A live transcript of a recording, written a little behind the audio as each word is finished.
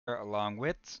along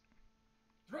with,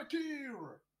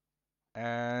 Drakir!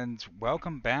 and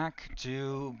welcome back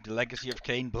to the Legacy of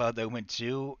Kain Blood Omen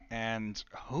 2. And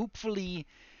hopefully,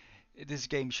 this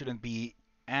game shouldn't be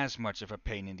as much of a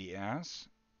pain in the ass.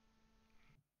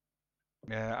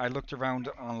 I looked around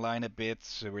online a bit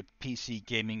with PC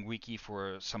Gaming Wiki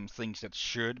for some things that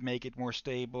should make it more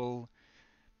stable,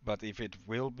 but if it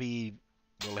will be,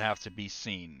 will have to be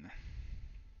seen.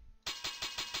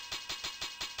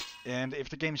 And if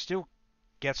the game still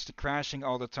gets to crashing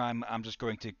all the time, I'm just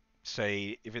going to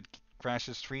say if it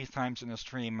crashes 3 times in a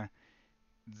stream,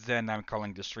 then I'm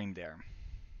calling the stream there.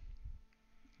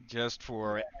 Just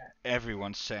for Yeah,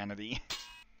 everyone's sanity.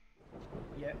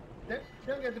 yeah.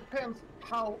 Then it depends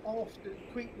how often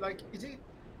quick. Like, is it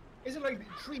like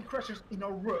three crashes in a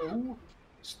row,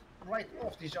 right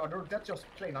off each other? That's just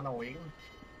plain annoying.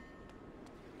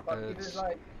 But if it's It's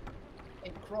like a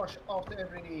crash after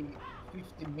every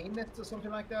 50 minutes or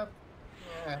something like that,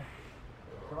 yeah,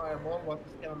 reliable, but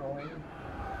still annoying.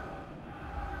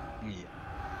 yeah.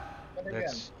 But again,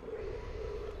 That's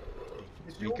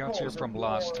it's your recaps call, here so from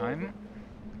last you're. time.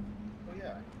 So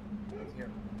yeah, it's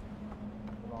here.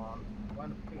 Hold on,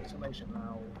 one pixelation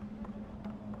now.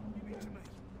 Give it to me.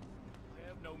 I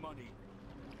have no money.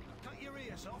 Cut your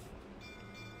ears off.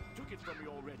 Took it from you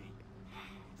already.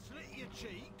 Slit your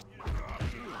cheek.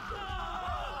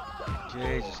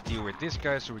 Okay, just deal with this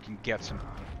guy so we can get some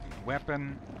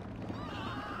weapon.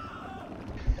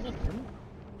 Anything?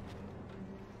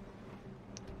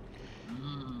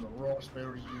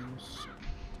 Raspberry juice.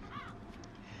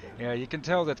 Yeah, you can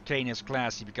tell that Kain is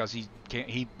classy because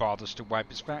he bothers to wipe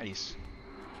his face.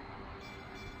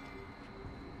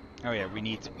 Oh yeah, we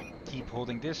need to keep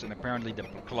holding this, and apparently the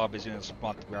club is in a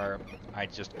spot where I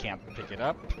just can't pick it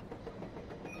up.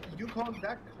 You call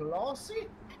that classy?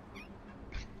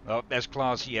 Well, as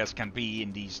classy as can be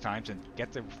in these times, and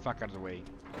get the fuck out of the way.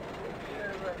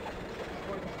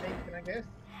 Point taken, I guess.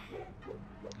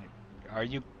 Are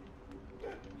you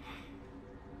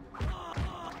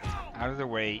out of the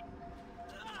way?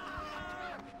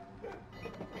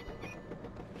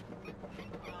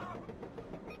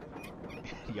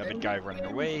 You have a In guy running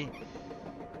away.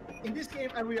 in this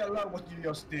game, I realize what you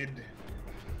just did.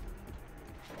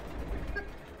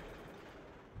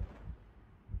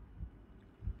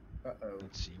 Uh-oh.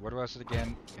 Let's see, what was it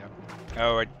again? Yep.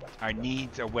 Oh, I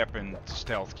need a weapon to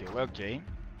stealth kill. Okay.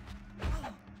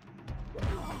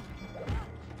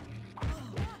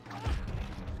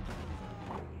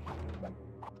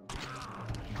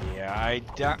 Yeah,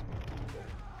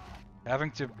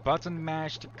 having to button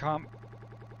mash to come.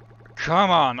 Come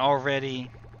on already.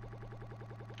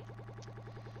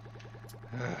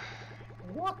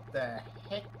 What the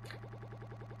heck?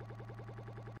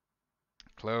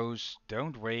 Close.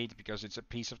 Don't wait because it's a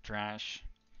piece of trash.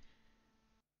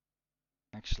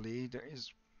 Actually, there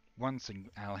is one thing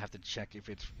I'll have to check if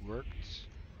it worked.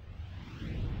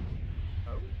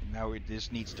 Oh, Now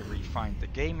this needs to refine the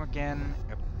game again.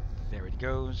 Yep, there it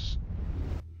goes.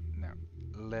 Now,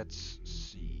 let's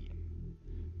see.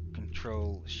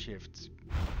 Control Shift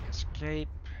Escape.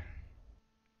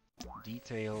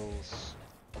 Details.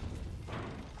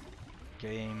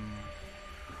 Game.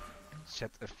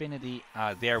 Set affinity.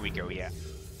 Ah, there we go, yeah.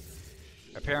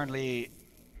 Apparently,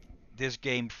 this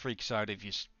game freaks out if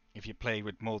you play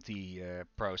with multi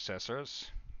processors.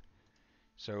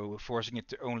 So forcing it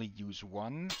to only use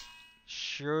one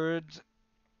should,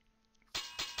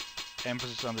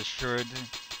 emphasis on the should,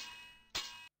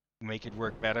 make it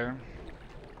work better.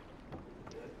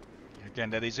 Again,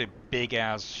 that is a big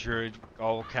ass should,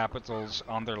 all capitals,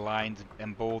 underlined,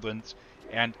 emboldened,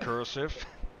 and cursive.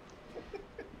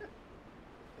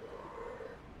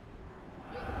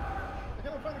 I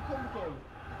cannot find a comical.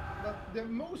 But the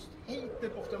most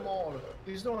hated of them all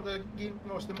is the one that gave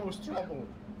us the most trouble.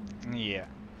 Yeah.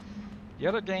 The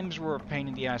other games were a pain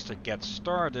in the ass to get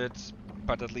started,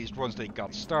 but at least once they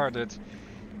got started,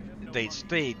 No they money.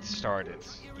 stayed started.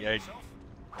 Cut your Yeah, ears off.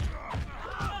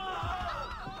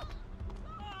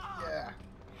 Yeah.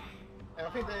 And I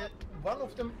think that one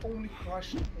of them only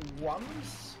crashed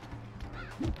once.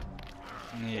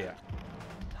 yeah.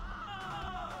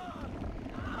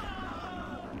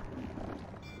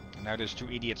 Now those two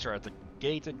idiots are at the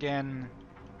gate again.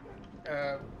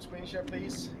 Screen share,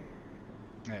 please.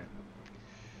 Yeah.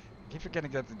 Keep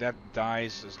forgetting that that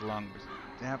dies as long as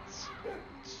that.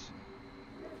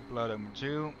 Blood Omen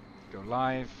 2. Go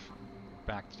live.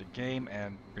 Back to the game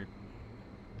and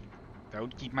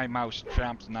don't keep my mouse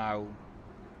trapped now.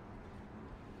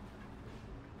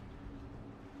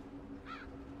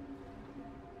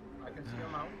 I can see your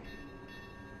mouth.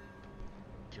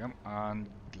 Come on,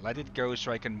 let it go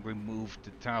so I can remove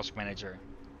the task manager.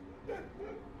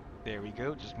 There we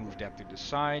go, just move that to the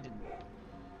side.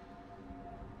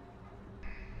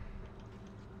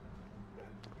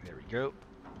 There we go.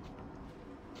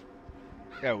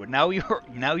 Oh, now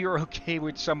you're okay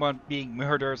with someone being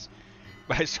murdered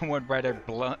by someone by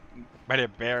their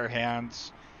bare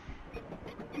hands.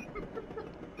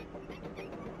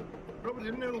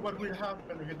 Probably know what will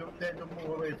happen if they don't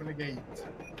move away from the gate.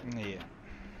 Yeah.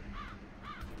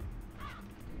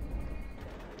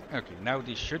 Okay, now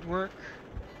this should work.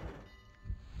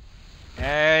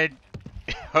 And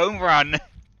home run.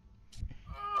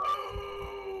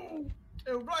 Oh!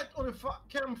 Right on the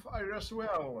campfire as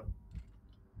well.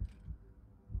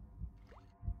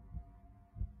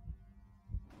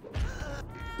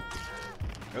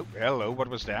 Oh, hello, what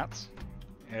was that?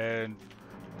 And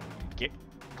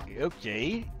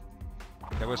okay.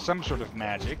 There was some sort of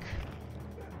magic.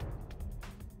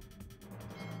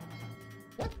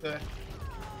 What the?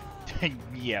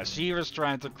 Yeah, she was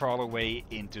trying to crawl away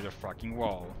into the fucking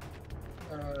wall.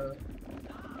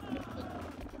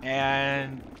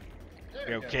 And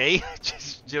okay,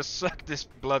 just suck this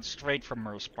blood straight from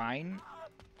her spine.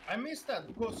 I missed that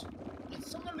because it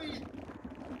suddenly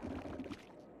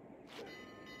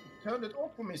turned it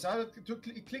off for me, so I had to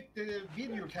click the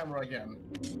video camera again.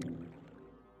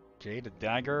 Okay, the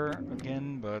dagger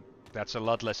again, but that's a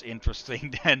lot less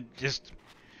interesting than just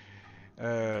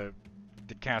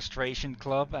the castration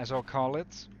club, as I'll call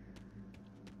it.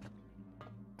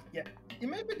 Yeah, it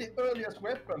may be the earliest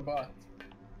weapon, but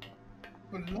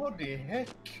bloody heck,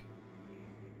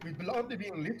 with bloody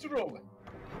being literal.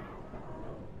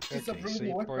 It's a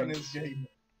brutal weapon in this game.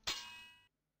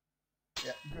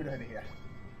 Yeah, good idea.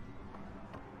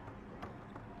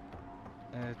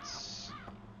 Let's...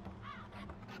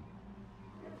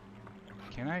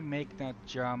 Can I make that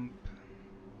jump?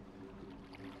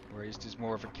 Or is this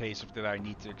more of a case of that I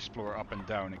need to explore up and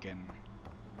down again?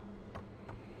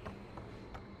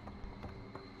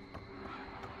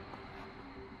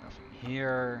 Nothing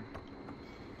here.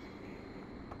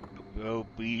 Oh,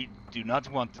 we do not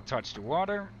want to touch the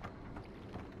water.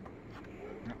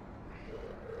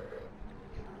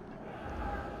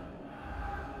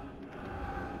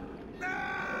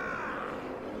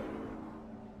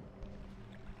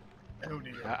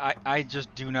 I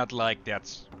just do not like that.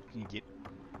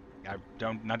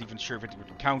 Not even sure if it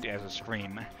would count as a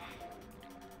scream.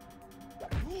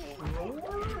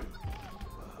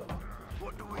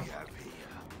 What do we have here?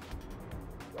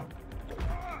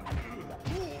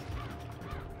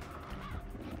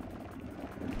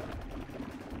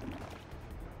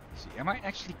 See, am I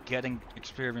actually getting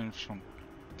experience from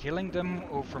killing them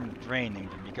or from draining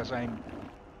them? Because I'm...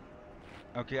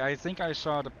 Okay, I think I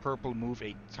saw the purple move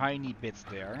a tiny bit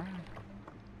there.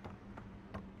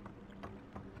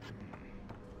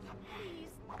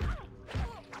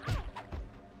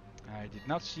 I did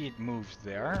not see it move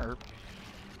there,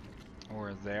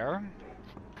 or there.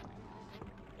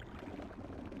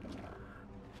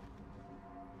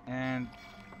 And...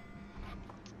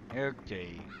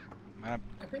 Okay.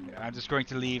 I'm just going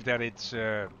to leave that it's...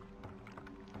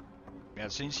 Yeah,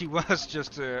 since he was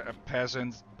just a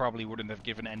peasant, probably wouldn't have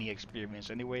given any experience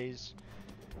anyways.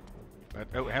 But,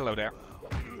 oh, hello there.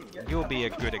 You'll be a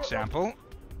good example.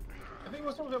 I think it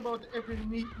was something about every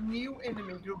new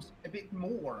enemy grows a bit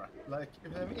more. Like,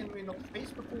 if an enemy not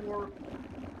faced before,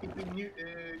 it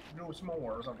grows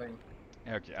more or something.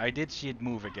 Okay, I did see it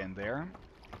move again there.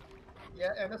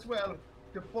 Yeah, and as well,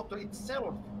 the photo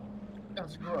itself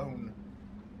has grown.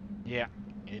 Yeah,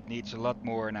 it needs a lot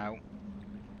more now.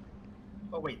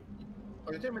 Oh wait,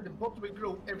 are you telling me the bot will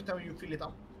grow every time you fill it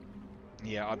up?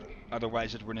 Yeah,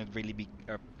 otherwise it wouldn't really be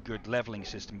a good leveling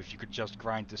system if you could just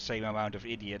grind the same amount of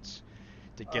idiots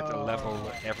to get a level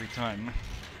every time.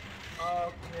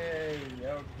 Okay,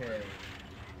 okay.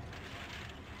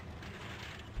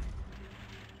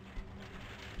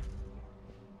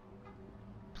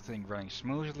 Thing running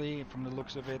smoothly from the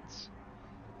looks of it.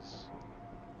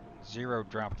 0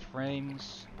 dropped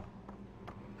frames.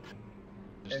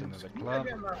 Just another club.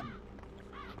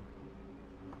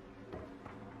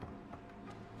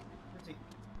 Let's see.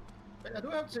 But I do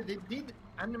have to say, they did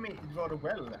animate it rather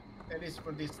well, at least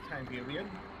for this time period.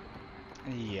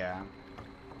 Yeah.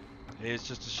 It's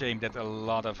just a shame that a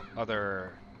lot of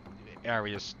other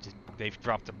areas they've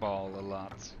dropped the ball a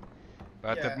lot.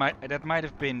 But Yeah. that might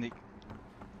have been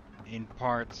in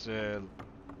part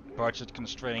budget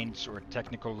constraints or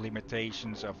technical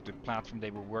limitations of the platform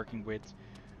they were working with.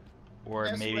 Or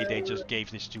As maybe well, they just gave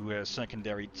this to a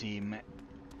secondary team.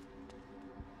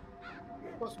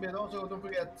 Possibly, and also don't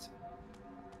forget,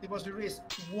 it was released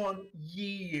 1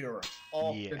 year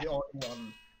after Yeah. the other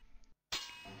one.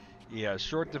 Yeah,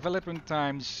 short development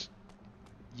times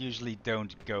usually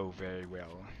don't go very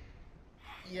well.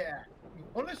 Yeah,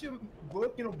 unless you're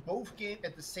working on both games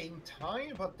at the same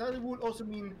time, but that would also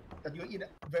mean that you're either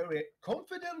very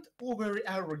confident or very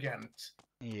arrogant.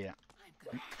 Yeah. I'm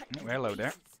gonna cut Oh, you hello to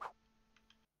there. pieces.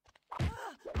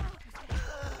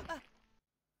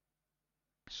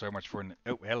 So much for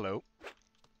oh, hello.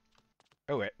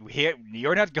 Oh, here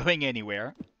you're not going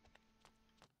anywhere.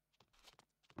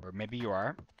 Or maybe you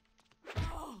are.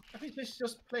 I think he's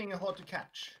just playing hard to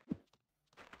catch.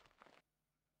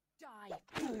 Die,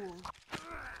 fool.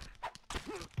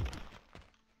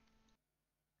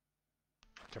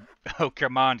 Oh,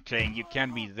 come on, Kain. You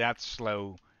can't be that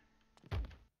slow.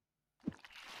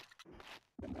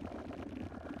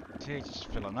 Okay, just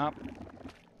filling up.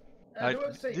 I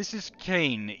would say, This is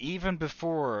Kain. Even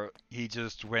before he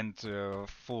just went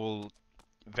full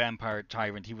vampire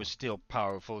tyrant, he was still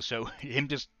powerful. So him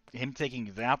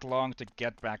taking that long to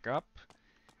get back up.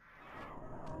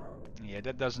 Yeah,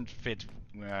 that doesn't fit.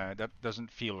 That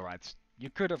doesn't feel right. You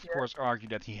could, of yeah, course, argue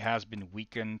that he has been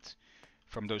weakened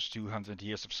from those 200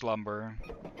 years of slumber.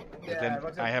 But yeah, then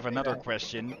but I have another yeah,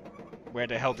 question. Where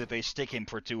the hell did they stick him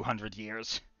for 200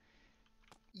 years?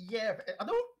 yeah, I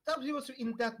don't doubt he was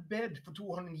in that bed for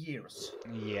 200 years.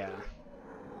 Yeah.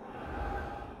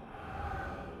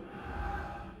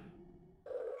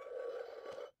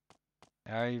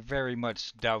 I very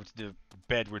much doubt the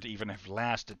bed would even have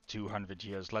lasted 200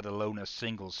 years, let alone a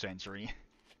single century.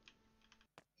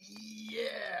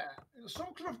 Yeah,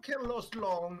 some cloth can last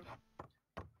long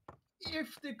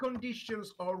if the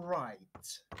conditions are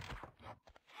right.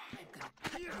 I'm gonna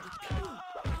cut you to pieces.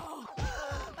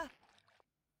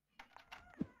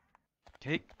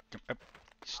 Okay,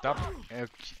 stop. Okay.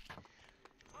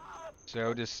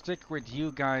 So the stick with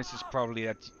you guys is probably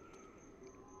that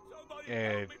Somebody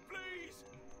uh, help me, please!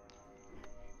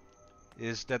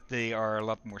 is that they are a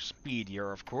lot more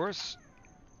speedier, of course,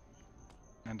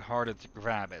 and harder to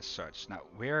grab as such. Now,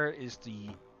 where is the?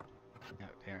 Oh,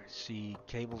 there. See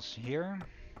cables here.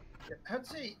 I'd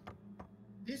say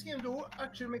this game though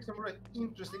actually makes some very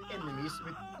interesting enemies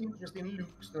with interesting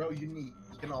looks that are unique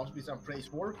and also be some praise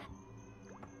for.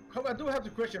 However, I do have the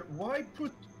question: why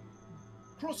put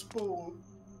crossbow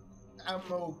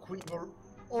ammo quiver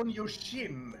on your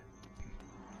shin?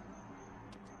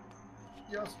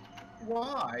 Just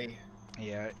why?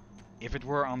 Yeah, if it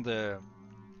were on the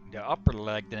upper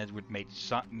leg, then it would make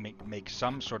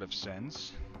some sort of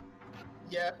sense.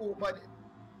 Yeah, oh, but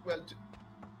well,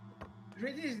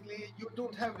 realistically, you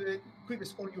don't have the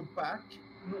quivers on your back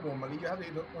normally. You have it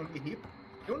on your hip.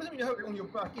 The only time you have it on your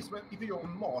back is when, if you're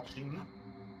marching.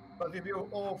 But if you're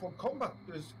all for combat,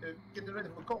 getting ready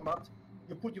for combat,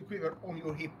 you put your quiver on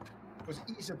your hip. It's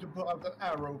easier to pull out an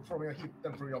arrow from your hip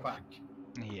than from your back.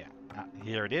 Yeah,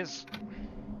 here it is.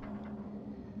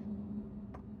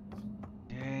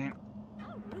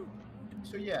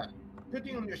 So yeah,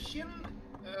 putting on your shin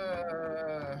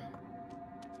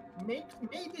makes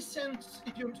maybe sense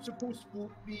if you're supposed to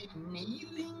be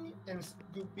kneeling and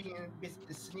being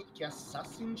a sneaky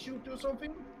assassin shooter or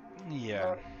something.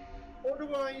 Yeah.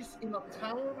 Otherwise, in a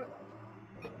town,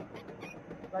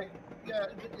 like yeah,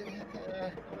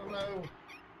 I don't know.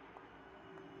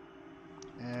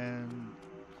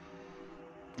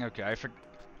 Okay,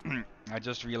 I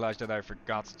just realized that I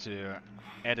forgot to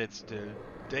edit the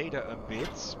data a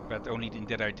bit, but only in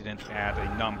that I didn't add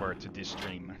a number to this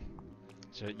stream.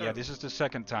 So yeah, this is the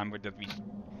second time that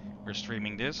we're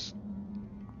streaming this.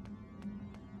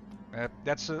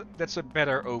 That's a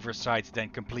better oversight than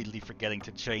completely forgetting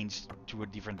to change to a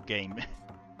different game.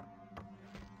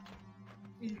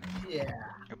 Yeah.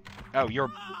 Oh,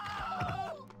 you're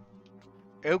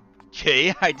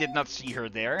okay. I did not see her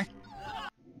there.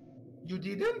 You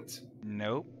didn't?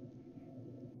 No.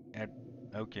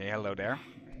 Okay, hello there.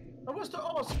 I was to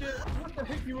ask what the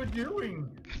heck you were doing.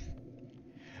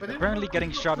 But Apparently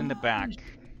getting shot in the back.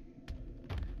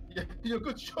 Yeah, you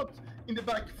got shot in the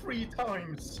back 3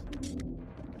 times.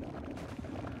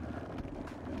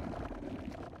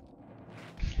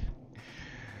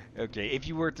 Okay, if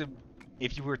you were to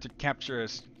capture a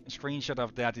screenshot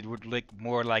of that, it would look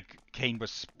more like Kain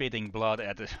was spitting blood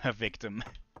at a victim.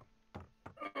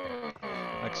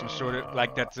 Like some sort of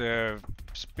like that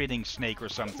spitting snake or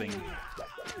something.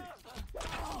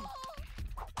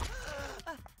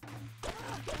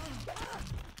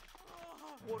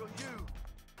 What are you?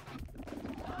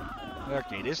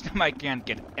 Okay, this time I can't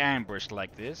get ambushed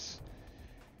like this,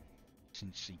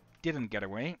 since he didn't get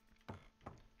away.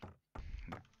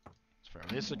 Let's throw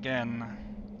this again.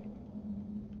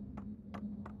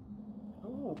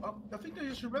 Oh, Oh, I think I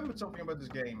just remembered something about this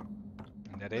game.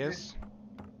 And that is?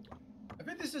 I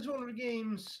think this is one of the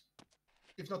games,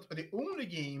 if not the only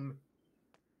game,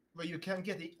 where you can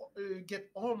get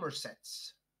armor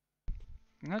sets.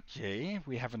 Okay,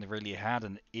 we haven't really had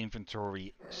an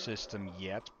inventory system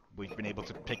yet. We've been able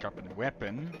to pick up a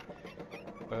weapon,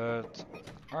 but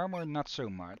armor not so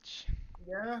much.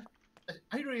 Yeah,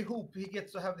 I really hope he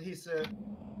gets to have his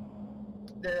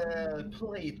the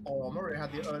plate armor he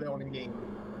had early on in the game.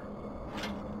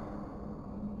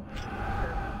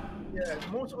 Yeah,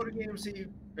 most other games he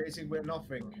basically wear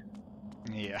nothing.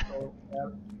 Yeah. So,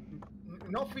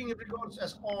 nothing in regards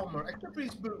as armor, except for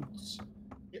his boots.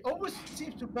 He always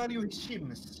seems to value his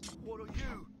shins. What are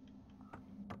you?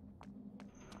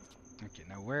 Okay,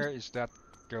 now where is that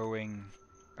going?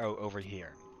 Oh, over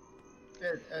here.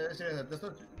 It does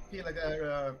not feel like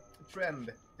a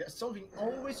trend. There's something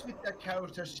always with that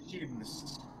character's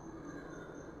shins.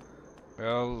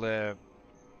 Well,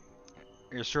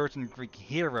 a certain Greek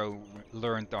hero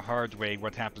learned the hard way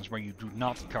what happens when you do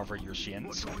not cover your What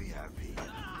shins. do we have here?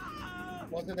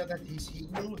 Wasn't that his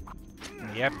heel?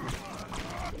 Yep.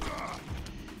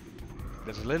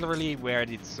 That's literally where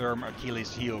the term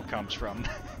Achilles heel comes from.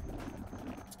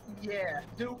 Yeah,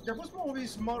 that was more of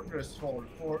his mother's fault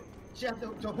for she had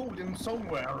to hold him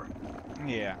somewhere.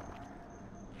 Yeah.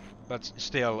 But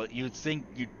still, you'd think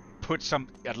you'd put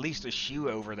at least a shoe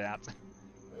over that.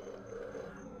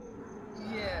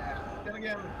 Yeah, then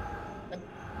again,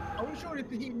 I'm not sure if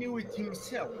he knew it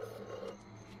himself.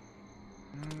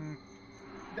 Mm,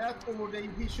 That or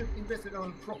he should invest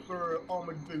on proper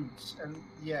armored boots, and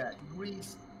yeah,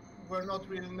 Greece were not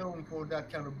really known for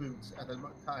that kind of boots at the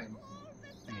time.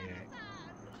 yeah.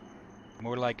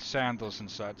 More like sandals and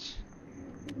such.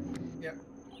 Yeah,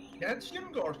 they had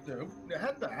shin guards though. They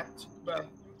had that, but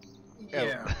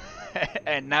yeah, Oh.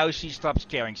 And now she stops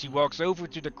caring. She walks over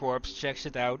to the corpse, checks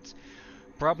it out,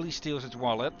 probably steals its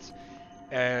wallet,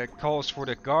 calls for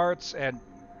the guards, and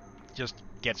just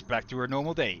gets back to her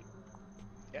normal day.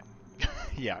 Yeah.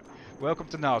 Yeah. Welcome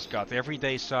to Nazgûl. Every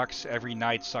day sucks, every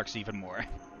night sucks even more.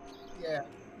 yeah.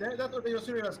 That they just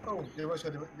realized, oh, they was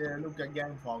the look at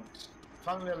gang punks.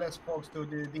 Finally, less folks to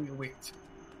deal with.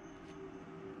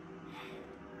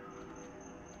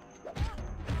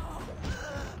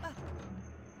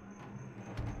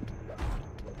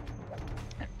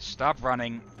 Stop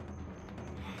running.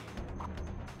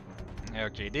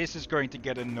 Okay, this is going to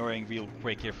get annoying real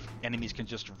quick if enemies can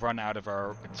just run out of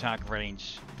our attack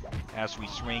range as we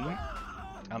swing.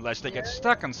 Unless they get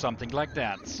stuck on something like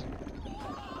that.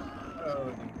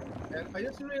 And I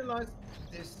just realized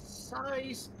the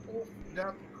size of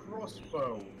that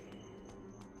crossbow.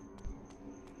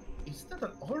 Is that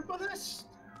an arbalest?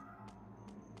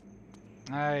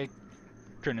 I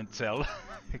couldn't tell.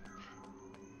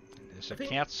 There's a I think-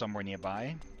 cat somewhere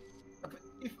nearby.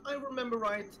 If I remember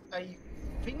right, I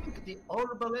think the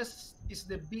arbalest is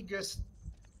the biggest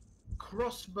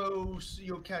crossbows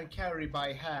you can carry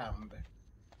by hand.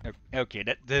 Okay,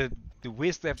 the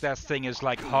width of that thing is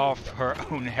like half her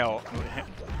own health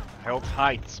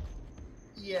height.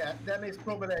 Yeah, then it's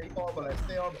probably the arbalest.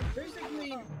 They are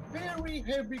basically very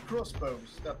heavy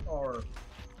crossbows that are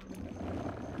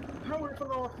powerful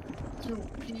enough to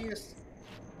pierce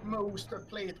most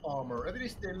plate armor, at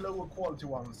least the lower quality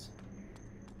ones.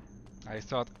 I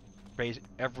thought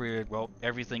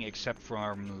everything except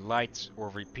from light or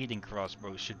repeating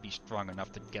crossbows should be strong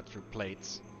enough to get through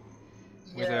plates.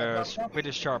 Yeah, With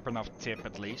a sharp enough tip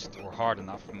at least, or hard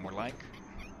enough, more like.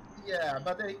 yeah,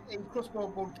 but a crossbow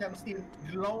bolt can still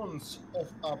glance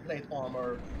off a plate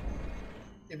armor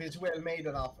if it's well made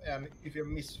enough, and if you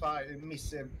miss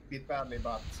a bit badly.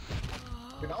 But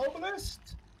with an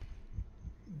arbalest,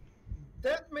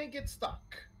 that may get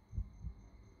stuck.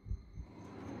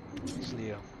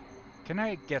 Leo, can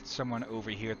I get someone over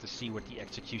here to see what the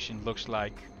execution looks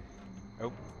like?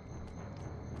 Oh,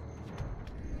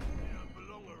 You don't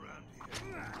belong around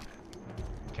here.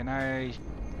 can I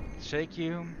shake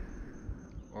you?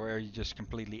 Or are you just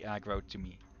completely aggro to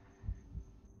me?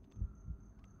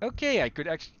 Okay,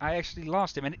 I actually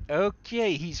lost him, and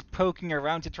okay, he's poking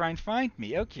around to try and find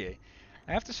me. Okay,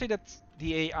 I have to say that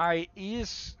the AI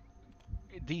is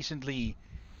decently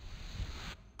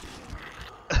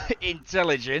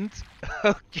intelligent.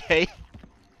 Okay.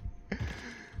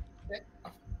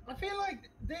 I feel like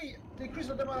the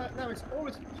crystal dynamics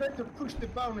always try to push the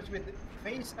boundaries with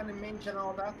face animation and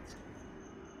all that.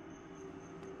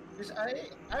 Because I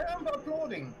am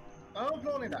applauding. I'm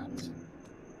applauding that.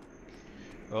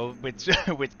 Well, with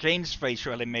with Kain's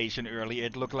facial animation earlier,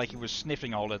 it looked like he was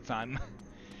sniffing all the time.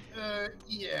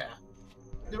 Yeah.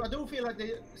 I do feel like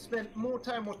they spent more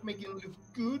time on making it look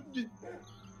good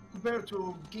compared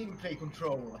to gameplay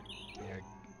control. Yeah,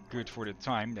 good for the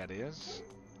time, that is.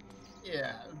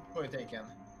 Yeah, point taken.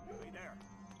 Hey there.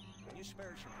 Can you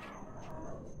spare some?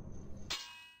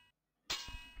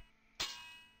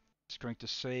 Just going to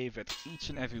save at each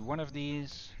and every one of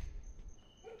these.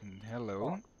 And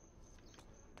hello.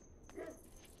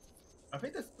 I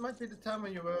think that might be the time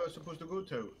when you were supposed to go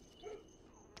to.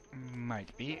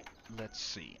 Might be. Let's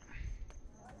see.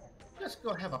 Let's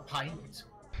go have a pint.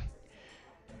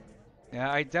 Yeah,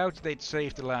 I doubt they'd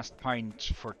save the last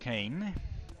pint for Kain.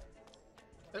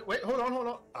 Wait, hold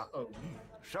on. Oh.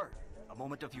 Sir, a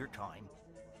moment of your time.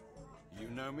 You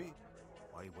know me?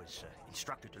 I was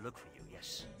instructed to look for you,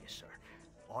 yes, sir.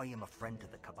 I am a friend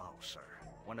of the Cabal, sir.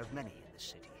 One of many in the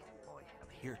city. I am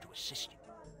here to assist you.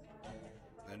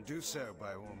 Then do so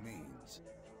by all means.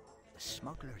 The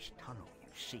smuggler's tunnel you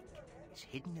seek is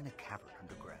hidden in a cavern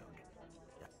underground.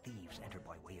 The thieves enter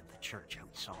by way of the church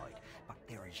outside, but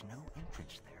there is no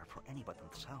entrance there for any but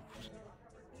themselves.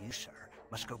 You, sir,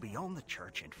 must go beyond the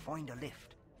church and find a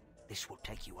lift. This will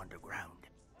take you underground.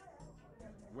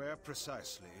 Where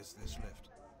precisely is this lift?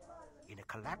 In a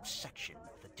collapsed section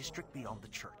of the district beyond the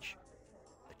church.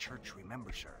 The church,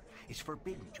 remember, sir, is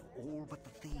forbidden to all but the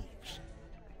thieves.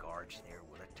 The guards there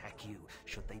will attack you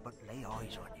should they but lay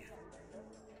eyes on you.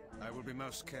 I will be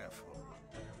most careful.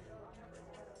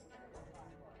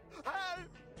 Help!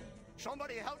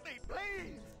 Somebody help me,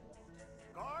 please!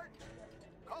 Guard,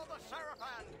 call the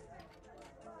Seraphim!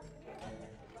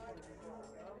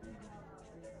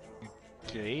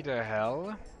 Okay, the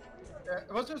hell?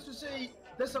 I was just to say,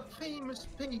 there's a famous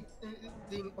painting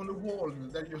on the wall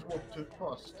that you just walked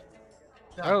past.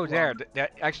 That Oh, one. there.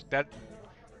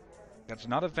 That's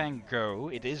not a Van Gogh.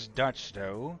 It is Dutch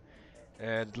though.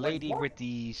 The lady what? with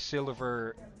the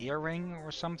silver earring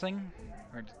or something,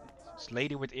 or this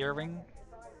lady with earring.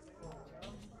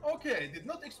 Okay, did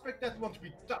not expect that one to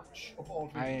be Dutch of all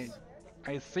things.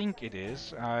 I think it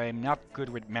is. I'm not good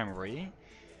with memory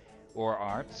or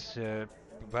art,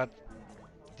 but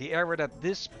the era that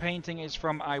this painting is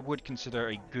from, I would consider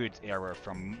a good era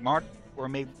from or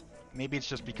maybe it's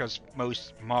just because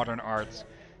most modern art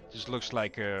just looks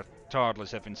like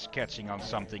toddlers have been sketching on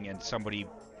something and somebody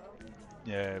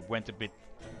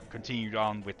continued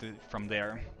on with it from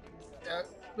there.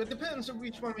 But depends on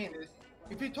which one. I mean,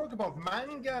 if you talk about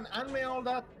manga and anime and all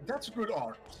that, that's good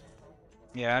art.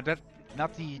 Yeah, that's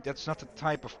not the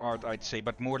type of art I'd say,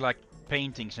 but more like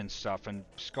paintings and stuff and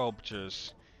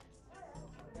sculptures.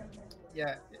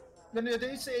 Yeah, when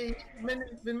they say when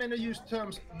many use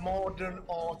terms modern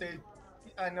art,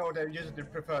 I know they usually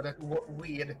prefer that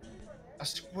weird, a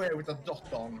square with a dot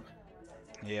on.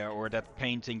 Yeah, or that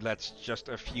painting that's just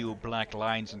a few black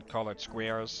lines and colored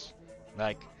squares.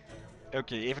 Like,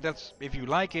 okay, if you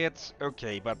like it,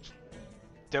 okay, but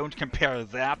don't compare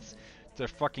that to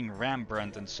fucking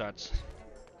Rembrandt and such.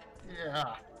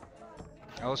 Yeah.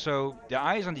 Also, the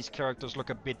eyes on these characters look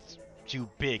a bit too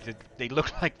big. They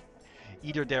look like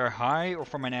either they're high or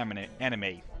from an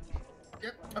anime. Yeah,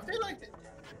 I feel like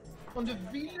on the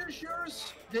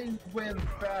villagers they went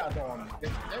bad on. They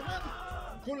went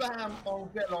full hand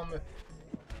on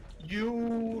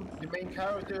you, the main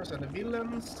characters, and the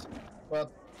villains,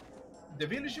 but the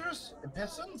villagers, the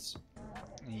peasants,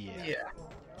 Yeah.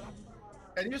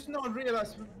 And just now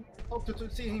realize after to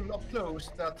see him up close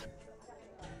that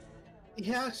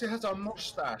he actually has a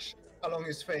mustache along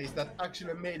his face that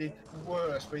actually made it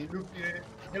worse, but it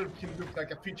helped him look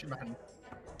like a fisherman.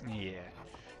 Yeah.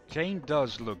 Kain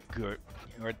does look good,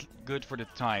 or good for the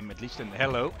time, at least in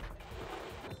hello.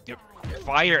 Yep.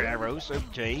 Fire arrows,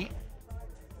 okay.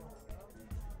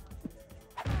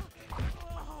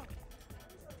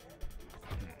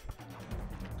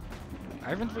 I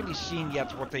haven't really seen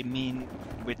yet what they mean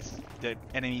with the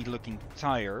enemy looking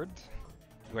tired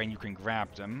when you can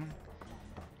grab them.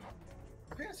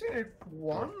 I think I've seen it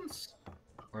once.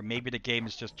 Or maybe the game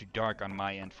is just too dark on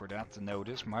my end for that to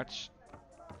notice much.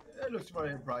 It looks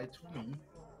very bright to me.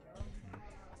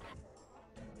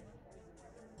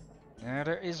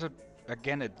 There is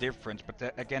again a difference,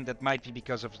 but again that might be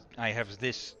because of I have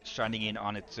this shining in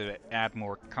on it to add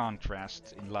more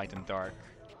contrast in light and dark.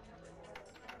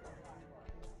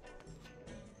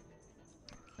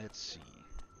 Let's see.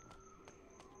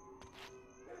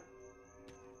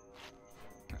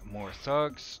 More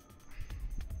thugs.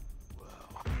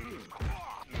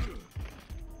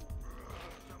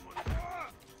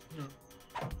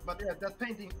 But yeah, that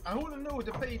painting, I only know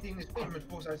the painting is famous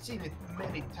because I've seen it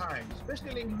many times,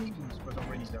 especially in memes for some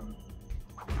reason.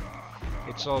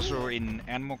 It's also in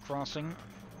Animal Crossing.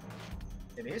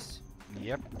 It is?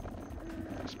 Yep.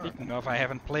 Speaking of, I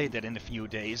haven't played that in a few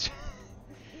days.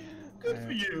 Good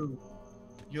for you.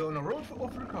 You're on a road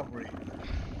of recovery.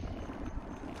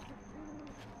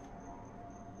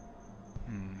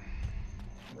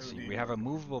 Let's see, we have a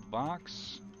movable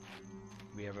box,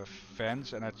 we have a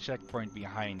fence and a checkpoint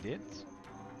behind it.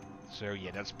 So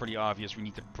yeah, that's pretty obvious. We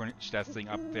need to punch that thing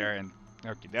up there, and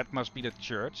okay, that must be the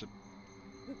church.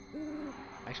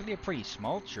 Actually a pretty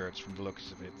small church from the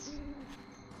looks of it.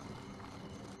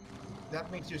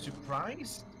 That makes you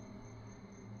surprised?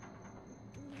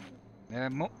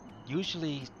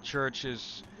 Usually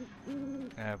churches,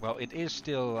 well, it is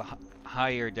still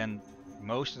higher than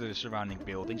most of the surrounding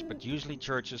buildings, but usually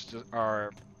churches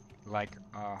are like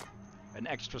an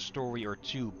extra story or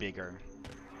two bigger.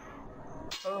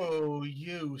 Oh,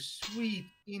 you sweet,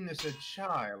 innocent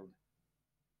child.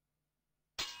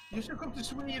 You should come to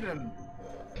Sweden.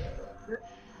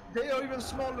 They are even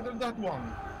smaller than that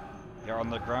one. They're on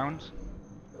the ground?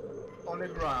 On the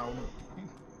ground.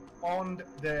 On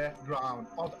the ground.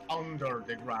 Not under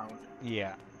the ground.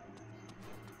 Yeah.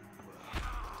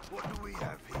 What do we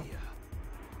have here?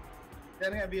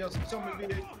 Then have we some of the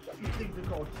thing we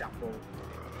call chapel.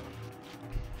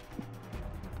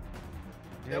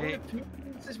 There were two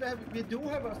places we do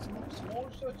have a small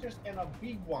churches and a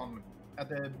big one at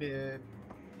the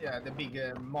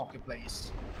big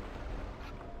marketplace.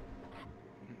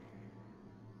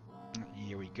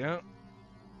 Here we go.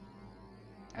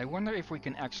 I wonder if we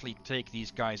can actually take these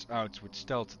guys out with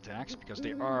stealth attacks, because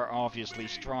they are obviously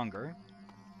stronger.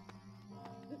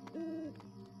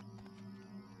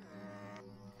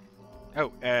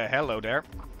 Oh, hello there.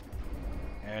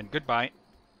 And goodbye.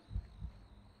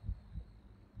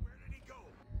 Where did he go?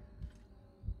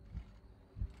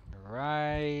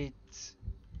 Right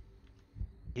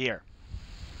here.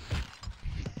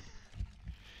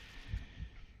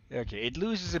 Okay, it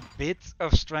loses a bit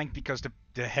of strength because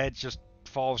the head just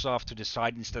falls off to the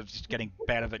side instead of just getting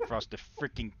battered across the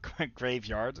freaking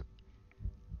graveyard.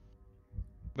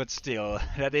 But still,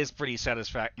 that is pretty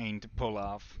satisfying to pull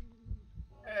off.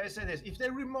 Say this: if they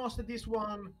remaster this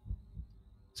one,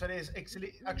 so it is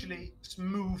actually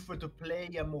smoother to play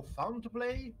and more fun to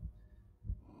play,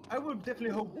 I would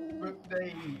definitely hope that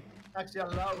they actually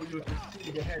allow you to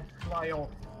see the head fly off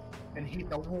and hit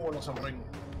a wall or something.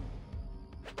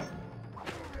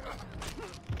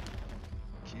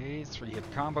 Okay,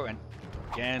 3-hit combo, and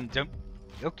again, don't.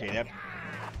 Okay, that.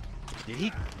 Did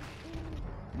he?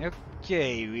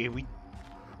 Okay, we.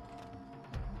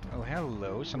 Oh,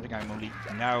 hello. Something I'm only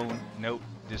now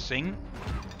noticing.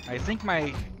 I think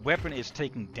my weapon is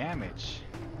taking damage.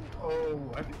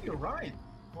 Oh, I think you're right.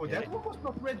 Oh, Yeah. that one was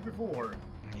not read before.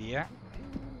 Yeah.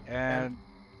 And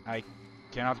I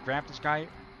cannot grab this guy.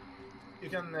 You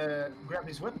can grab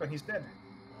his weapon, he's dead.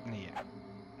 Yeah.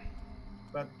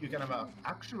 But you can have an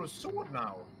actual sword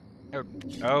now.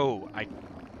 Oh,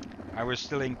 I was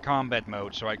still in combat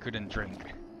mode, so I couldn't drink.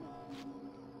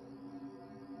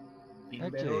 Feel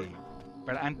better? Okay.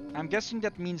 But I'm guessing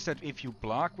that means that if you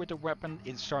block with a weapon,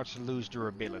 it starts to lose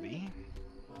durability.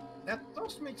 That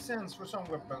does make sense for some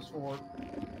weapons. For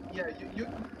yeah, you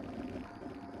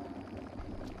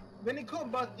when in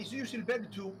combat, it's usually better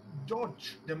to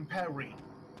dodge than parry.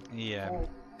 Yeah. Or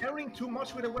parrying too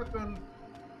much with a weapon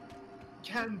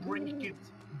can break it,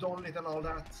 dull it, and all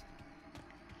that.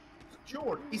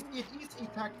 Sure, it is a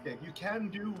tactic. You can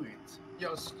do it.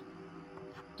 Just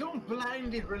don't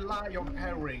blindly rely on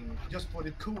parrying just for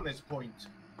the coolness point.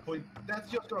 But that's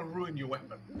just gonna ruin your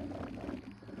weapon.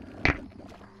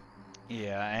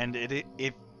 Yeah, and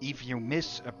if you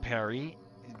miss a parry,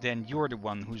 then you're the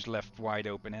one who's left wide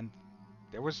open. And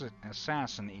there was an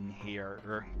assassin in here,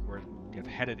 or get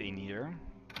headed in here.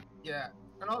 Yeah,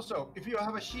 and also if you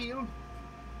have a shield,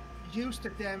 use the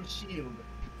damn shield.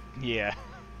 Yeah.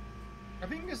 I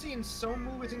think I've seen some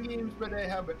movies and games where they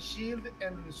have a shield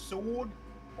and sword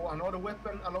or another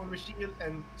weapon along the shield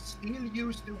and still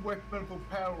use the weapon for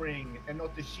parrying and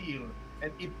not the shield.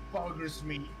 And it buggers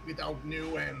me without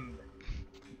no end.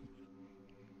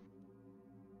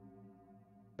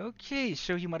 Okay,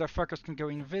 so you motherfuckers can go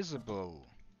invisible.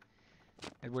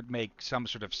 It would make some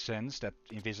sort of sense that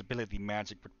invisibility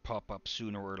magic would pop up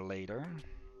sooner or later.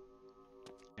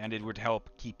 And it would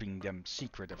help keeping them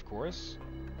secret, of course.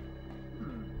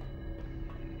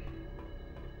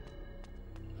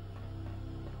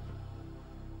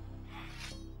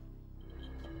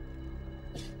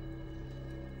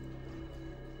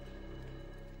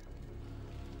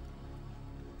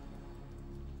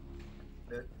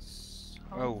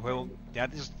 Oh, well,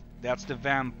 that's the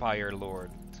vampire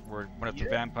lord, or one of the Yeah.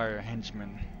 vampire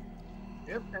henchmen.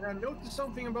 Yep, and I noticed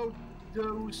something about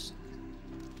those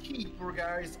keeper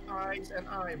guy's eyes and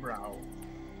eyebrow.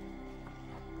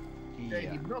 They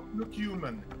Yeah. did not look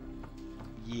human.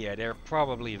 Yeah, they're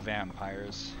probably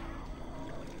vampires.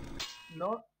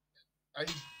 Not. I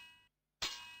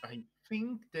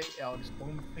think they are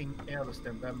something else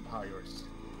than vampires.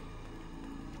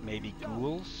 Maybe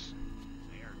ghouls?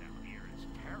 The air down here is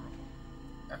terrible.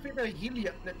 I think they're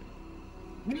Hillyan.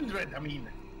 Mildred, I mean.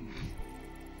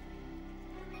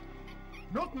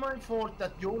 Not my fault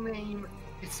that your name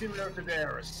is similar to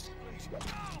theirs.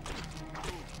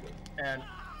 And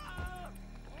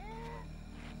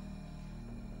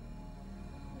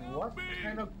what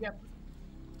kind of get?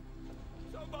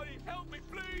 Somebody help me,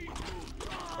 please!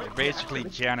 They're basically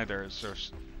janitors or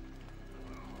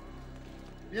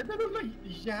Yeah, they look like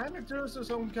janitors or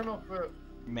some kind of.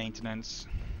 maintenance.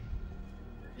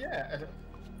 Yeah.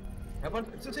 I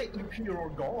want to say imperial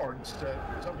guards,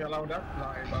 something along that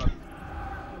line, but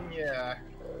yeah.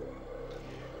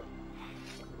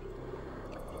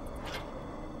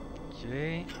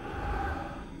 Okay.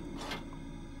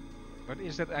 What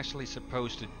is that actually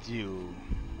supposed to do?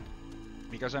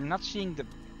 Because I'm not seeing the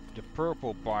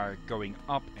purple bar going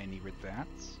up any with that.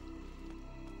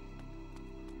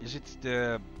 Is it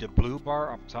the blue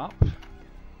bar up top?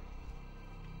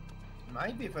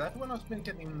 Might be, for that one has been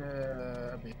getting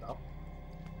a bit up.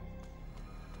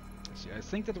 Let's see, I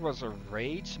think that was a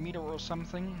rage meter or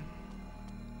something.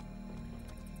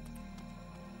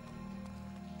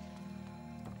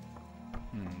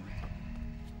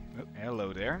 Oh,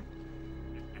 hello there.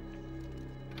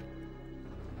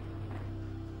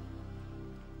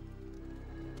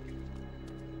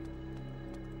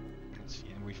 Let's see,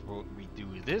 and we do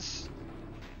this.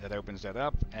 That opens that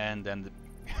up, and then the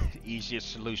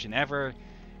easiest solution ever.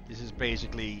 This is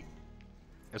basically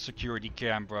a security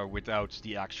camera without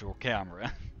the actual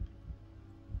camera.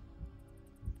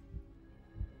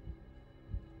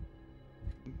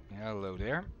 Hello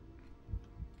there.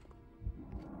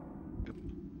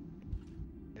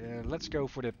 Let's go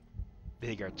for the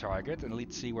bigger target and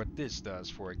let's see what this does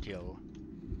for a kill.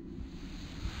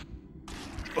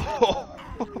 Oh!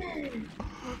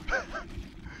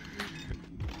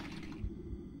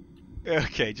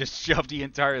 Okay, just shove the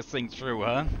entire thing through,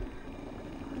 huh?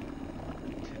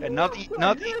 And not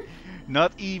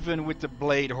even with the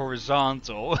blade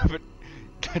horizontal, but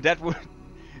that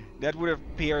would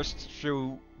have pierced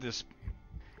through this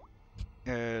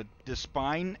the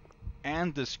spine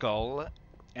and the skull,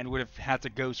 and would have had to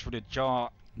go through the jaw,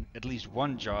 at least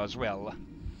one jaw as well,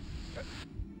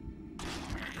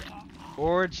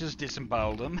 or just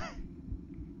disembowel them.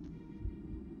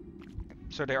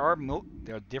 So there are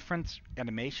different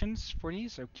animations for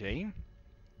these. Okay.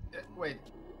 Wait,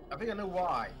 I think I know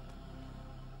why.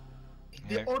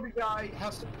 The Yeah. other guy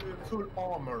has full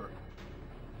armor.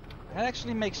 That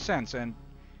actually makes sense. And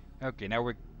okay, now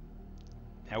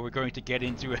we're going to get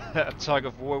into a tug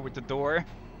of war with the door.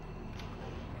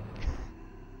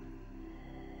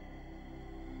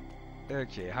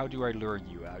 Okay, how do I lure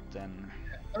you out then?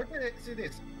 Okay, see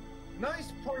this.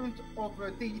 Nice point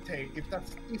of detail if that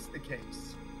is the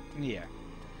case. Yeah.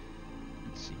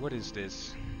 Let's see, what is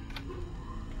this?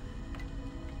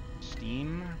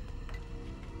 Steam?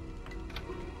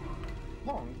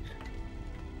 Punk.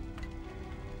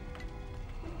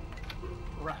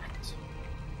 Rat.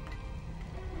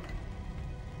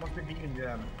 Must be beating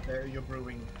them. You're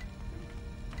brewing.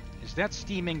 Is that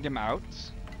steaming them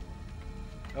out?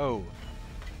 Oh.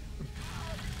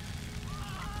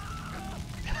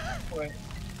 Wait,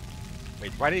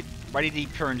 Wait, why did he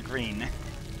turn green?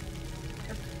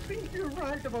 I think you're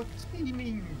right about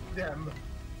steaming them,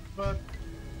 but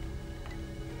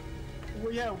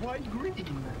well, yeah, why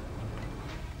green?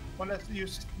 Unless you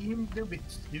steam them with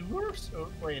sewers? Oh,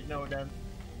 wait, no, then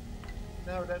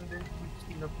they would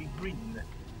still not be green.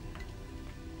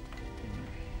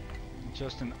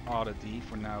 Just an oddity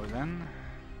for now then.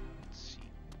 Let's see.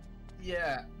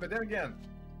 Yeah, but then again,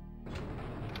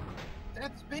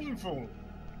 that's painful.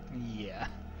 Yeah.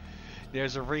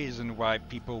 There's a reason why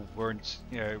people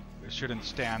shouldn't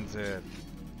stand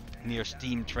near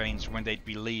steam trains when they'd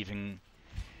be leaving,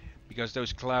 because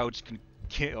those clouds can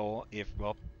kill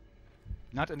well,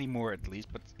 not anymore at least,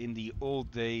 but in the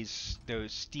old days,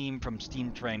 those steam from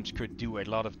steam trains could do a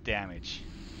lot of damage.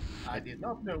 I did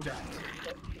not know that.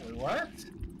 What?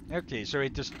 Okay, so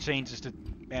it just changes the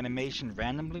animation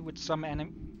randomly with some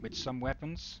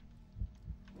weapons.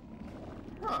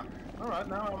 Huh. Alright,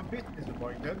 now I'm a bit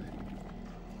disappointed.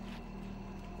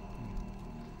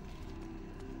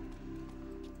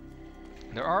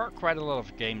 There are quite a lot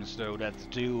of games though that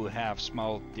do have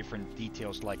small different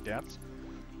details like that.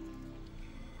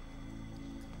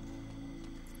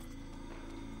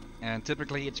 And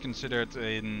typically it's considered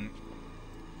in...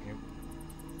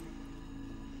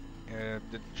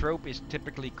 the trope is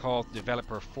typically called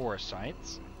developer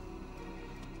foresight.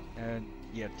 And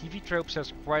yeah, TV Tropes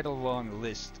has quite a long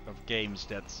list of games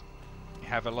that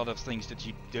have a lot of things that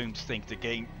you don't think the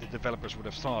developers would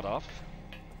have thought of.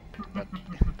 But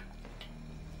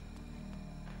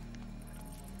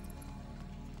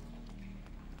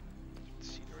let's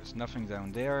see, there is nothing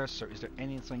down there, so is there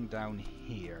anything down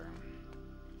here?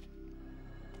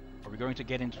 Are we going to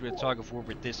get into a tug of war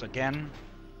with this again?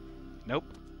 Nope.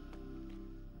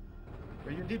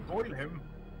 But you did boil him.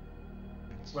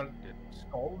 Well,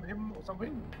 scald him or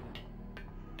something?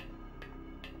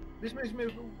 This makes me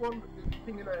one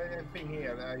thing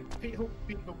here. I hope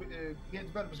people, game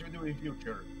developers will do in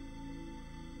future.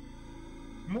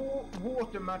 More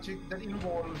water magic that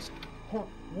involves hot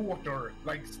water,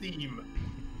 like steam.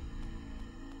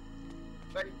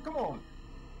 Like, come on.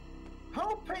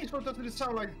 How painful does it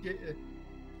sound like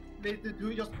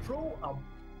to just throw a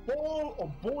ball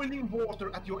of boiling water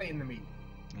at your enemy?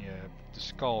 Yeah, to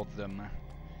scald them.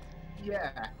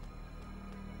 Yeah.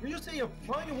 You just say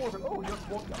applying water. Oh, just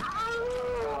water.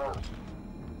 Ah!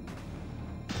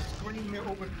 Screaming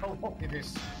over how hot it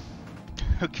is.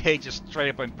 Okay, just straight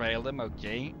up impale them,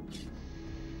 okay.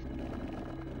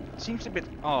 Seems a bit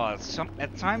odd.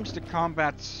 At times the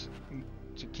combat,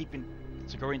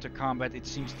 to go into combat, it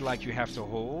seems like you have to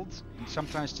hold, and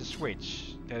sometimes it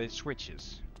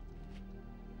switches.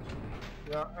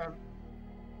 Yeah,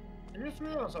 I just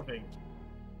realized something.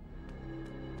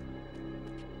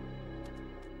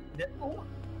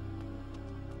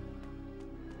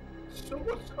 So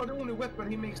what's the only weapon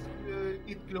he makes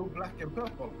it glow black and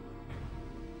purple?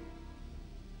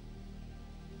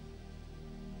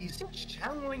 Is he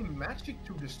channeling magic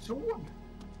to the sword?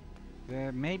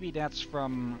 Maybe that's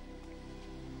from...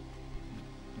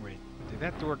 Wait, did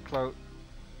that door close?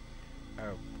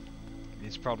 Oh,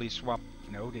 it's probably swapped.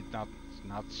 No, did not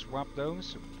swap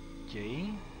those.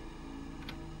 Okay.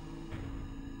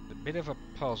 A bit of a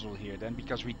puzzle here then,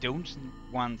 because we don't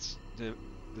want the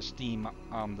steam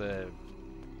on the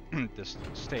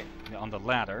on the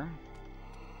ladder.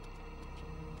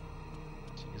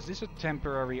 Is this a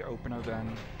temporary opener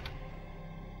then?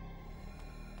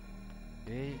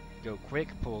 Okay, go quick,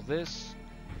 pull this,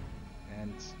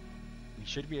 and we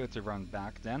should be able to run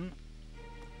back then.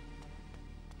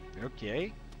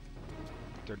 Okay.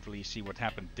 Don't really see what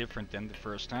happened different than the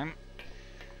first time.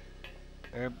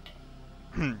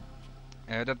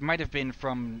 That might have been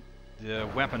from the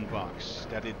weapon box,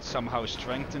 that it somehow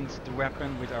strengthened the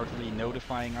weapon without really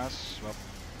notifying us. Well,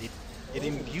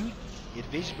 it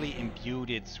visibly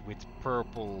imbued it with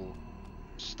purple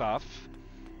stuff,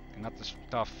 and not the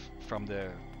stuff from the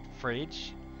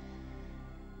fridge.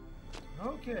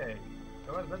 Okay,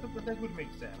 well, that would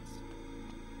make sense.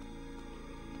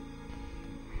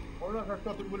 Or I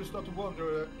thought it would start to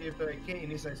wonder if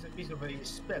Kain is a piece of a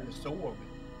spell sword.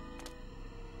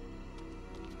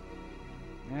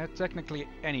 Technically,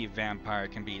 any vampire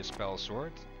can be a spell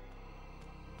sword,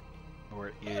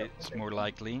 or it's more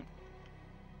likely.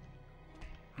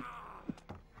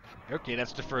 Okay,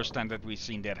 that's the first time that we've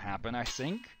seen that happen, I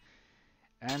think.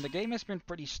 And the game has been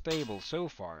pretty stable so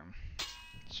far.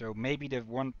 So maybe the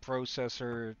one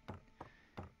processor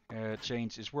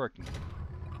change is working.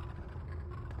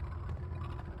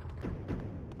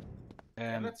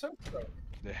 And let's hope so.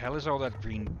 the hell is all that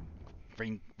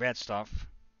red stuff?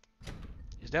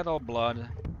 Is that all blood?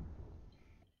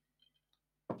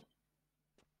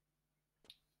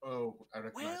 Oh, I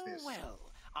recognize this. Well,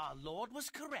 our lord was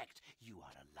correct. You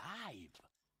are alive.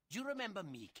 Do you remember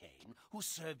me, Kain, who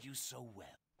served you so well?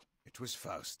 It was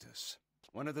Faustus,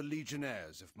 one of the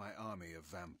legionnaires of my army of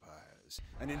vampires,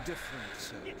 an indifferent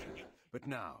soldier, but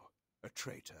now a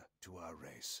traitor to our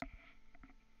race.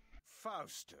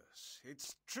 Faustus,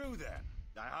 it's true then.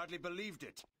 I hardly believed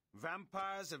it.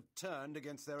 Vampires have turned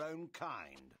against their own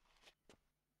kind.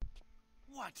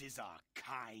 What is our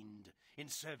kind? In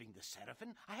serving the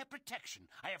Seraphim, I have protection,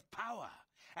 I have power.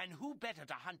 And who better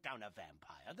to hunt down a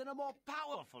vampire than a more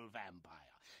powerful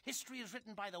vampire? History is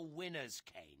written by the winners,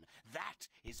 Kain. That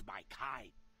is my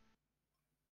kind.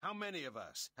 How many of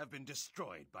us have been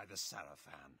destroyed by the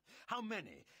Seraphim? How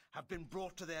many have been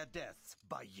brought to their deaths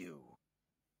by you?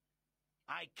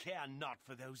 I care not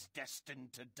for those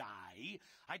destined to die.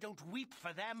 I don't weep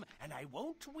for them, and I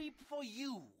won't weep for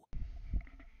you.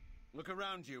 Look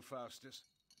around you, Faustus.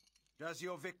 Does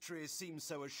your victory seem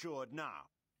so assured now?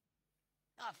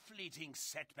 A fleeting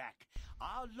setback.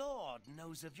 Our Lord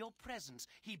knows of your presence.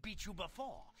 He beat you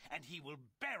before, and he will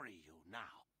bury you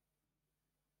now.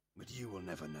 But you will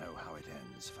never know how it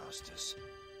ends, Faustus.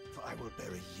 For I will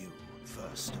bury you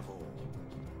first of all.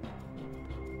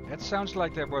 That sounds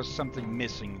like there was something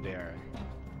missing there.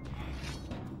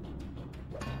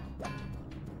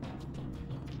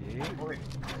 Okay. Okay.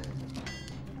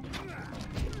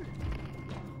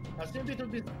 I still a little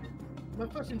bit. My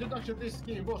first introduction to this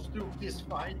game was through this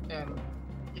fight, and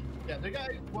yeah, the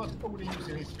guy was only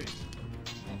using his fist.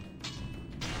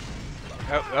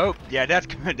 Oh, yeah,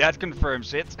 that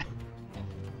confirms it.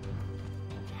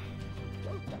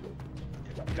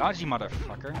 Dodgy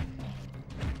motherfucker.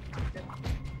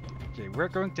 Okay, we're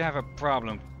going to have a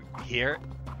problem here.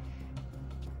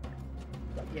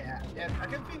 Yeah, and I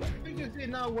can think you see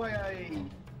now why I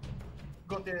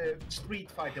got the Street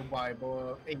Fighter vibe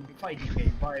or a fighting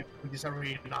game vibe in this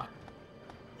arena.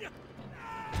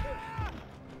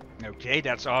 Okay,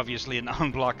 that's obviously an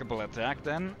unblockable attack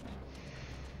then.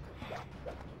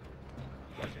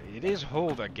 Okay, it is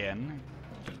hold again.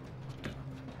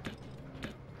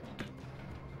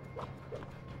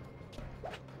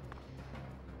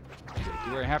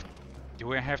 Okay,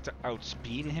 do I have to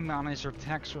outspeed him on his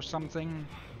attacks or something?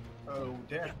 Oh,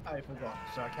 that I forgot,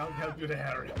 so I can't help you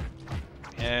there.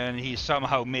 And he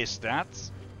somehow missed that.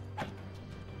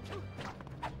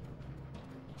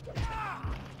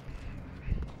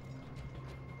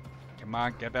 Come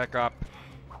on, get back up.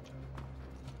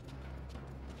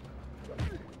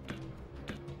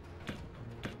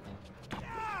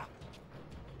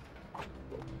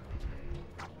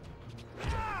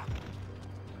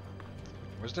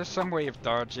 Was there some way of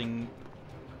dodging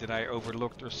that I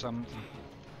overlooked or something?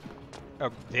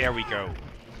 Oh, there we go.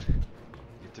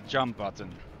 Hit the jump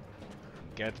button.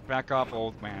 Get back up,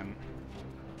 old man.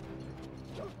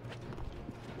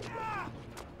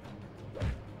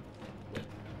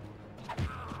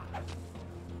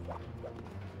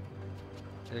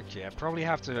 Okay, I probably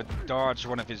have to dodge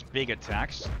one of his big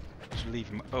attacks to leave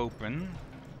him open.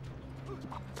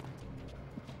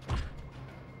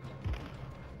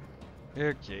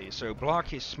 Okay, so block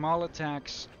his small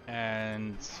attacks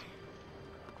and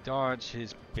dodge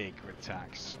his big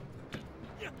attacks.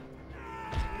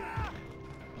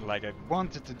 Like I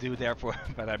wanted to do therefore,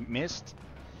 but I missed.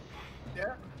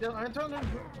 Yeah, I'm trying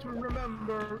to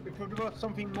remember if there was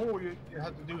something more you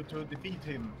had to do to defeat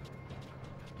him.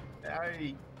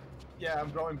 I'm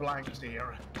drawing blanks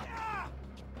here.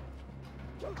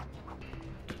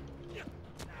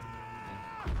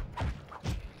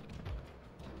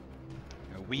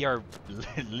 We are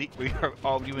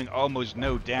all doing almost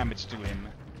no damage to him.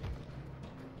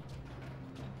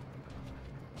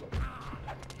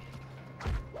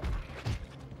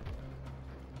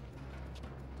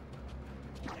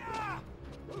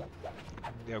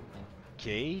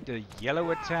 Okay, the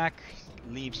yellow attack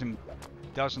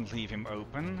doesn't leave him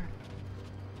open.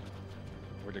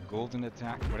 Or the golden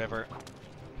attack, whatever.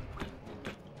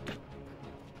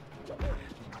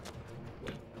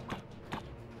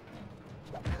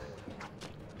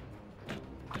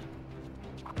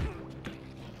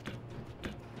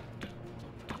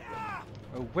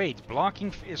 Oh wait,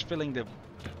 blocking is filling the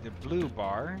blue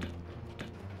bar.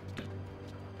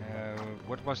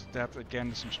 What was that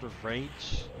again? Some sort of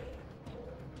rage?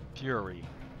 Fury.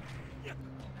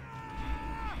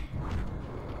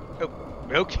 Oh,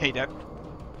 okay, that...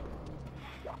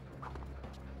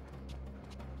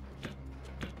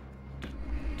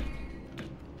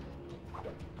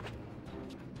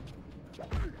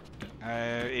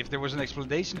 if there was an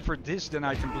explanation for this, then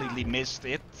I completely missed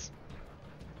it.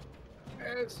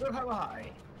 So have I.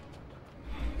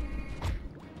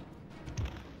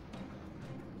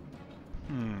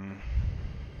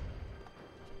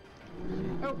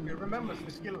 Oh, he remembers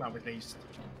the skill now at least.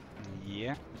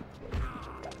 Yeah.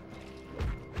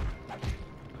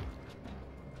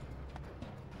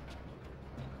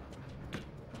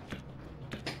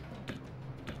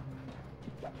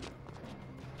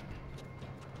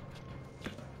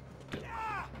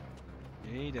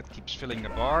 Okay, that keeps filling the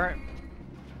bar.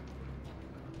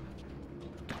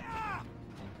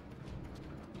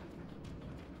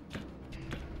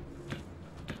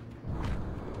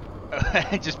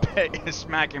 Just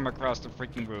smack him across the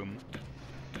freaking room.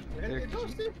 It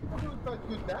does seem to do quite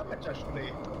good damage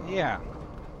actually. Yeah.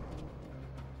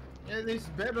 It is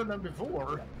better than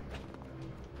before.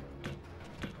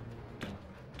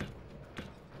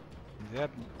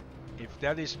 If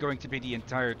that is going to be the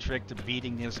entire trick to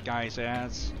beating this guy's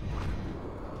ass.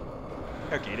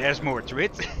 Okay, there's more to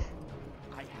it.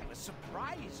 I have a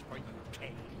surprise for you,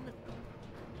 Kain.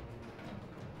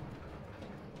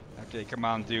 Okay, come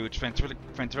on, dude.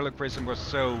 Ventriloquism was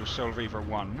so Soul Reaver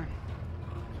 1.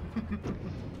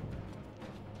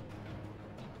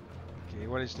 Okay,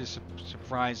 what is this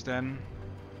surprise then?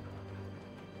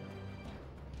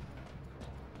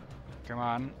 Come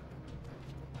on.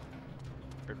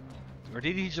 Or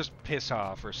did he just piss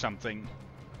off or something?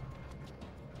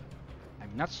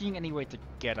 I'm not seeing any way to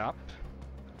get up.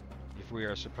 If we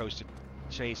are supposed to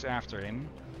chase after him.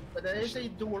 But there is a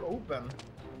door open.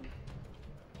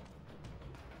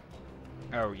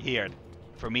 Oh, here.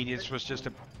 For me, this was just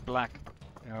a black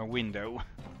window.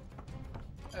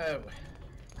 Oh.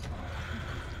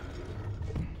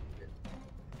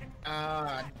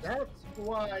 Ah, that's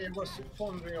why I was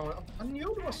pondering on. I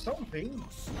knew there was something.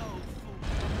 Slow fool.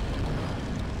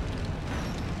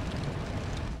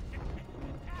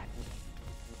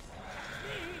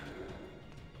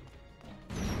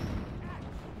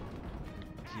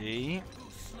 Okay. You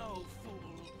slow fool.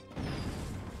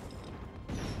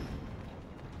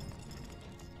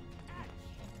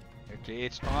 Okay,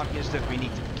 it's obvious that we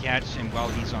need to catch him while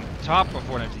he's on top of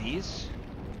one of these.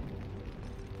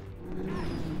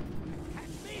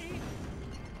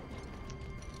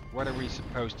 What are we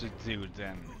supposed to do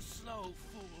then? You slow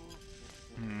fool.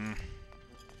 Hmm.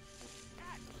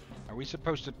 Are we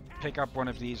supposed to pick up one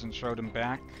of these and throw them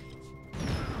back?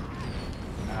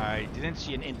 I didn't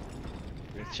see a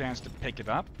chance to pick it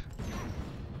up.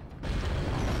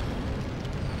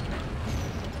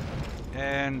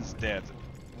 And dead.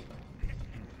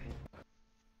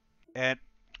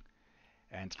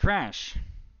 And crash.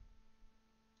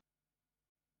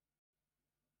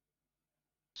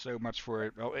 So much for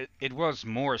it. Well, it was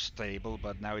more stable,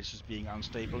 but now it's just being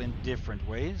unstable in different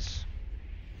ways.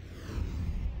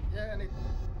 Yeah, and it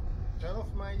turned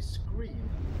off my screen.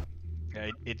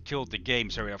 It killed the game,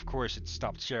 so of course it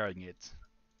stopped sharing it.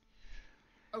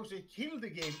 Oh, so it killed the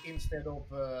game instead of.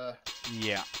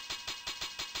 Yeah.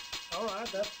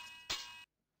 Alright, that.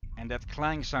 And that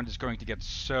clang sound is going to get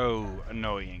so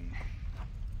annoying.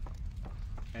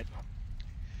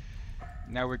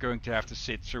 Now we're going to have to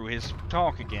sit through his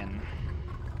talk again.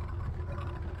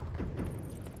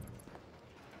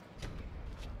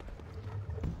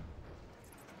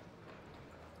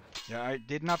 Yeah, I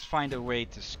did not find a way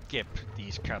to skip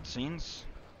these cutscenes.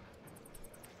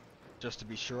 Just to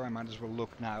be sure, I might as well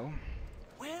look now.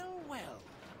 Well, well,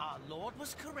 our lord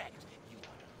was correct. You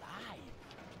are alive.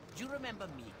 Do you remember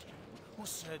me, Kain, who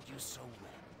served you so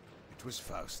well? It was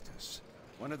Faustus,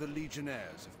 one of the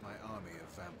legionnaires of my army of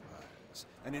vampires,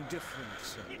 an indifferent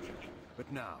soldier, but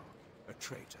now a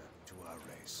traitor to our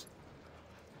race.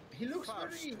 He looks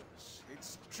very. Faustus,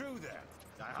 it's true then.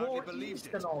 I More hardly believed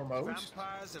it. Eastern almost.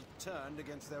 Vampires have turned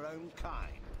against their own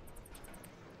kind.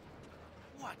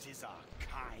 What is our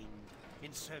kind?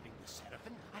 In serving the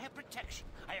Seraphim, I have protection,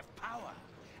 I have power.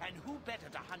 And who better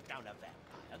to hunt down a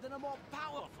vampire than a more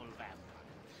powerful vampire?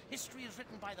 History is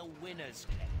written by the winners,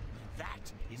 Kain.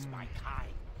 That is my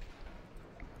kind.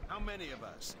 How many of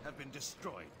us have been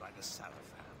destroyed by the Seraphim?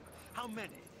 How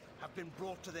many have been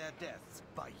brought to their deaths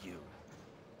by you?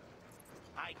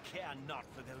 I care not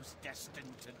for those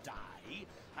destined to die.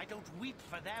 I don't weep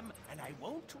for them, and I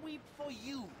won't weep for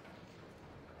you.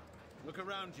 Look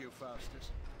around you,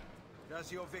 Faustus.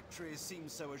 Does your victory seem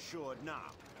so assured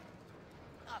now?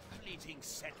 A fleeting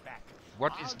setback.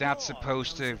 What Our is that Lord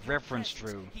supposed to knows of your reference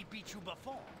presence. through? He beat you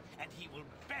before, and he will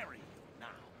bury you now.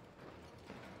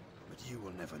 But you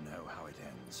will never know how it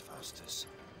ends, Faustus.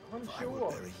 I'm I will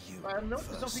sure. bury you I noticed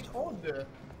first something of all. odd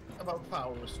about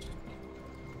Faust.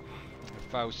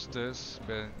 Faustus,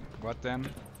 but what then?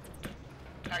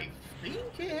 I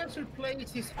think he has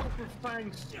replaced his upper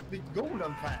fangs with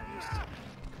golden fangs.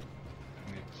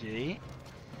 Okay.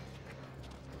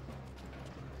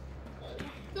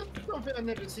 That's something I've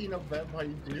never seen a vampire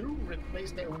do,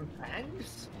 replace their own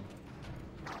fangs.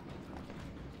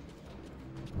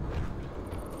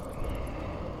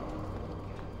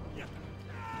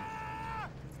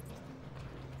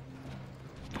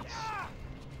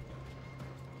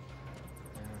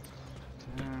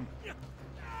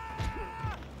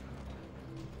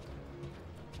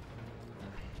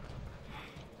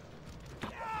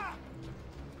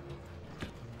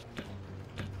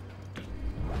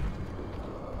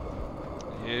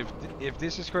 If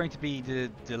this is going to be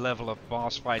the level of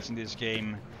boss fights in this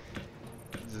game,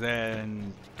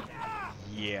 then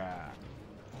yeah.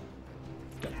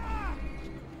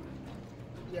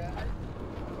 Yeah,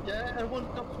 I would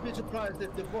not be surprised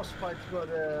if the boss fights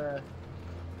were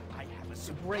I have a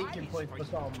the breaking surprise point for for you,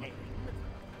 some. Kain.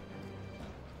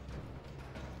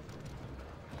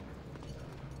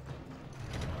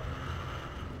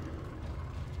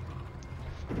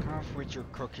 Fuck off with your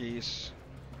cookies.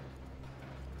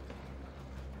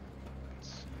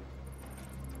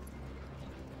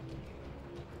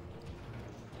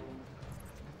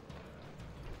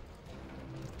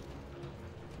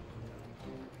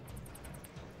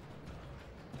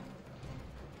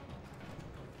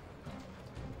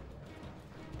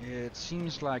 It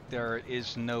seems like there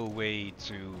is no way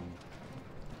to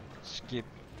skip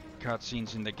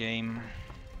cutscenes in the game.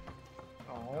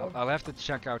 Oh. I'll have to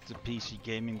check out the PC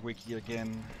Gaming Wiki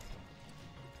again.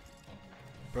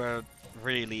 But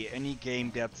really, any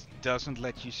game that doesn't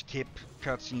let you skip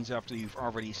cutscenes after you've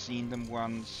already seen them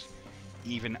once,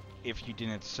 even if you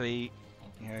didn't save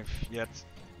yet,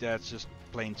 that's just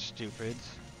plain stupid.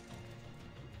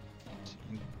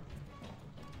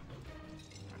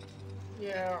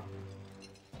 Yeah.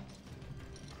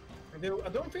 Though I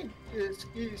don't think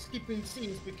skipping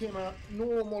scenes became a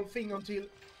normal thing until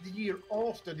the year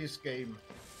after this game.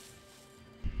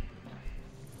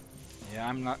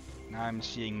 Yeah, I'm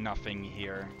seeing nothing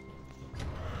here.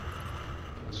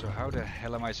 So how the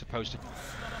hell am I supposed to...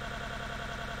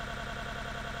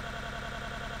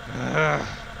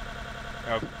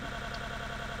 Oh.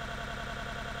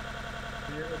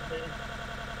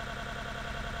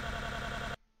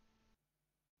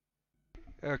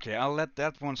 Okay, I'll let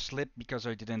that one slip because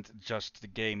I didn't adjust the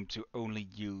game to only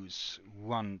use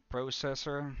one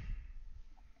processor.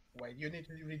 Wait, you need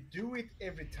to redo it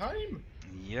every time?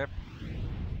 Yep.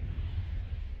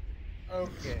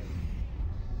 Okay.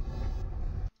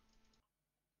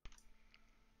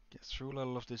 Get through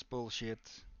all of this bullshit.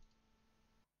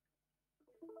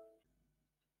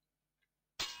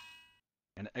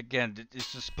 And again,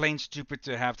 it's just plain stupid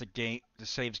to have the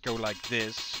saves go like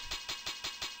this.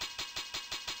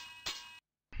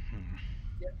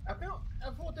 Yeah, I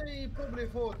thought they probably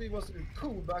thought it was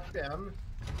cool back then.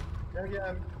 Like,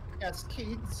 as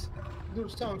kids,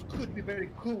 those sounds could be very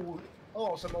cool,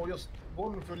 awesome, or just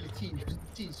wonderfully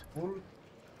teaseful.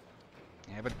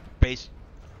 Yeah, but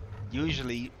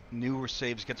usually newer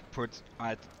saves get put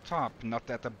at the top, not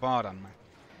at the bottom.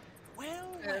 Well,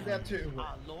 And that too.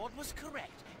 our Lord was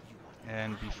correct. You are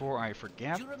And before I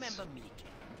forget, Do you remember me, Kain,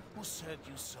 who served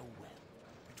you so well?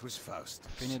 It was Faustus,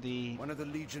 Affinity. one of the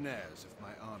legionnaires of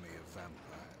my army of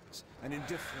vampires, an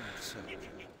indifferent servant,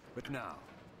 but now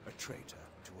a traitor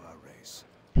to our race.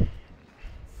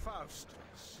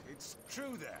 Faustus, it's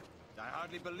true then. I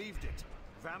hardly believed it.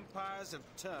 Vampires have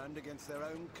turned against their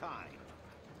own kind.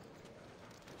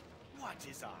 What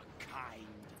is our kind?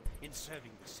 In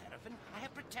serving the Seraphim, I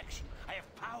have protection, I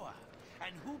have power.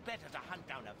 And who better to hunt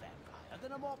down a vampire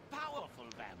than a more powerful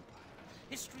vampire?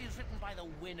 History is written by the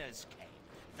winners, Kain.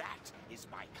 That is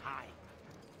my kind.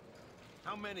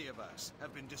 How many of us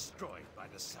have been destroyed by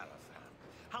the Seraphim?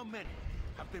 How many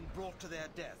have been brought to their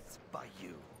deaths by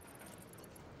you?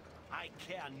 I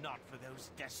care not for those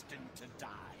destined to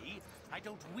die. I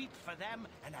don't weep for them,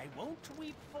 and I won't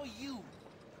weep for you.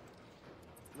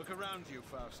 Look around you,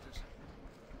 Faustus.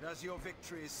 Does your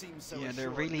victory seem so Yeah, there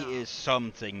assured really now? is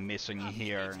something missing A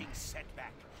here. fleeting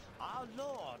setback. Our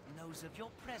Lord knows of your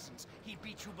presence. He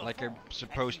beat you before. Like I'm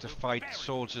supposed to fight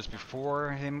soldiers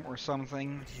before him or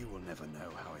something. But you will never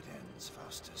know how it ends,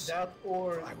 Faustus. That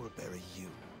or For I will bury you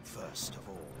first of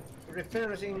all.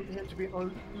 referring him to be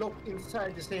locked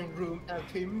inside the same room as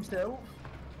himself.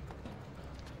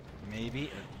 Maybe.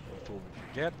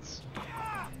 Forget.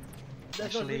 That's what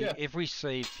Actually, we if we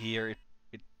save here,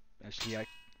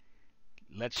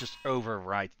 let's just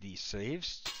overwrite these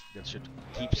saves. That should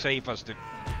save us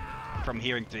from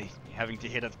having to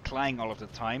hit at Clang all of the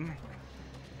time.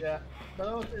 Yeah, but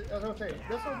I don't think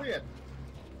that's not weird.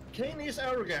 Kain is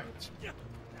arrogant.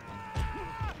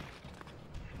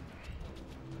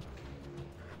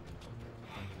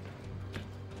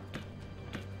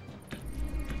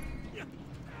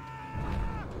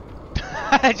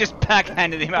 I just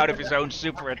backhanded him out of his own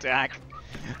super attack.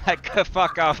 Like,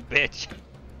 fuck off, bitch.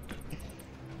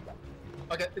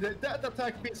 Okay, that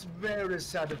attack is very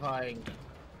satisfying.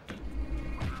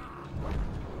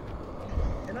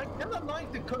 And I kind of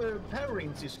like the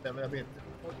parrying system a bit.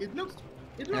 It looks.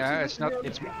 Yeah, it's not.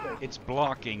 really It's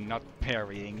blocking, not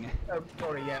parrying.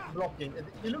 sorry, yeah, blocking.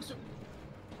 It looks.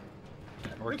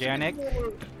 Organic. Looks a bit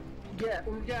more, yeah,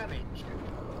 organic.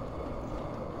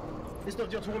 It's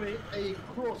not just only a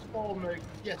cross-arm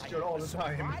gesture all the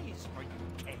time. Surprise for you,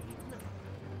 Kain.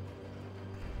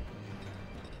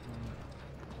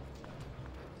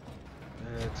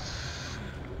 Let's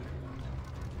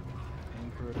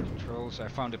Emperor controls. I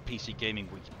found a PC Gaming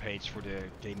Wiki page for the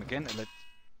game again, and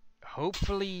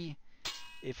hopefully,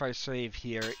 if I save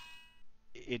here,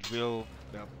 it will.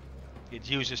 Well, it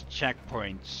uses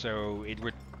checkpoints, so it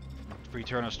would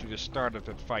return us to the start of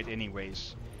that fight,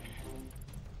 anyways.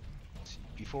 Let's see,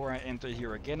 before I enter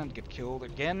here again and get killed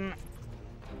again.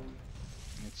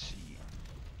 Let's see.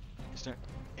 Is there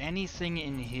anything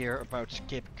in here about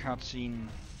skip cutscene?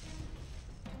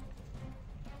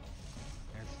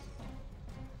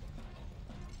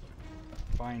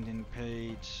 Find in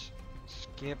page.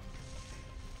 Skip.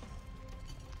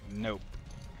 Nope.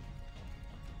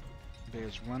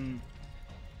 There's one.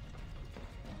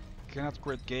 Cannot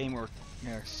quit game or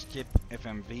skip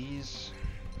FMVs.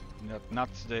 Not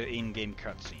the in-game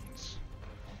cutscenes.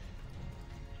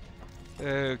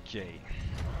 Okay.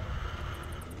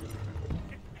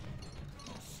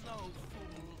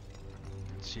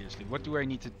 Seriously, what do I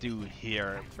need to do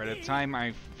here? By the time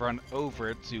I've run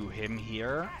over to him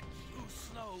here...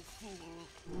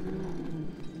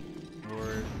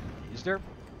 Or... is there...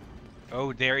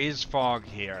 oh, there is fog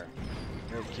here.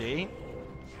 Okay.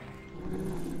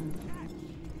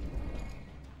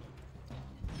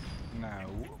 Now,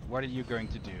 what are you going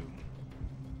to do?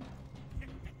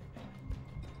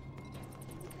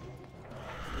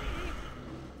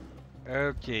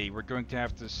 Okay, we're going to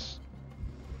have to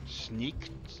sneak.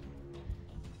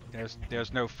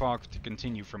 There's no fog to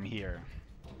continue from here.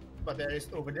 But there is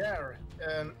over there,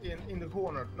 in the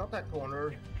corner, not that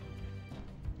corner.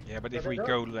 Yeah, but if we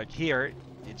go like here,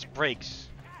 it breaks.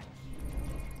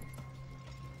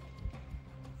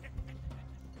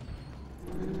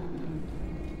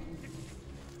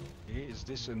 Okay, is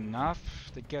this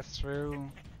enough to get through?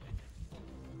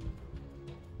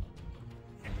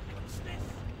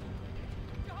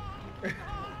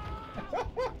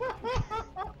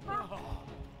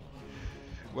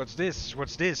 What's this?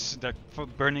 What's this? That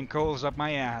burning coals up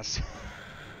my ass.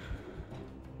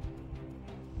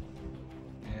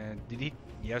 Did he?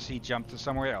 Yes, he jumped to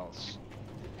somewhere else.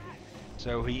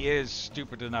 So he is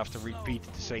stupid enough to repeat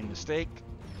the same mistake.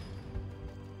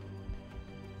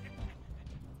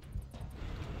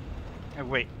 Oh,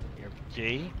 wait.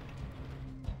 Okay.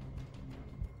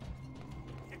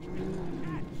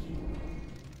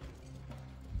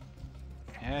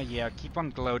 Yeah, keep on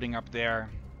gloating up there.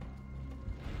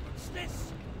 What's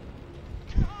this?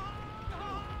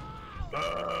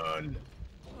 Burn!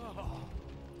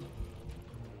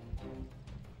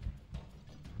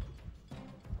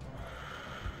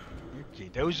 Okay,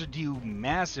 those do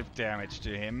massive damage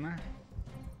to him.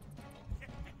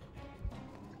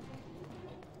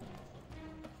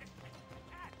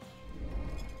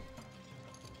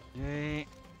 Okay.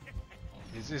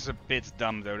 This is a bit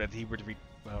dumb though that he would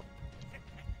well,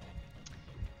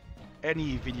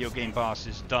 any video game boss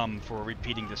is dumb for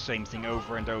repeating the same thing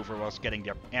over and over whilst getting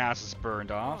their asses burned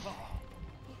off.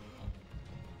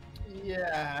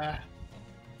 Yeah.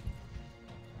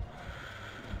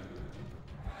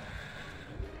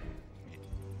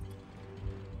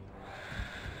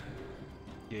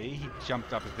 Okay, he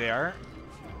jumped up there.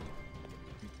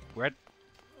 What?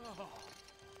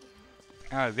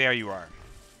 Ah, there you are.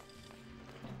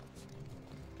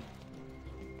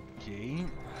 Okay.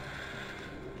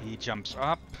 He jumps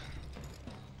up.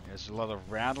 There's a lot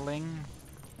of rattling.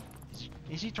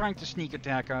 Is he trying to sneak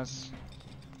attack us?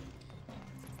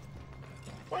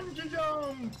 Bungee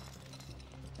jump!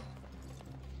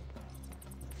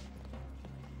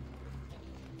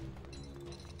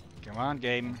 Come on,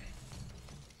 game.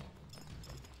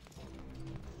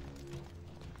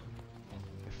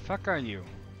 The fuck are you?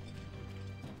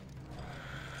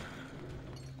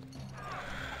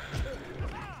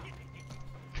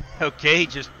 Okay,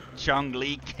 just Chong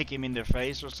Li kick him in the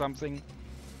face or something.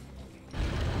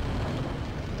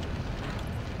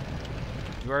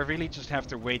 Do I really just have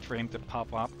to wait for him to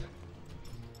pop up?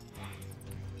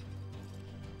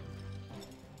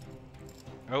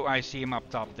 Oh, I see him up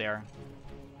top there.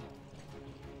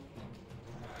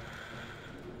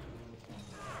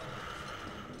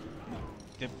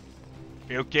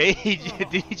 Okay,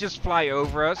 did he just fly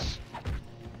over us?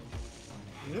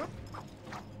 Yep.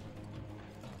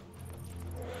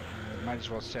 Might as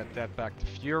well set that back to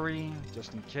Fury,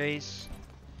 just in case.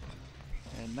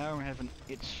 And now I have an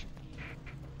itch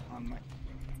on my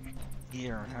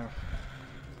ear.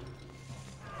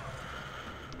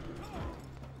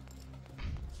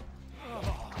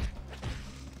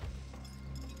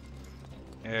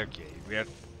 Okay, we have...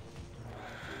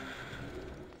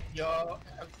 Yeah,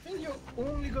 I think you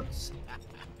only got...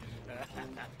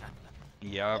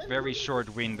 yeah, a very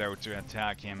short window to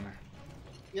attack him.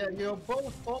 Yeah, you're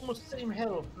both almost same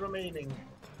health remaining.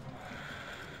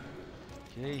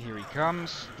 Okay, here he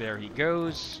comes. There he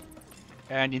goes.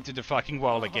 And into the fucking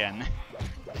wall again.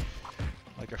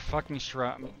 Like a fucking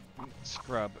scrub.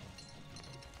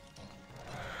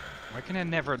 Why can I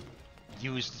never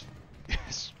use...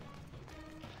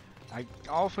 I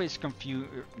always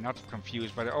not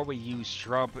confused, but I always use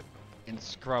shrub and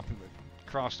scrub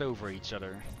crossed over each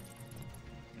other.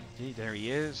 Okay, there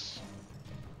he is.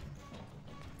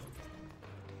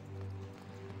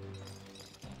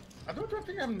 I don't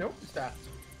think I've noticed that.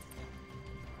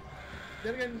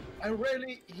 Then again, I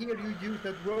rarely hear you use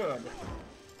that word.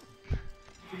 To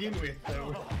begin with,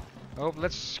 though. Oh,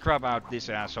 let's scrub out this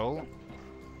asshole.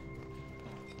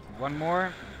 One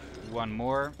more. One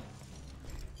more.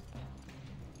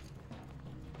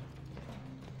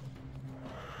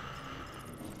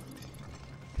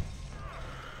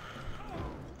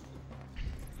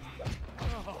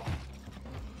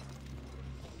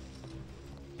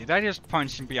 Did I just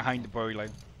punch him behind the boiler?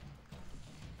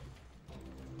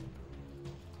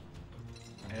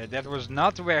 That was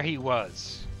not where he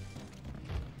was.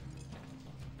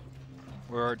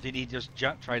 Or did he just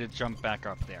try to jump back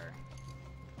up there?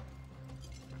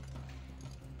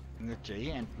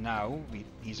 Okay, and now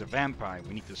he's a vampire.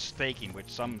 We need to stake him with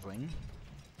something.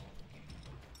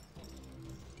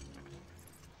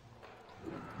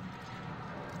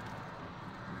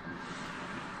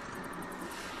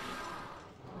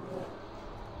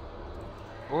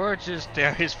 Or just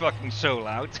tear his fucking soul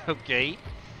out, okay.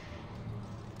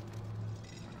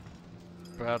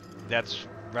 But that's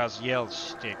Raziel's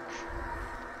stick.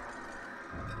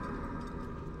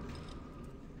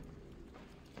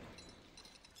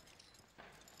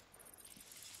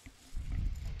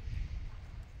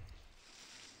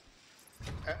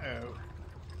 Uh-oh.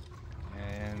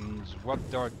 And what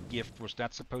dark gift was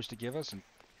that supposed to give us? And,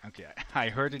 okay, I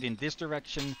heard it in this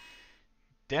direction.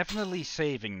 Definitely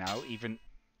saving now, even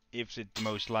if the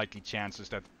most likely chance is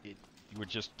that it would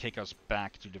just kick us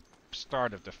back to the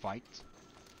start of the fight.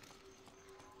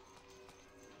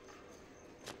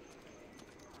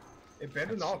 It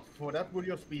better not, for that would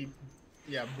just be,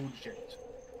 yeah, bullshit.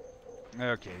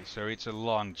 Okay, so it's a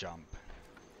long jump.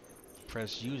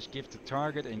 Press use gift to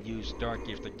target and use dark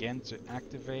gift again to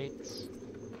activate.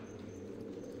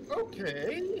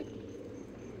 Okay.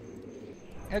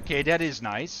 Okay, that is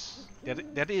nice.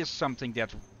 That is something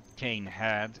that Kain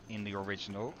had in the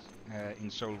original, in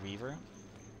Soul Reaver.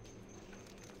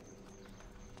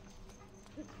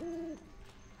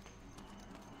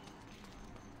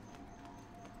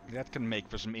 That can make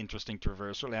for some interesting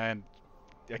traversal, and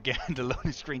again the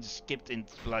loading screen skipped in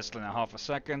less than a half a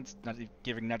second,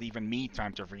 giving not even me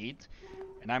time to read,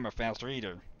 and I'm a fast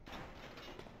reader.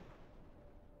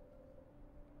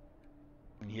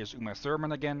 And here's Uma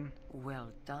Thurman again. Well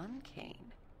done,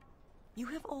 Kain. You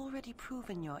have already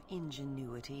proven your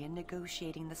ingenuity in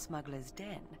negotiating the smuggler's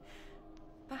den.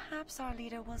 Perhaps our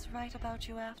leader was right about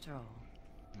you after all.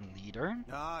 Leader?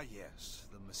 Ah, yes,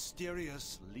 the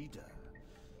mysterious leader.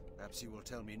 Perhaps you will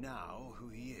tell me now who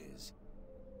he is.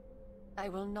 I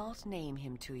will not name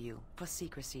him to you, for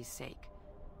secrecy's sake.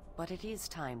 But it is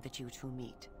time that you two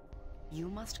meet. You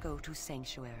must go to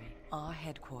Sanctuary, our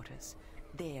headquarters.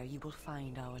 There you will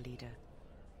find our leader.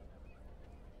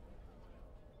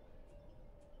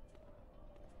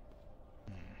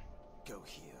 Go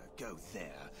here, go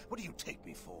there. What do you take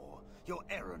me for? Your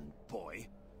errand boy?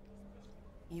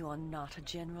 You are not a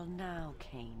general now,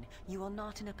 Kain. You are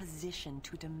not in a position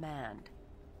to demand.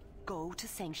 Go to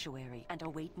Sanctuary and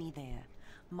await me there.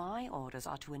 My orders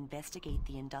are to investigate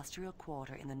the industrial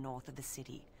quarter in the north of the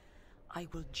city. I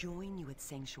will join you at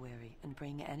Sanctuary and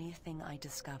bring anything I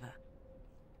discover.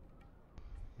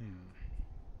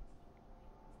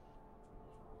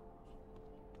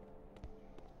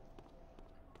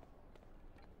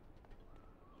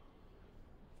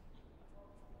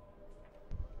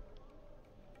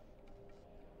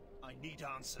 I need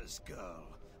answers, girl.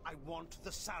 I want the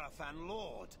Sarafan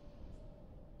Lord.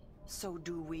 So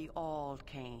do we all,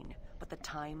 Kain. But the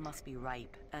time must be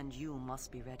ripe, and you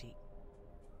must be ready.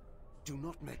 Do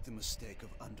not make the mistake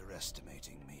of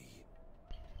underestimating me.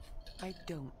 I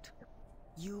don't.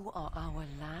 You are our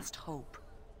last hope.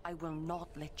 I will not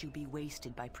let you be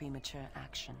wasted by premature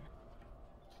action.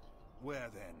 Where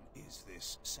then is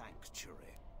this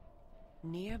sanctuary?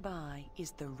 Nearby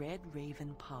is the Red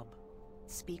Raven pub.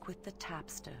 Speak with the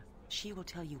tapster. She will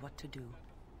tell you what to do.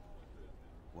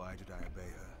 Why did I obey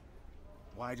her?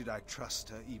 Why did I trust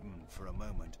her even for a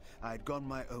moment? I had gone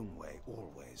my own way,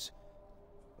 always.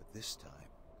 But this time...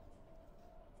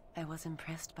 I was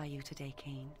impressed by you today,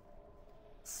 Kain.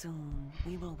 Soon,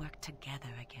 we will work together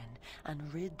again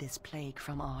and rid this plague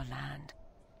from our land.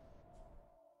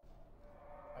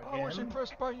 I was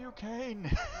impressed by you, Kain.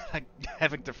 Like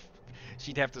having to,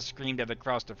 she'd have to scream that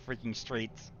across the freaking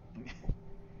street.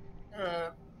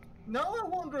 Now I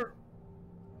wonder,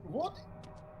 what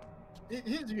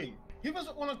is he? He was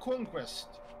on a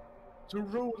conquest to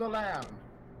rule the land.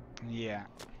 Yeah.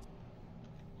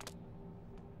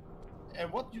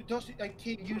 And what does a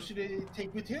king usually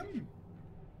take with him?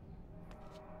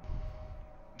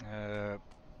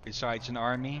 Besides an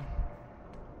army.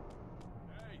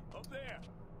 Hey, up there!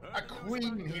 A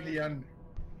queen, Hillyan.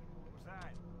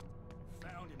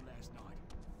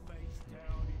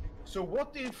 So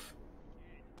what if?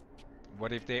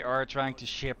 What if they are trying to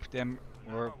ship them,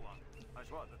 or That's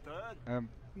what, the third?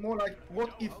 More like,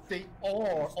 what if they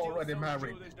are already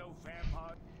married? There's no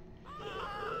vampire.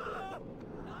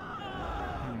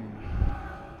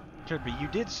 could be. You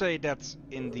did say that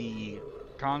in the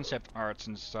concept arts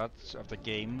and such of the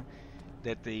game,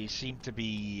 that they seem to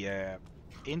be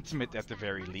intimate at the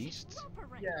very least.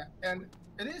 Yeah, and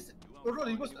it is. Although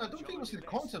it was, I don't think it was the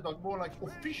concept, but more like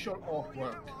official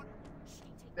artwork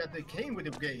that they came with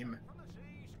the game.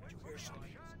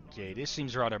 Okay, this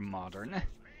seems rather modern.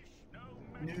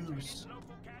 News.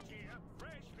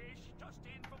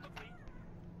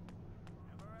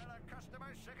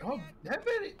 Oh, there are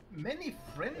very many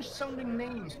French-sounding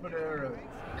names for their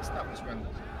establishment.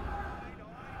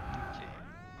 Okay,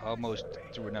 almost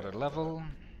to another level.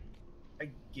 I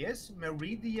guess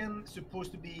Meridian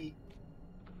supposed to be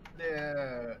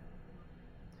the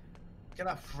kind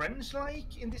of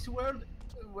French-like in this world,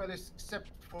 well,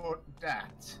 except for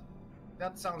that.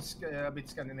 That sounds a bit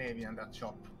Scandinavian, that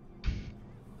shop.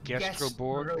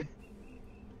 Gastroborg.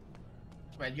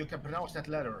 Well, you can pronounce that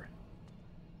letter.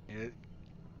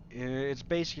 It's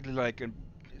basically like an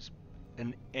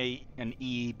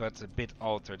E, but a bit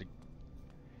altered.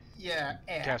 Yeah,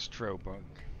 Gastroborg.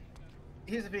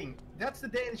 Here's the thing, that's the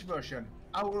Danish version.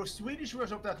 Our Swedish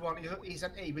version of that one is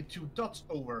an A with 2 dots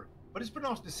over, but it's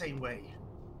pronounced the same way.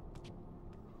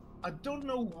 I don't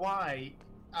know why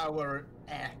our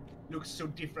looks so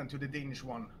different to the Danish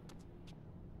one.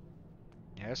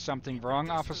 Yes, something wrong,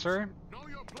 officer? Know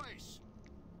your place.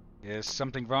 Is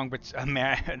something wrong with a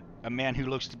man who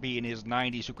looks to be in his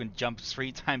 90s who can jump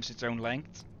 3 times its own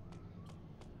length?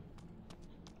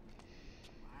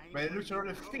 But it looks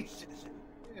rather fit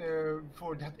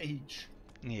for that age.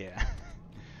 Yeah.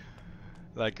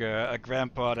 Like a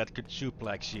grandpa that could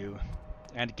suplex you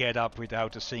and get up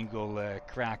without a single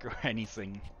crack or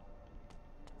anything.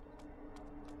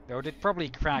 Though they'd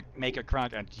probably make a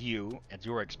crack at you, at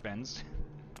your expense.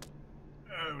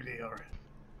 Oh dear.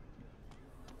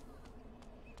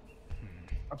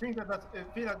 I think I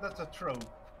feel like that's a trope.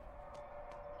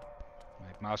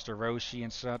 Like Master Roshi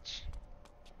and such.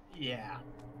 Yeah.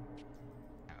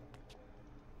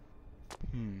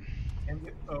 Hmm.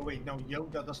 And oh wait, no,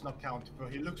 Yoda does not count, for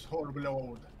he looks horribly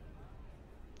old.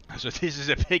 So this is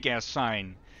a big ass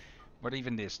sign. What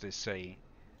even this they say?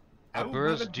 A Oh,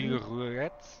 Bourse well, du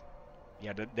Roulette?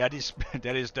 Yeah, that is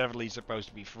that is definitely supposed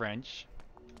to be French.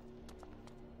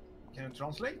 Can you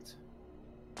translate?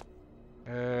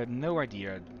 No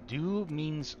idea. Du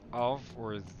means of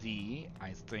or the,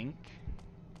 I think.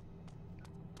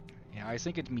 Yeah, I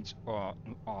think it means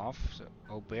off. So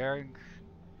auberge,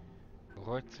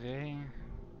 retrait.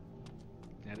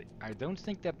 I don't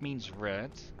think that means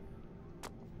red.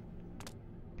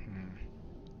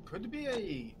 Could be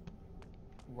a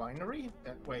winery?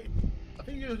 Wait, I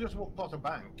think you just walked past a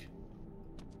bank.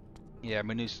 Yeah,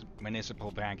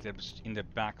 municipal bank that was in the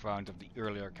background of the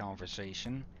earlier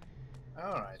conversation.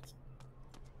 Alright.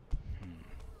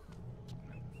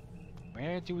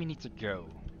 Where do we need to go?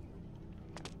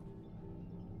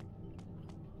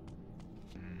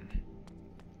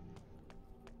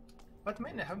 But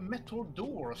many have metal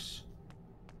doors.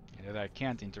 That I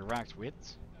can't interact with.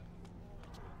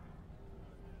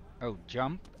 Oh,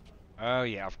 jump? Oh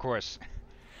yeah, of course.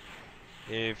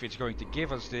 If it's going to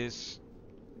give us this,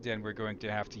 then we're going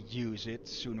to have to use it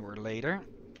sooner or later.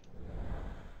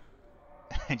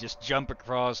 And just jump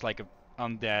across like a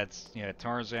undead, yeah,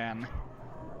 Tarzan.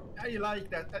 I like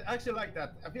that. I actually like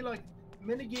that. I feel like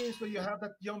many games where you have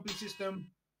that jumping system,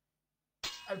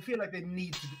 I feel like they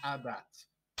need to add that.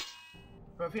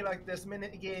 But I feel like there's many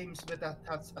games that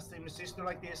has a similar system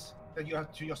like this that you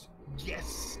have to just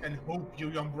guess and hope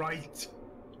you jump right.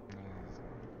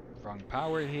 Wrong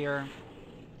power here.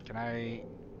 Can I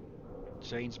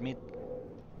change mid?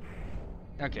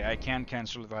 Okay, I can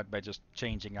cancel that by just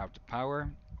changing out the power.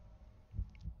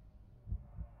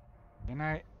 Can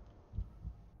I?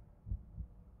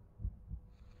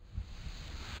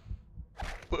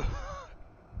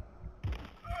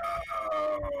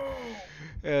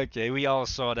 Okay, we all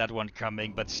saw that one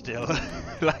coming, but still,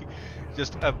 like,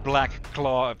 just a black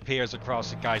claw appears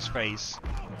across the guy's face.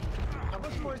 I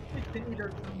was more expecting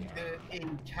either a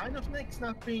kind of neck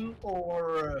snapping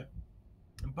or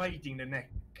biting the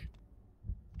neck.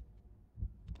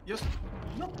 Just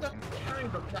not that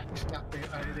kind of neck snapping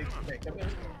I'd expect. I mean,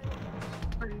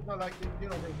 pretty much like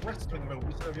the wrestling move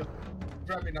instead of just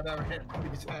grabbing another head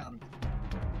with his hand.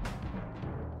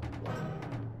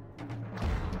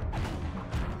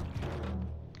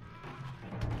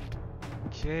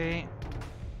 Okay.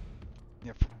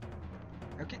 Yep.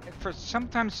 Okay, for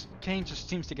sometimes Kain just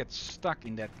seems to get stuck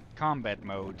in that combat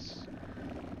mode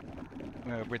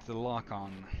with the lock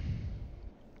on.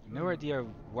 No idea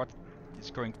what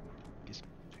is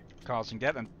causing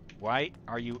that, and why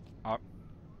are you up?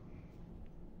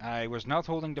 I was not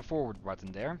holding the forward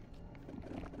button there.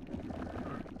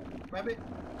 Maybe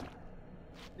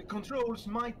the controls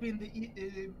might be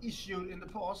the issue in the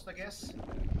past, I guess.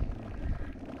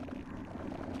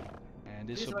 And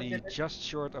this will be just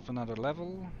short of another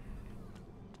level.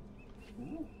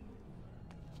 Ooh.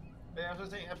 Yeah, I was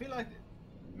saying, I feel like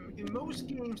in most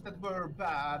games that were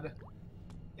bad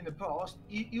in the past,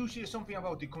 usually something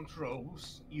about the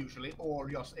controls, usually, or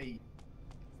just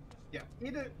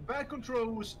either bad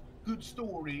controls, good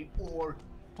story, or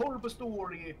horrible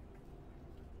story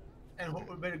and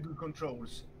very good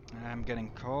controls. I'm getting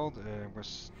called.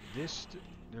 Was this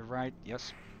the right?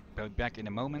 Yes. I'll be back in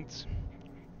a moment.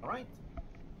 All right.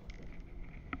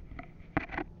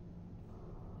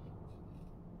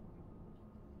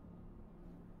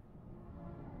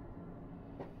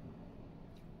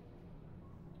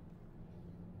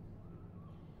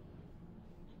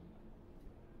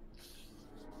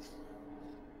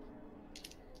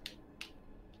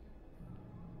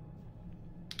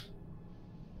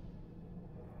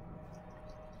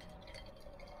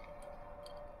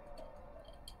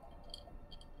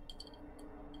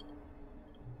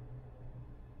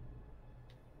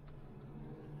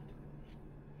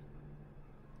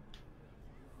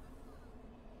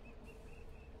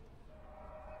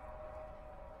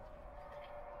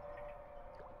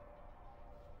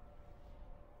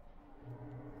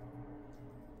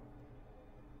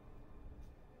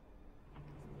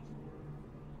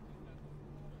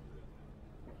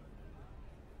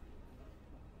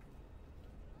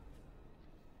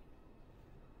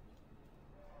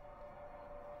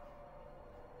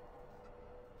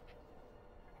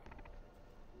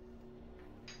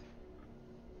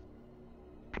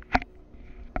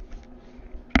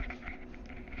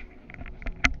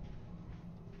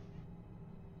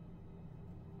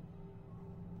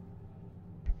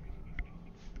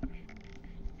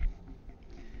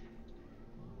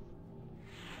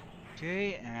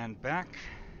 Okay, and back.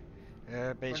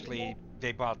 Basically,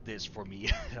 they bought this for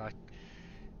me.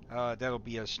 That'll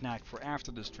be a snack for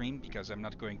after the stream, because I'm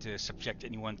not going to subject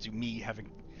anyone to me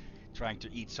trying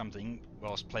to eat something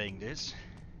whilst playing this.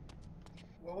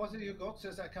 What was it you got?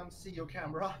 Since I can't see your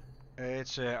camera.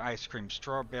 It's ice cream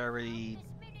strawberry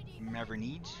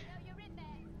marinade.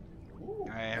 Ooh,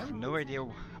 I have no idea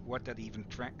what that even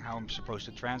how I'm supposed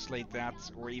to translate that,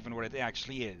 or even what it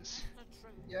actually is.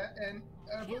 Yeah, and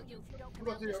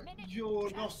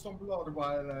you lost some blood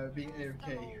while being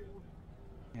AFK.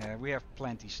 Yeah, we have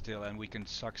plenty still, and we can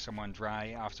suck someone dry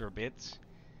after a bit.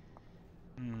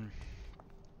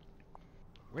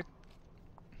 What?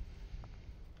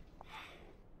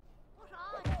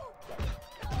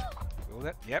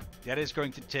 Well, yep, that is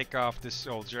going to take off this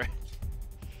soldier.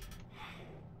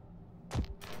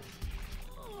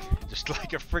 Just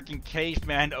like a freaking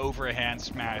caveman overhand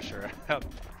smasher.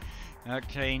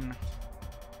 Okay.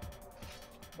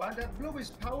 But that blow is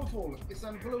powerful. It's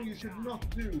a blow you should not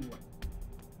do.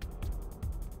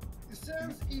 It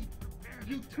sounds if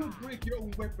you could break your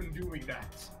own weapon doing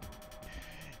that.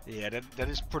 Yeah, that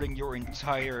is putting your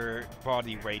entire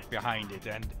body weight behind it,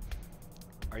 and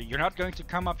you're not going to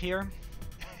come up here,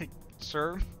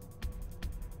 sir?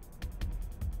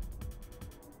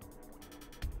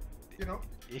 You know.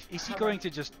 Is he going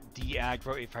to just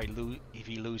de-aggro if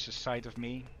he loses sight of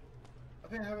me? I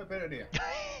think I have a better idea.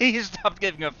 He stopped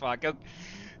giving a fuck.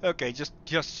 Okay, just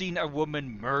seen a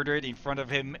woman murdered in front of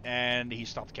him, and he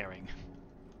stopped caring.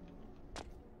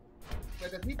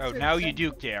 Oh, now you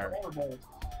do care.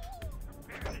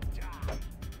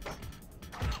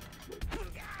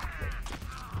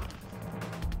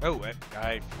 Oh,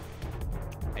 I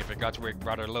forgot we're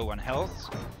rather low on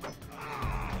health.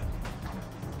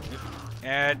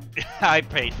 And I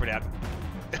paid for that.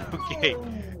 Okay.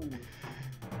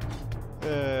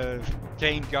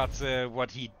 Kain got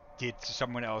what he did to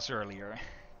someone else earlier.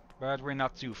 But we're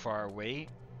not too far away.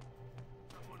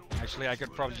 Actually, I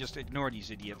could probably just ignore these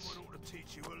idiots.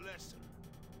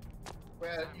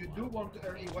 Well, you do want to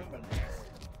earn a weapon.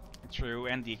 True,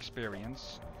 and the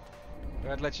experience.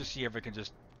 But let's just see if we can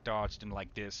just dodge them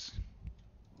like this.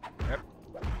 Yep.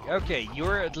 Okay,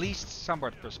 you're at least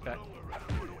somewhat perceptive.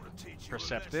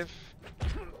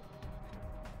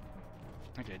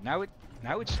 Okay, now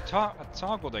it's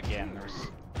toggled again.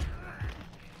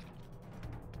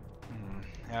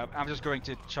 I'm just going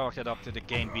to chalk that up to the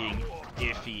game being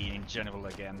iffy in general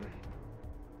again.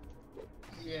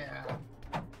 Yeah.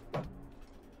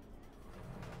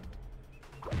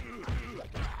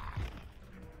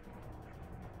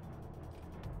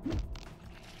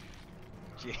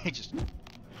 Just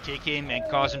kick him and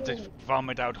cause him to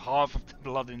vomit out half of the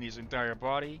blood in his entire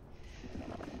body.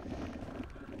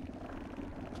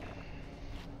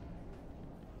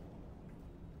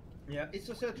 Yeah, it's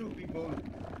a set of people.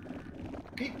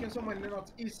 Kicking someone in the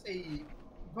nuts is a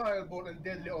viable and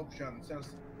deadly option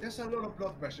since there's a lot of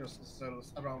blood vessels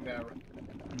around there.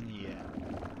 Yeah.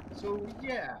 So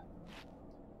yeah.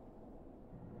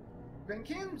 When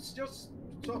Kim's just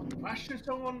sort of mashing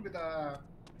someone with a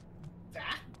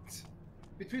bat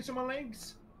between someone's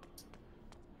legs,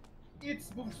 it's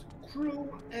both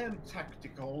cruel and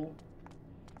tactical.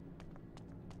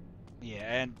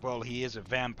 Yeah, and well, he is a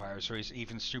vampire, so he's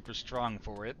even super strong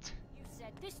for it. You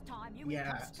said this time you would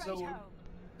Yeah, come straight so home.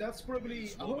 that's probably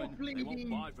This a whole woman, they won't bleeding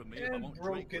buy from me if I and won't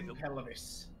drink with broken them.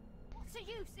 pelvis. What's the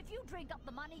use? If you drink up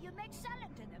the money, you make selling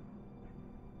to them.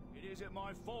 It isn't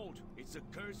my fault. It's the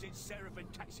cursed Seraphim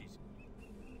taxes.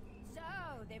 So,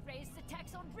 they've raised the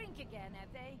tax on drink again,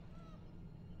 have they?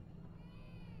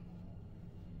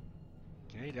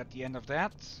 Okay, that's the end of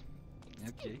that. Okay.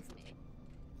 Excuse me.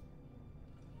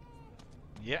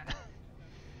 Yeah.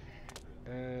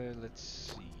 Let's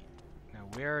see. Now,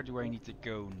 where do I need to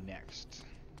go next?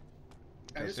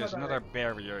 Because there's another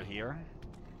barrier here.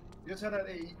 Just had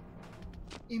a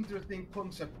interesting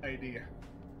concept idea.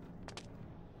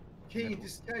 Kain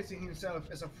disguising himself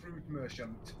as a fruit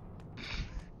merchant.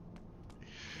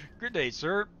 Good day,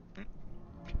 sir.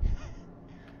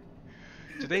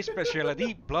 Today's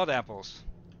specialty, blood apples.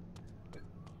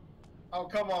 Oh,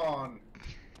 come on!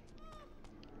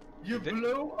 You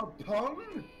blow a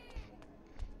pun?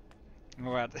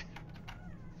 What?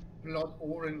 Blood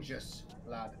oranges,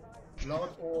 lad. Blood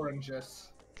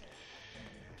oranges.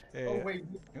 Oh wait,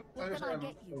 What can I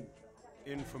get you?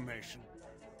 Information.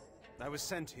 I was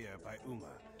sent here by Uma.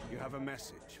 You have a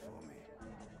message for me.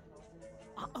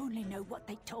 I only know what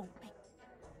they told me.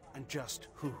 And just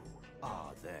who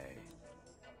are they?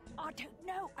 I don't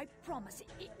know, I promise.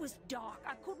 It was dark.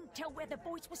 I couldn't tell where the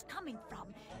voice was coming from.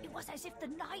 It was as if the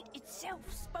night itself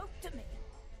spoke to me.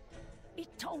 It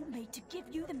told me to give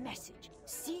you the message.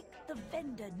 Seek the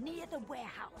vendor near the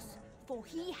warehouse, for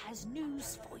he has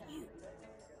news for you.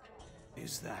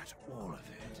 Is that all of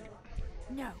it?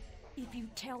 No. If you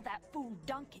tell that fool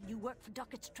Duncan you work for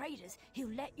Duckett's Traders, he'll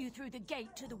let you through the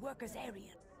gate to the workers'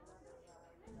 area.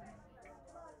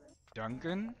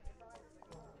 Duncan?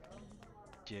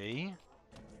 Okay.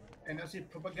 And I see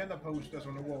propaganda posters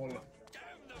on the wall.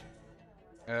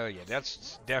 Oh yeah,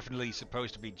 that's definitely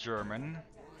supposed to be German.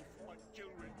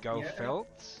 Go Yeah.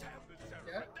 Felt.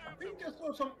 Yeah, I think I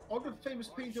saw some other famous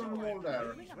painting on the wall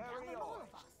there. Bring 'em down on all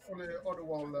of us. On the other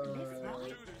wall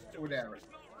over there.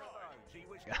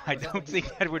 I don't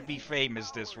think that would be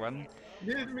famous, this one.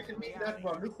 That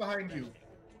one, look behind you.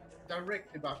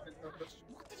 Directly back. What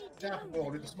did he do? That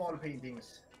wall with the small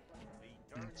paintings.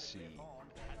 Let's see.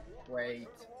 Wait.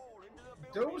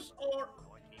 Those are...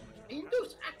 Ain't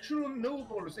those actual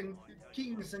nobles and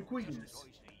kings and queens?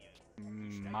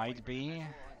 Might be.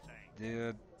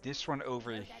 This one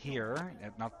over here,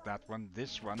 not that one,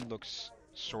 this one looks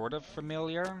sort of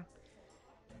familiar.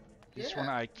 This one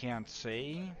Yeah. I can't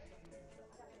say.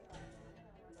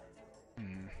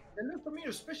 They look familiar,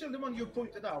 especially the one you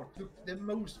pointed out. Look the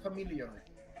most familiar.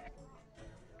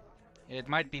 It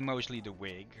might be mostly the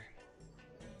wig.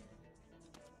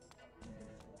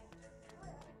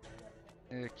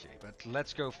 Okay, but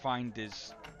let's go find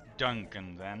this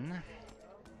Duncan then.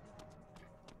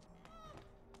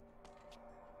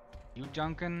 You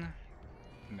Duncan?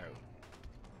 No.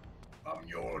 I'm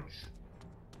George.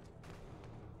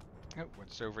 Oh,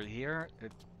 what's over here?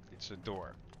 It's a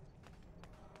door.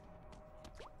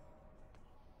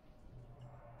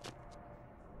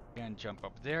 Can't jump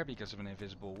up there because of an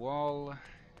invisible wall.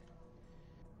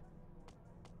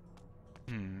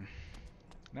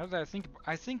 Now that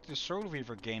I think the Soul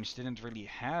Reaver games didn't really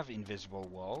have invisible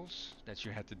walls that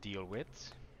you had to deal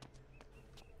with.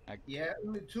 Yeah,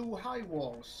 only 2 high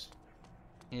walls.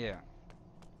 Yeah.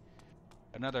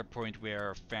 Another point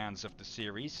where fans of the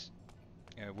series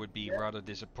would be rather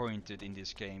disappointed in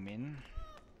this game in.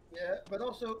 Yeah, but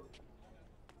also,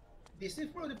 this is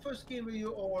probably the first game where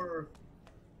you are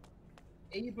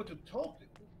able to talk.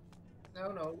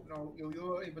 No,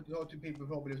 you are able to talk to people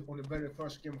probably on the very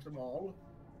first game of them all.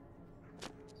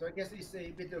 So I guess it's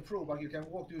a bit of a throwback. You can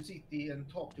walk to the city and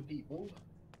talk to people.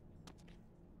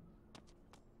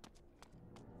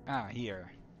 Ah,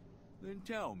 here. Then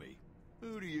tell me,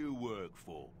 who do you work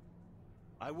for?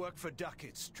 I work for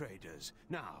Duckett's Traders.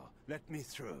 Now, let me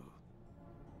through.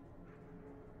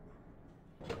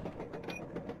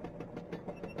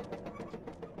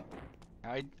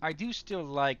 I do still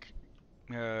like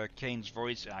Kain's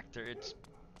voice actor,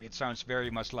 it sounds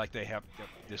very much like they have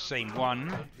the same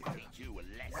one.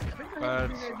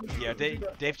 But yeah,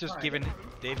 they've just given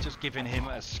him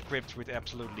a script with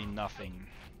absolutely nothing.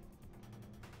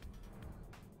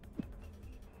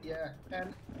 Yeah,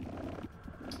 and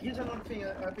here's another thing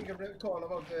I think I recall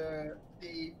about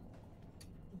the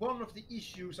one of the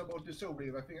issues about the Soul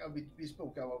Reaver, I think we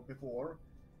spoke about before,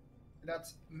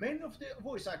 that many of the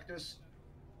voice actors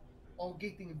are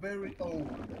getting very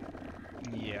old.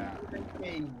 Yeah.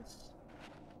 Games.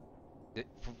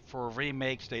 For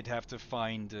remakes, they'd have to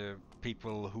find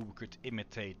people who could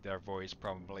imitate their voice,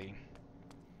 probably.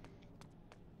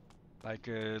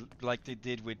 Like they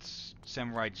did with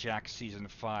Samurai Jack Season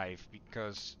 5,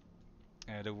 because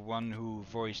the one who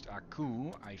voiced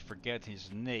Aku, I forget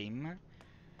his name,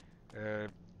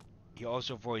 he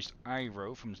also voiced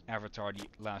Iroh from Avatar The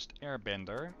Last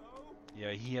Airbender.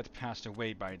 Yeah, he had passed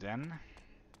away by then.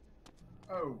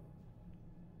 Oh.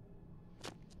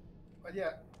 But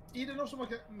yeah, either not so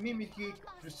much mimic it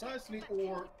precisely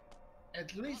or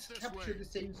at least capture the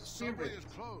same spirit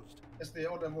as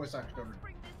the other voice actor.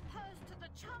 Bring this purse to the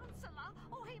Chancellor,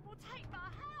 or he will take my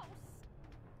house.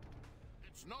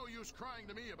 It's no use crying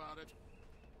to me about it.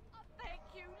 I beg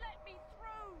you, let me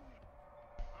through.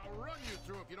 I'll run you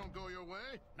through if you don't go your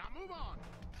way. Now move on.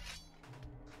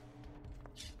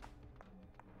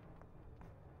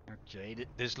 Okay,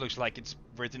 this looks like it's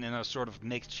written in a sort of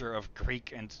mixture of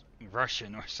Greek and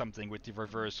Russian or something, with the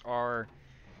reverse R,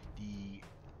 the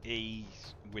A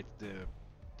with the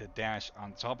dash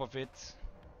on top of it.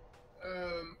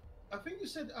 I think you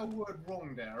said a word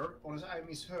wrong there, or I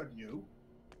misheard you.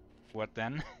 What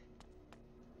then?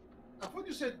 I thought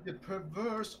you said the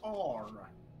perverse R.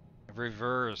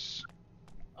 Reverse.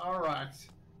 Alright,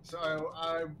 so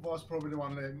I was probably the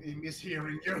one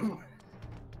mishearing you.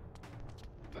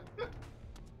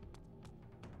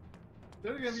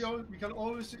 Then again, we can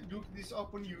always look this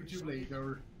up on YouTube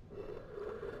later.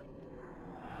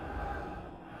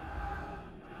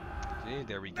 Okay,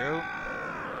 there we go.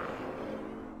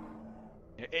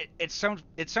 It sounds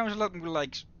a lot more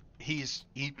like he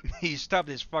stubbed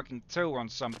his fucking toe on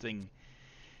something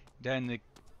than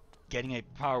getting a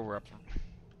power up.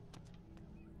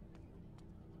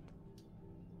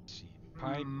 Let's see,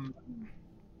 pipe.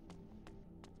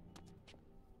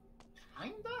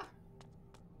 Kinda?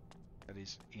 That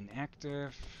is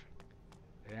inactive,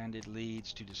 and it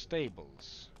leads to the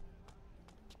stables.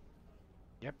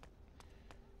 Yep.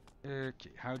 Okay,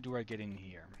 how do I get in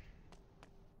here?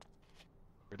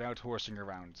 Without horsing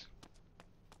around.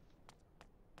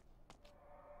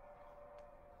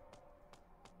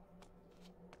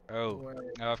 Oh,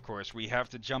 of course, we have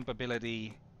the jump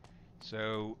ability,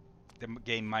 so the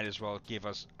game might as well give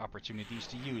us opportunities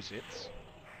to use it.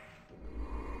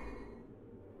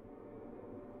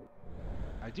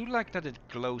 I do like that it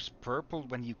glows purple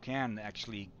when you can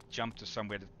actually jump to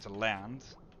somewhere to land.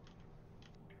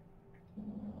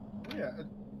 Yeah,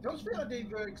 those feel like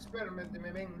they've experimented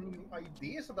with many new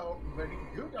ideas that are very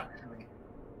good, actually.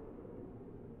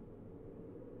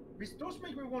 Which does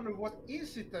make me wonder, what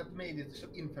is it that made it so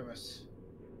infamous?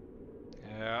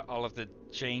 All of the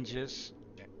changes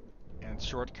and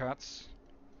shortcuts.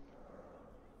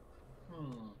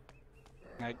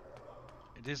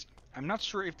 I'm not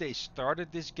sure if they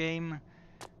started this game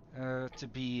to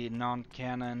be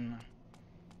non-canon,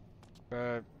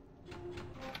 but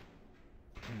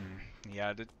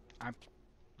yeah, the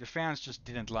fans just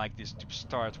didn't like this to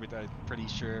start with. I'm pretty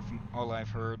sure from all I've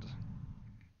heard.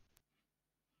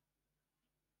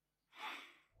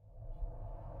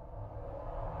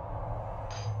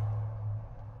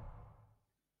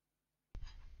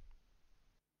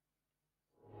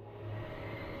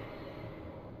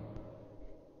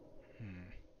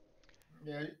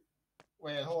 Yeah,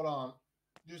 wait, hold on.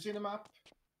 Do you see the map?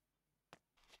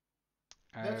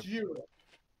 That's Europe.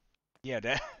 Yeah,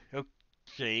 that.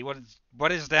 Okay,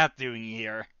 what is that doing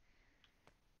here?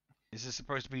 Is this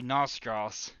supposed to be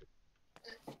Noscos?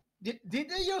 Did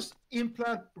they just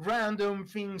implant random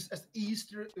things as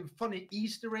funny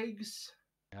Easter eggs?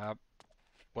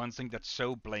 One thing that's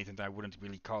so blatant I wouldn't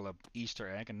really call a Easter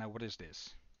egg, and now what is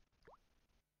this?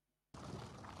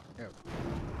 Oh.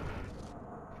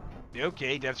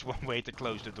 Okay, that's one way to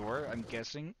close the door, I'm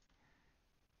guessing.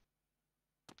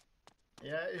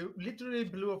 Yeah, it literally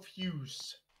blew a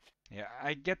fuse. Yeah,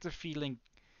 I get the feeling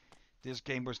this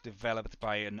game was developed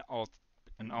by an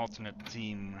alternate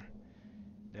team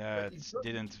that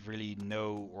didn't really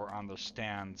know or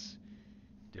understand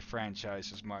the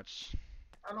franchise as much.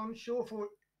 And I'm sure for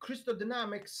Crystal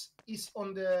Dynamics is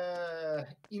on the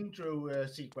intro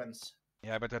sequence.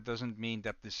 Yeah, but that doesn't mean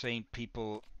that the same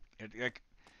people Like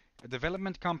a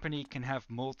development company can have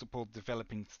multiple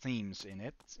developing themes in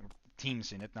it, or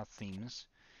teams in it, not themes.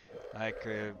 Like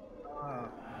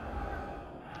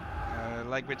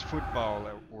like with football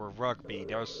or rugby,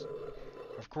 there's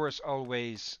of course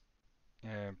always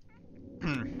uh,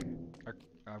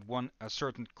 a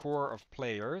certain core of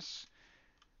players,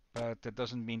 but that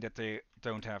doesn't mean that they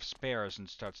don't have spares and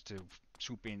starts to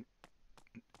swoop in.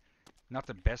 Not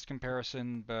the best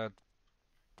comparison, but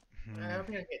I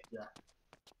think I get you.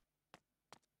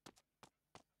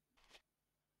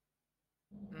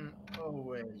 Oh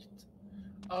wait.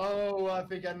 Oh, I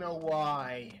think I know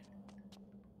why.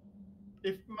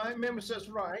 If my memory serves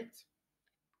right,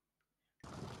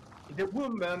 the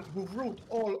woman who wrote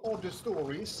all other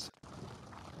stories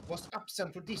was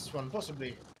absent for this one,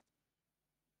 possibly.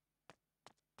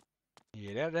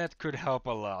 yeah, that could help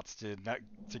a lot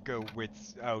to go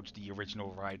without the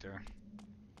original writer.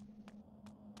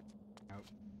 Now,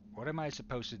 what am I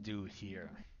supposed to do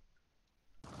here?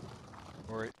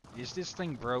 Or is this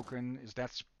thing broken? Is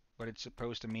that what it's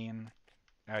supposed to mean?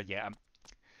 Yeah.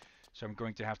 So I'm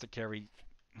going to have to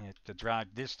to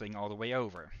drag this thing all the way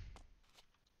over.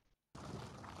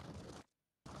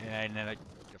 And then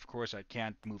of course I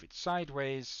can't move it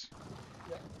sideways.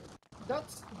 Yeah.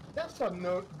 That's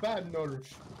a bad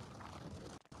knowledge.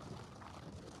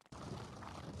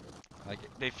 Like,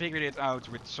 they figured it out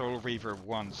with Soul Reaver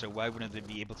 1, so why wouldn't they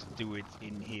be able to do it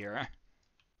in here?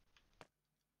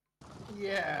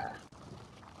 Yeah.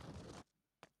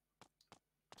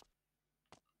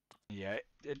 Yeah,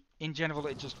 in general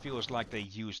it just feels like they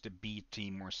used a B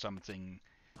team or something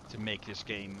to make this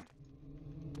game.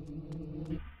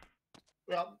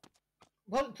 Well,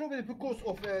 probably because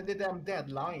of the damn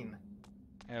deadline.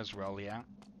 As well, yeah.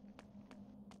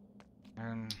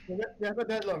 We have a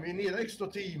deadline, we need an extra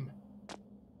team.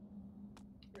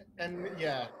 And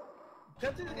yeah,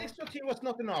 that extra team was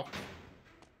not enough.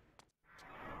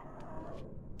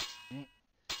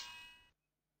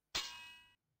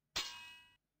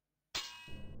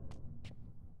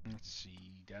 Let's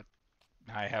see, that...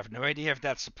 I have no idea if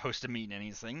that's supposed to mean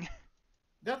anything.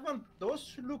 That one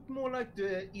does look more like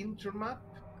the intermap.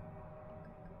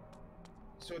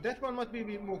 So that one might be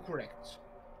more correct.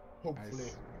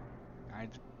 Hopefully. I'm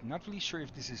not really sure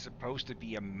if this is supposed to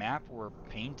be a map or a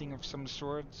painting of some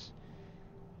sorts.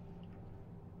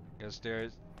 Because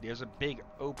there's a big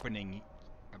opening,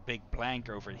 a big blank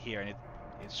over here, and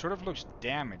it sort of looks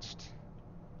damaged.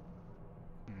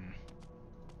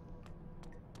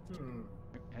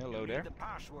 Hello there. The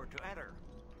password to enter.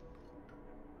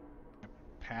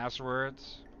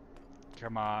 Passwords?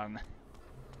 Come on.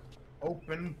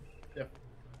 Open the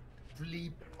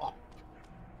flip up.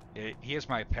 Here's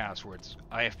my passwords.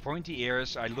 I have pointy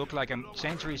ears, I look like I'm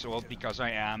centuries old because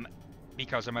I'm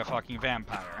a fucking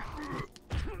vampire.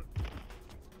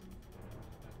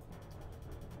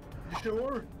 You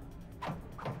sure?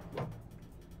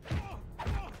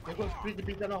 It was pretty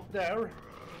big enough there.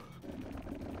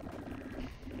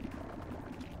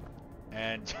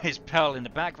 And his pal in the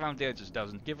background there just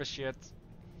doesn't give a shit.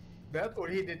 That or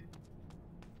he did.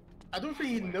 I don't think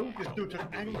he noticed due to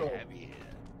the angle.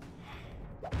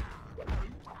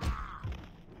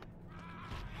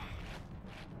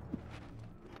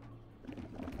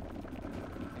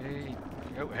 Hey,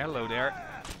 oh, hello there.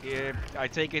 I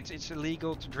take it it's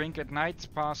illegal to drink at night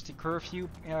past the curfew,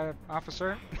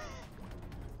 officer?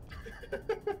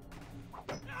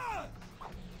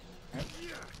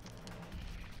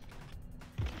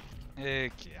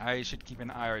 Okay, I should keep an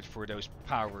eye out for those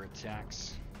power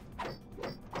attacks.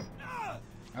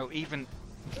 Oh, even...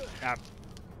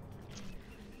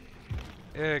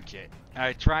 okay,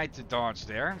 I tried to dodge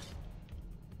there.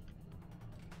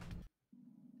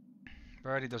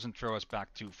 But it doesn't throw us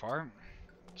back too far.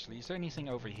 Actually, is there anything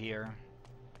over here?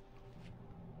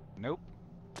 Nope.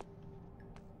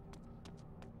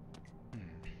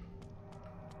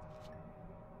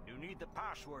 You need the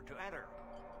password to enter.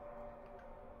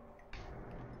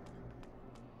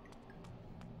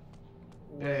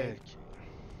 Wait.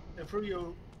 And for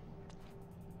you...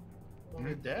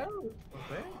 Only there?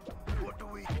 Okay. What do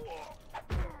we...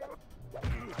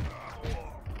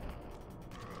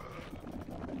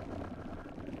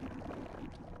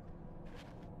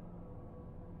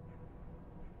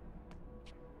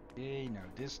 Okay, no,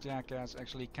 this jackass.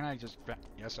 Actually, can I just...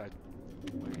 Yes, I...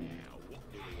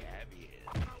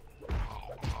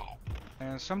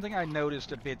 something I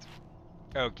noticed a bit...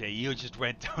 Okay, you just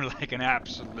went down like an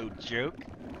absolute joke.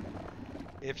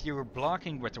 If you were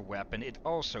blocking with a weapon, it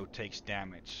also takes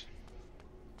damage.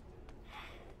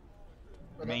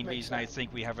 The main reason I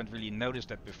think we haven't really noticed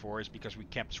that before is because we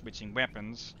kept switching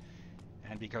weapons.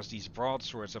 And because these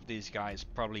broadswords of these guys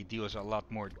probably deals a lot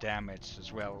more damage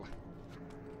as well.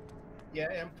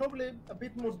 Yeah, and probably a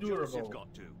bit more Joseph durable.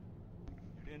 got to.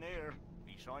 In here,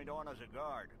 he signed on as a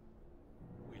guard.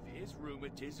 With his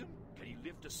rheumatism, can he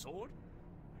lift a sword?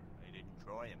 They didn't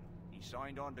try him. He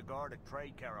signed on to guard a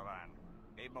trade caravan.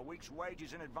 Gave him a week's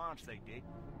wages in advance, they did.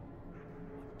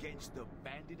 Against the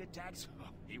bandit attacks?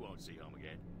 He won't see home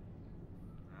again.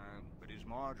 But his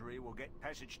Marjorie will get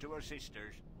passage to her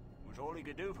sisters. It was all he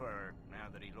could do for her, now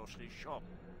that he lost his shop.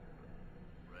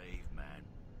 Brave man.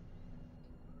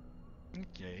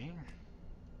 Okay.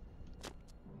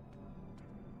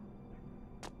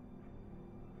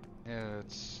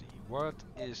 Let's see, what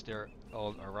is there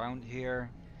all around here?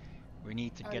 We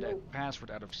need to get a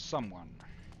password out of someone.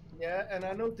 Yeah, and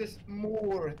I noticed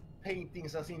more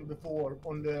paintings I've seen before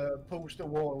on the poster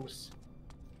walls.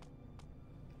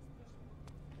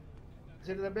 Is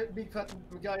it a big fat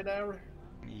guy there?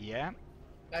 Yeah.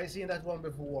 I've seen that one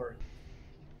before.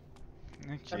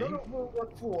 I Okay. don't know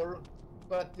what for,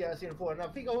 but yeah, I've seen it before. And I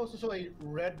think I also saw a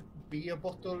red beer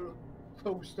bottle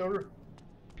poster.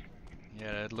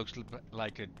 Yeah, it looks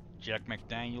like a Jack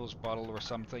McDaniels bottle or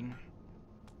something.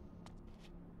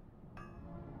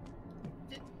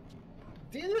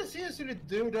 Did they seriously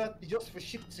do that just for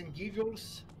shits and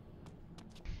giggles?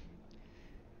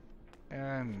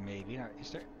 Maybe.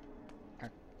 Is there?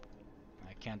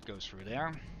 I can't go through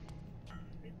there.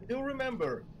 Do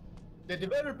remember, the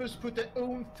developers put their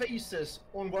own faces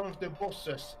on one of the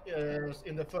bosses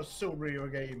in the first Soul Reaver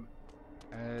game.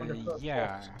 On the first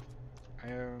Yeah.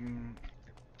 boss.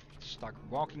 Stuck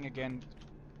walking again.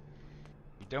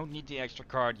 You don't need the extra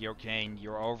cardio, Kain.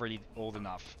 You're already old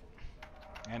enough.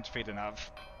 And fit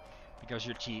enough. Because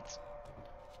you cheat.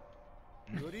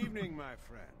 Good evening, my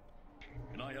friend.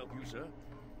 Can I help you, sir?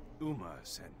 Uma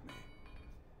sent me.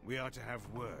 We are to have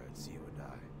words, you and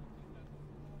I.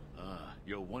 Ah,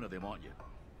 you're one of them, aren't you?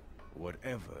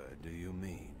 Whatever do you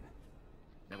mean?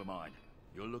 Never mind.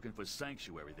 You're looking for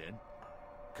Sanctuary, then?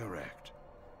 Correct.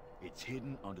 It's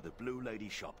hidden under the Blue Lady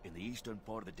shop in the eastern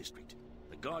part of the district.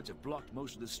 The guards have blocked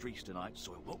most of the streets tonight,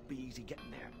 so it won't be easy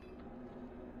getting there.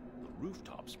 The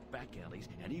rooftops, back alleys,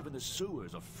 and even the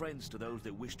sewers are friends to those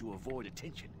that wish to avoid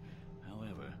attention.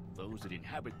 However, those that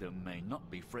inhabit them may not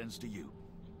be friends to you.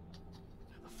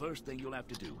 The first thing you'll have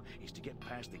to do is to get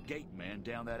past the gate man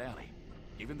down that alley.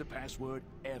 Give him the password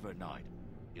Evernight.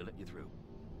 He'll let you through.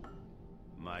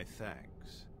 My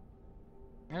thanks.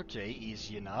 Okay,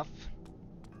 easy enough.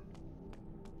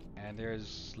 And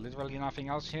there's literally nothing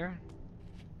else here.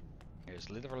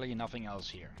 There's literally nothing else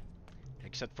here.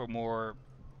 Except for more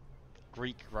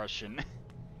Greek Russian.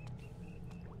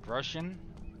 Russian?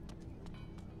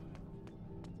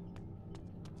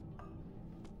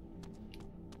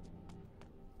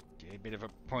 Okay, a bit of a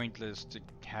pointless to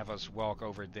have us walk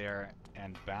over there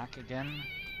and back again.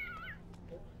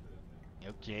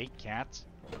 Okay, cat.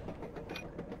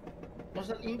 Was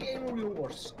that in-game or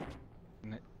yours?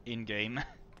 In-game.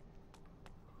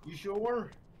 You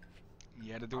sure?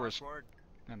 Yeah, the door's... Password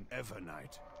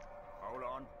Evernight. Hold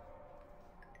on.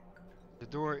 The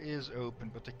door is open,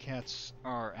 but the cats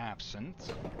are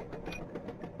absent.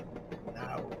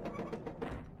 No.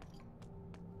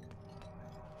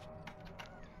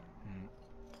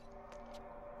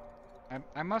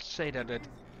 I must say that it...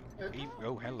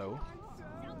 Oh, hello.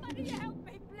 Somebody help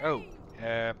me, please.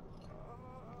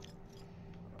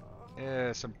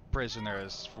 Oh, some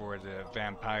prisoners for the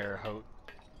vampire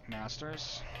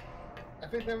masters. I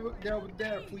think they're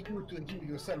there for you to heal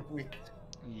yourself with.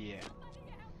 Yeah.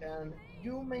 And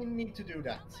you may need to do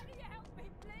that. Somebody help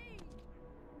me,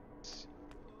 please.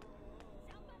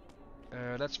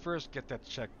 Let's first get that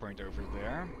checkpoint over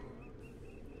there.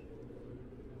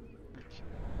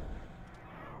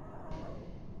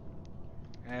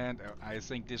 And I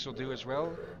think this will do as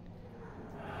well.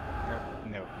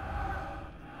 No.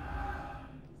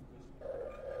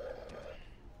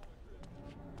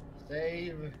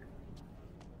 Save.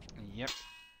 Yep.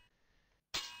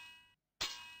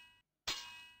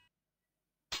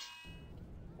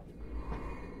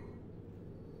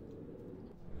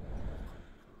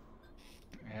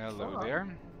 Hello there.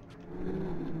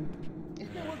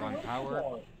 Run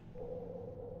power.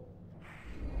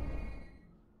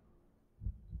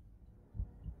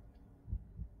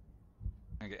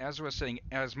 Okay, as I was saying,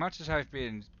 as much as I've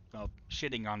been, well,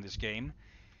 shitting on this game,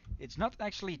 it's not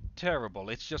actually terrible.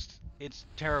 It's just, it's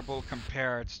terrible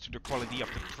compared to the quality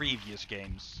of the previous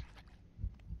games.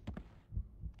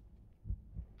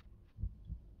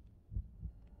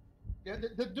 Yeah,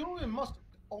 they're doing most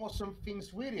awesome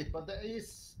things with it, but there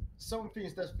is some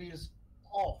things that feels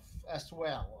off as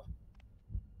well.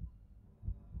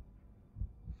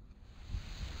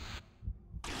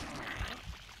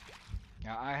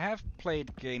 Now, I have played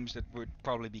games that would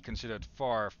probably be considered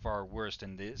far, far worse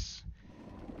than this.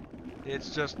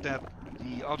 It's just that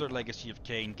the other Legacy of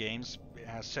Kain games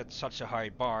has set such a high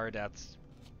bar that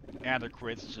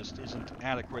adequate just isn't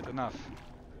adequate enough.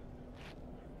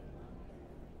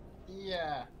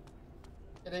 Yeah.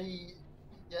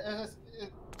 Yeah,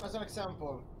 as an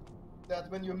example,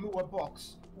 that when you move a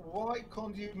box, why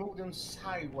can't you move them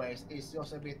sideways? Is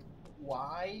just a bit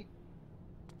why?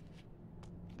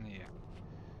 Yeah.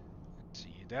 Let's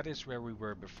see, that is where we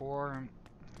were before.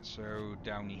 So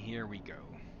down here we go.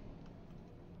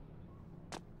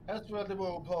 That's where the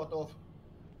whole part of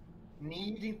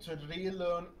needing to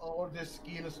relearn all the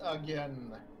skills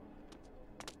again.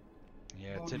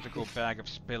 Yeah, typical bag of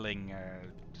spilling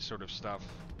sort of stuff.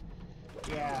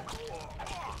 Yeah.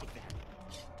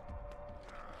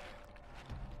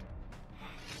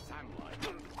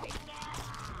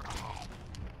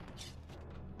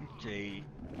 Okay.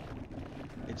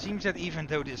 It seems that even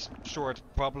though this sword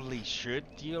probably should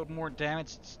deal more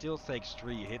damage, it still takes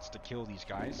 3 hits to kill these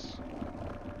guys.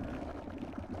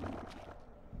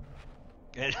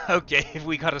 And, okay, if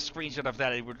we got a screenshot of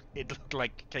that, it looked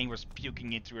like Kain was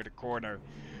puking into the corner,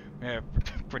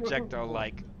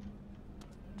 projectile-like.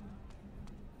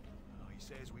 Oh, he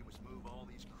says we must move all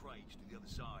these crates to the other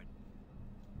side.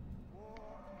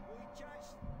 We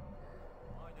just...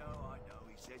 I know.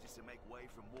 He says it's to make way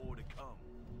for more to come.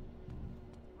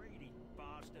 Greedy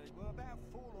bastard, we're about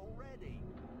full already.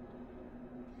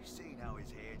 You seen how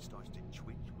his head starts to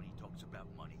twitch when he talks about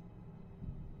money?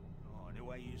 Oh, the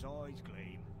way his eyes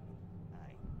gleam.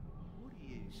 Hey, what do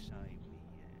you say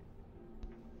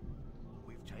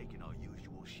We've taken our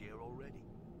usual share already.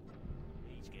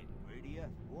 he's getting greedier?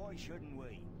 Why shouldn't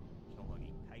we? It's not like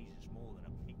he pays us more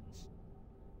than a pittance.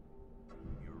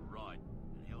 You're right,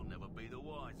 and he'll never be the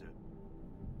wiser.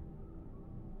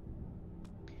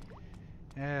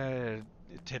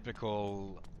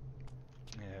 Typical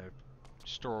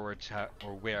storage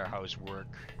or warehouse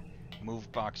work.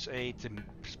 Move box A to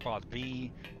spot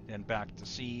B, then back to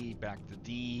C, back to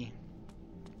D.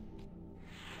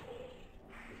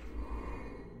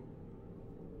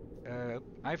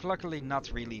 I've luckily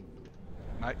not really...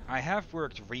 I have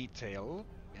worked retail,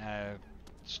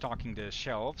 stocking the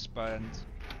shelves, but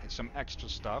some extra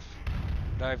stuff.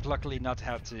 But I've luckily not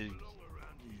had to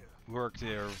work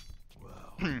there,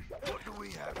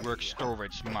 work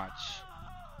storage much.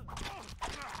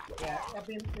 Yeah, I've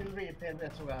been in retail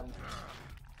as well.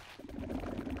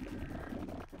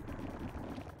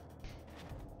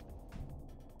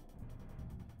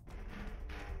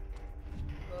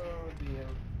 Oh dear.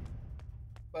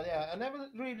 But yeah, I never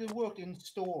really worked in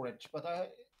storage, but I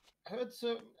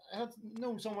had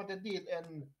known someone that did,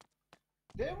 and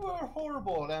they were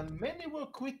horrible, and many were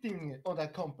quitting on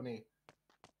that company,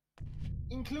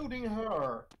 including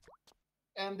her.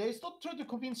 And they stopped trying to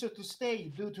convince her to stay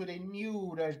due to they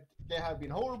knew that they had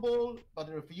been horrible, but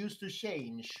they refused to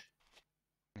change.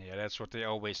 Yeah, that's what they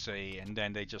always say, and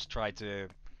then they just try to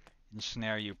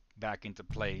ensnare you back into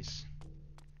place.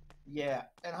 Yeah,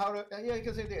 and yeah, you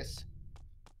can say this.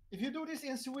 If you do this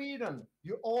in Sweden,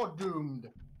 you are doomed.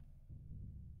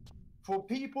 For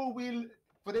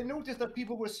they noticed that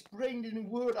people were spreading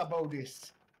word about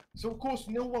this. So of course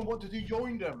no one wanted to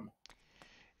join them.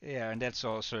 Yeah, and that's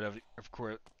also, of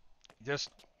course,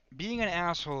 just being an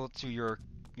asshole to your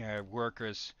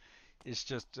workers is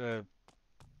just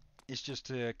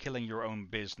killing your own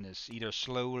business, either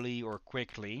slowly or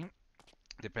quickly,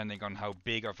 depending on how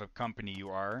big of a company you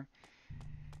are.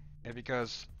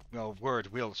 Because, well, word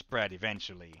will spread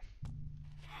eventually.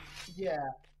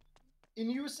 Yeah. In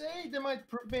USA, they might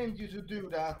prevent you to do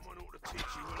that.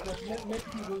 Maybe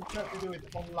people have to do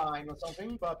it online or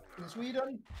something, but in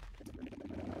Sweden,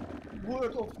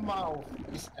 word of mouth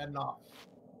is enough.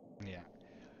 Yeah.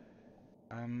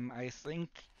 I think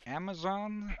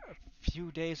Amazon a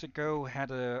few days ago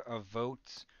had a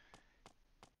vote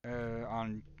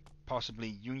on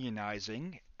possibly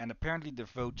unionizing, and apparently the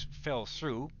vote fell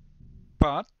through,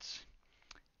 but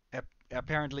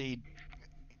apparently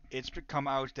it's come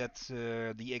out that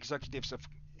the executives of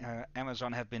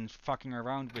Amazon have been fucking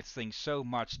around with things so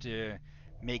much to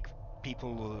make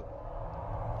people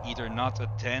either not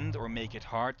attend or make it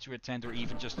hard to attend, or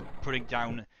even just putting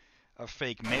down a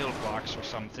fake mailbox or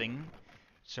something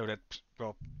so that,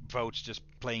 well, votes just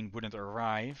plain wouldn't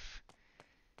arrive.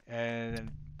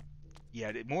 And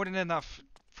yeah, more than enough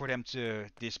for them to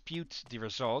dispute the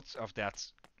results of that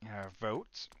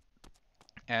vote.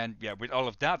 And yeah, with all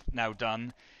of that now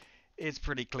done, it's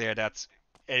pretty clear that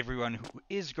everyone who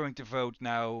is going to vote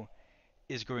now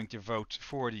is going to vote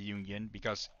for the union,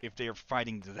 because if they are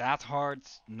fighting that hard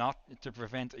not to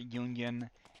prevent a union,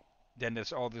 then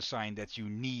that's all the sign that you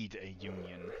need a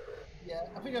union. Yeah,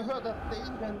 I think I heard that they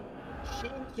even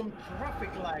changed some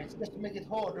traffic lights just to make it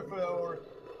harder for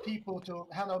people to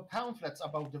hand out pamphlets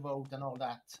about the vote and all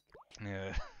that.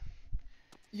 Uh,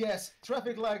 Yes,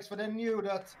 traffic lights, for they knew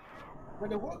that when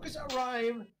the workers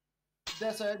arrive,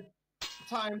 there's a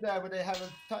time there where they have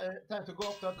a time to go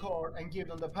up to a car and give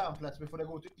them the pamphlets before they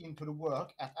go into the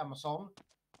work at Amazon.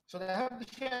 So they have the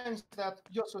chance that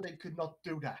just so they could not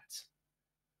do that.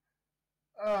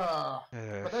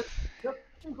 But that's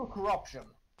simple corruption.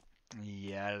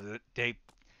 yeah,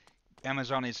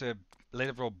 Amazon is a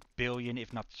literal billion,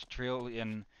 if not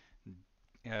trillion,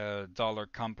 dollar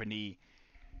company,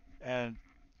 and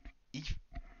if,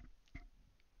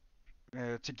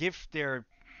 to give their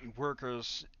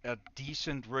workers a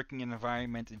decent working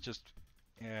environment and just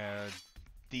uh,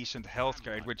 decent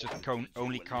healthcare, it would just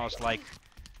only cost like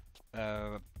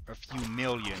a few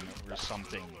million or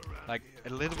something, like a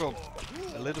literal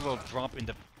drop in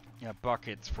the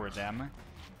bucket for them.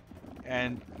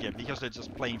 And yeah, because they're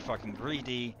just plain fucking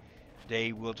greedy,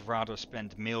 they would rather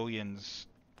spend millions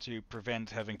to prevent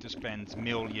having to spend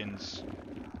millions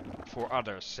for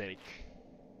others' sake.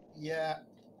 Yeah,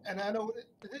 and I know,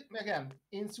 again,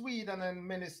 in Sweden and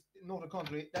many northern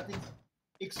countries, that is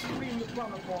extremely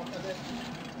frowned upon, and that,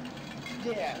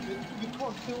 yeah, you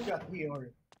can't do that here.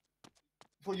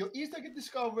 For your easily get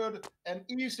discovered and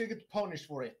easily get punished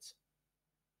for it.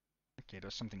 Okay,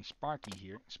 there's something sparkly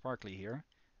here.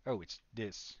 Oh, it's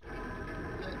this.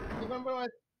 Yeah, remember,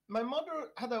 my mother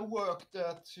had a work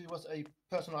that she was a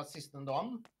personal assistant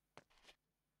on,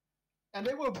 and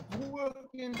they were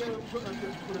working for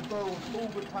the boat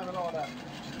overtime and all that.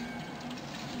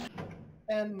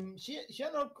 And she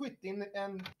ended up quitting,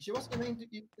 and she was in a meeting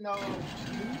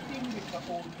with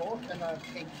her old boss and a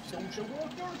social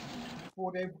worker,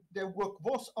 for their work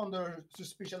was under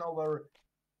suspicion over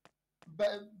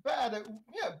bad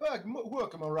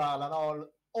worker morale and all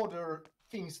other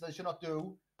things they should not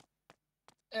do.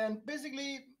 And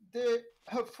basically,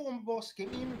 her former boss came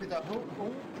in with her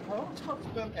own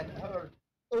husband and her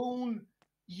own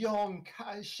young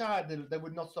child that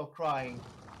would not stop crying,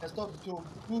 and started to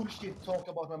bullshit talk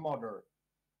about my mother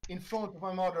in front of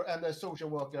my mother and the social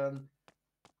worker. And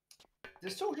the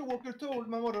social worker told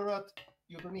my mother that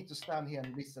you don't need to stand here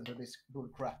and listen to this bull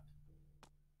crap.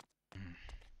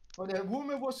 But the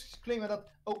woman was claiming that,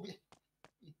 oh,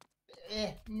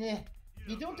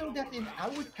 we don't do that in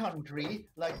our country.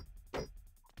 Like,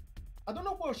 I don't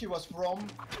know where she was from,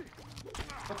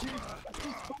 but she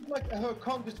spoke like her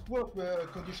country's work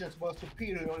conditions were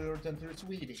superior than to the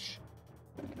Swedish.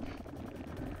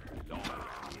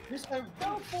 This is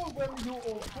doubtful when you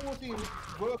are 14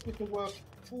 working to work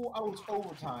 4 hours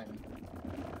overtime.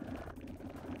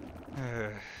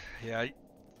 Yeah,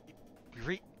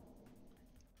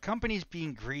 companies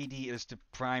being greedy is the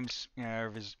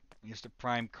is the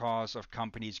prime cause of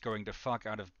companies going the fuck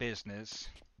out of business.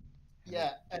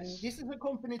 Yeah, and this is a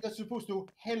company that's supposed to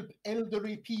help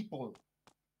elderly people.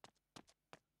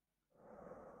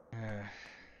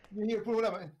 You hear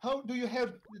problem. How do you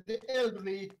help the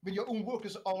elderly when your own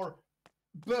workers are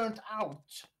burnt out?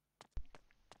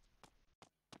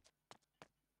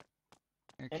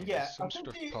 Okay, And yeah, some sort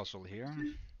of puzzle here.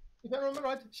 If I remember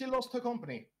right, she lost her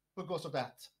company because of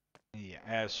that. Yeah,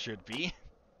 as should be.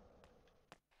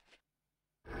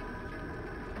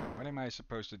 What am I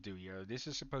supposed to do here? This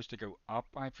is supposed to go up,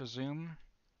 I presume.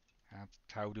 And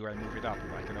how do I move it up?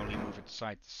 I can only move it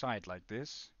side to side like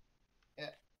this. Yeah.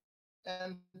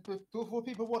 And for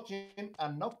people watching,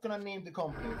 I'm not gonna name the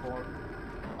company, for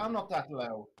I'm not that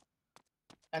low.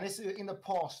 And it's in the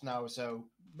past now, so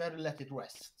better let it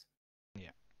rest.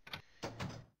 Yeah.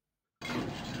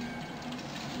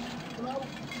 So now,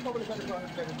 probably better go on a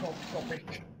better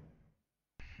topic.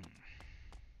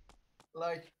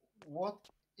 Like, what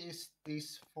is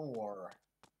this for?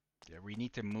 Yeah, we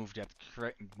need to move that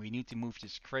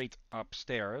this crate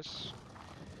upstairs,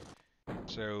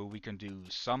 so we can do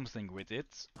something with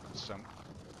it.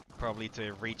 Probably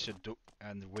to reach a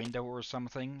window or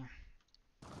something.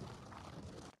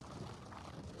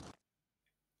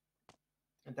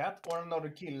 That or another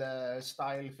kill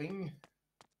style thing.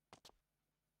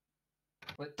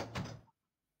 But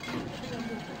I think I'm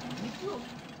going to need to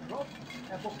drop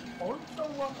and put on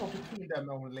someone or between them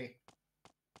only.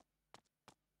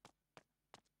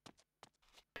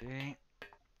 Okay.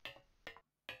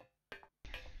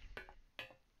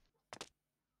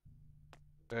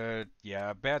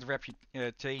 Yeah, bad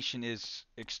reputation is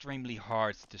extremely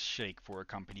hard to shake for a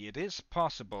company. It is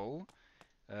possible,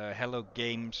 Hello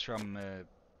Games from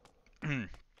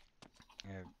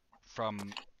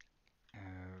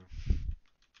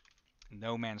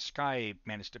No Man's Sky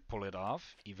managed to pull it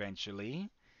off eventually.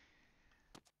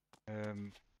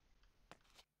 Where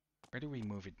do we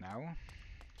move it now?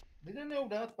 Didn't know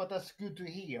that, but that's good to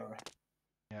hear.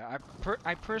 Yeah,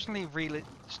 I personally really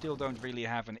still don't really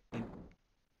have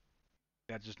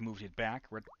that just moved it back.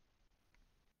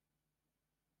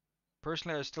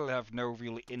 Personally, I still have no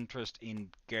real interest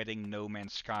in getting No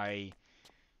Man's Sky,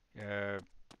 uh,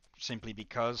 simply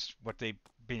because what they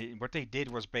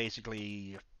did was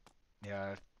basically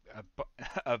uh,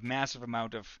 a massive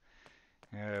amount of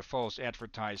false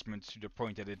advertisements to the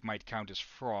point that it might count as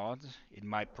fraud, in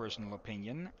my personal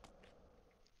opinion.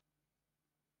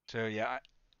 So yeah,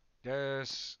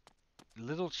 there's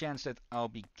little chance that I'll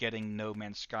be getting No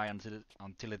Man's Sky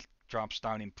until it drops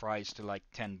down in price to like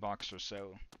 $10 or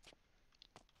so.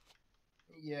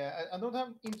 Yeah, I don't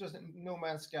have interest in No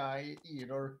Man's Sky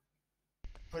either.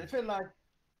 But I feel like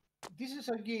this is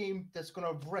a game that's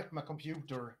gonna wreck my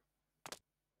computer.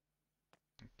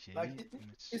 Okay, Like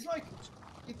it's like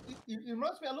it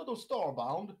reminds me a lot of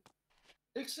Starbound,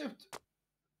 except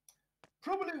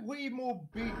probably way more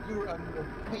bigger and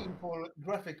painful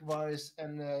graphic-wise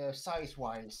and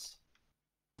size-wise.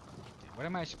 what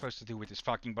am I supposed to do with this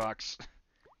fucking box?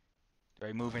 Do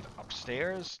I move it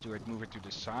upstairs? Do I move it to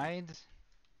the side?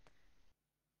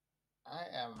 I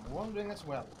am wondering as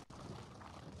well.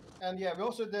 And yeah, we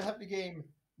also have the game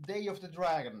Day of the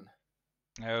Dragon.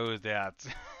 Oh, that.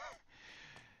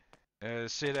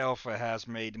 Sid Alpha has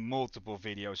made multiple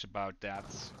videos about that.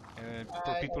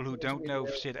 For people who don't know,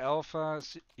 Sid Alpha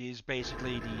is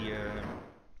basically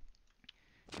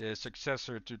the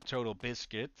successor to Total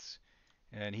Biscuit,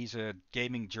 and he's a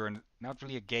not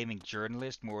really a gaming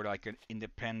journalist, more like an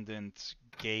independent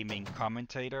gaming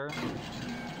commentator,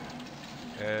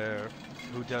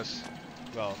 who does,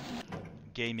 well,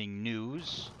 gaming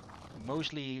news,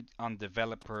 mostly on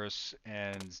developers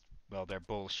and, well, their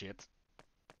bullshit.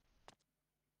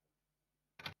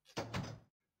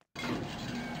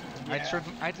 Yeah.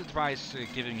 I'd advise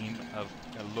giving him a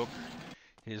look.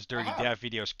 His Dirty Dev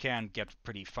videos can get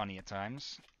pretty funny at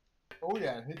times. Oh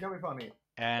yeah, he can be funny.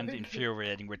 And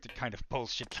infuriating with the kind of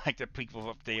bullshit like the people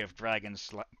of Day of Dragons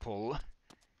pull.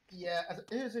 Yeah,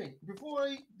 here's the thing. Before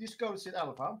I discovered Sid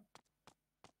Alpha,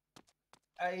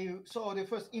 I saw the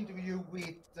first interview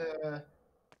with the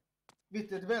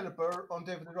developer on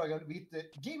Day of the Dragon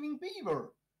with Gaming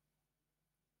Beaver.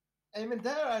 And even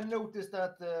there I noticed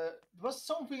that there was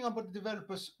something about the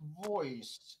developer's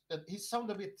voice that he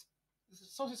sounded a bit,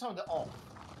 something sounded off.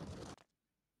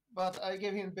 But I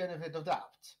gave him benefit of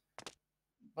doubt.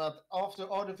 But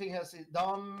after other thing has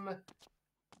done,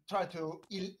 try to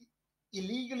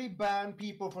illegally ban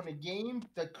people from the game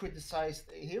that criticized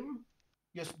him,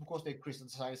 just because they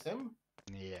criticized him.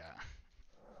 Yeah.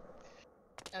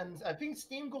 And I think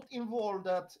Steam got involved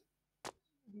that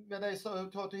when I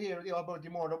started to hear about the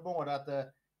more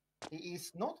that he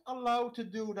is not allowed to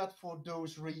do that for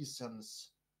those reasons.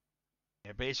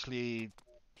 Yeah, basically,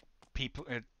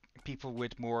 people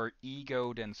with more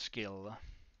ego than skill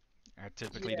are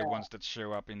typically the ones that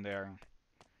show up in there.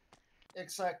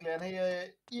 Exactly, and he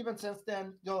even since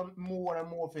then done more and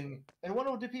more things. And one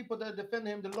of the people that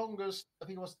defended him the longest, I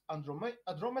think it was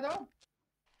Andromeda,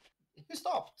 he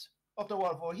stopped after a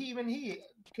while. For even he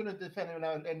couldn't defend him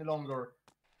any longer.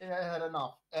 He had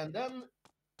enough. And then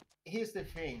here's the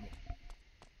thing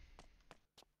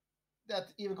that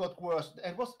even got worse.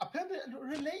 It was apparently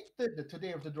related to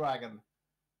Day of the Dragon.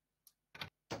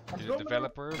 The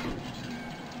developer?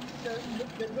 The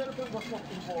developer was not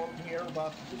involved here,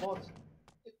 but it was,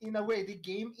 in a way, the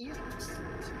game is.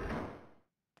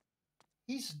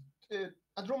 His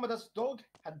Andromeda's dog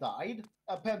had died.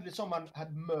 Apparently, someone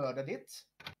had murdered it.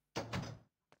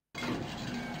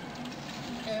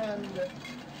 And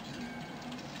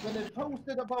when they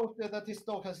posted about that his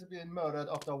dog has been murdered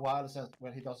after a while, since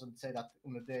well, he doesn't say that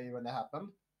on the day when it happened.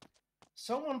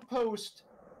 Someone posted,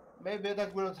 maybe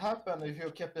that wouldn't happen if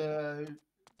you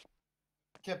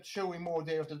kept showing more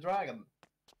Day of the Dragon.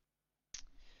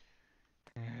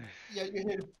 Yeah,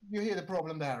 you hear the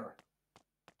problem there.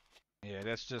 Yeah,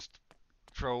 that's just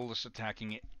trolls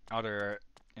attacking other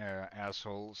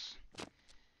assholes.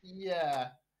 Yeah.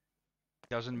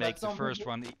 Doesn't make the first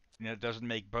one, doesn't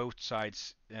make both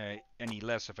sides any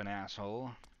less of an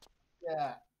asshole.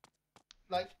 Yeah.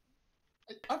 Like,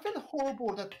 I feel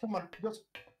horrible that someone just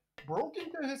broke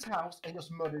into his house and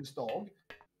just murdered his dog.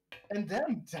 And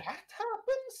then that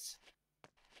happens?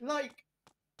 Like,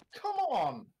 come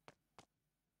on.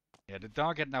 Yeah, the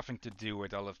dog had nothing to do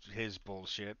with all of his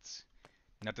bullshit.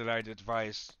 Not that I'd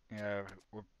advise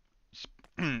or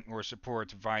or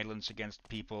support violence against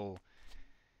people.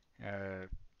 Uh,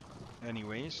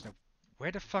 anyways, now,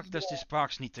 where the fuck does this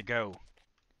box need to go?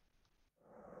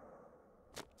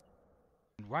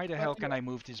 And why the But hell can I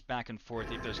move this back and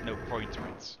forth if there's no point to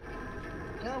it?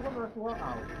 yeah, I wonder as well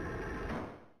now.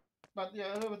 But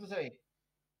yeah, I know what to say.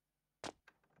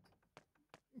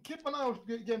 Keep an eye out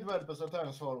game developers at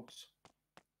times, folks.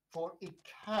 For it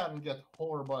can get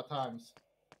horrible at times.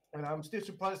 And I'm still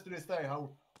surprised to this day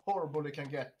how horrible it can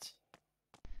get.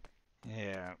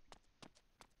 Yeah.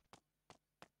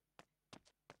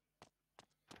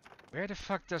 Where the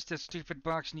fuck does that stupid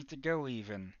box need to go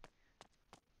even?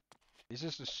 This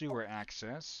is the sewer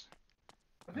access.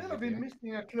 I feel I've been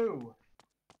missing a clue.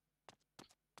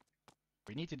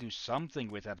 We need to do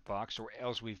something with that box, or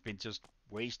else we've been just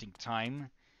wasting time.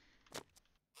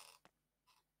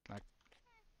 Like,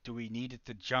 do we need it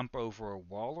to jump over a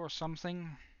wall or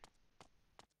something?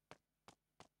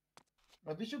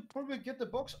 But we should probably get the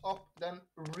box up, then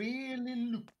really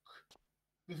look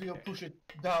before you push it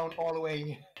down all the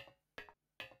way.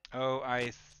 Oh,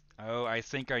 I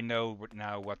think I know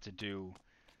now what to do.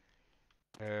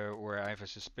 Or I have a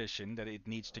suspicion that it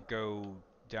needs to go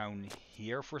down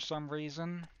here for some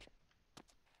reason.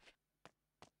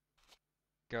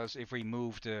 Because if we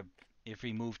move the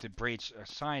bridge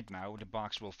aside now, the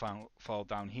box will fall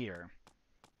down here.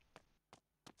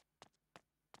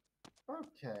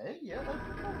 Okay, yeah,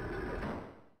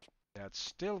 That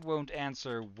still won't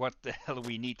answer what the hell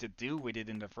we need to do with it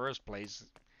in the first place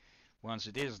once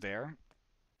it is there.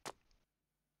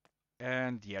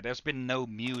 And yeah, there's been no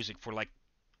music for like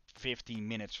 15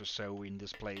 minutes or so in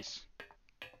this place.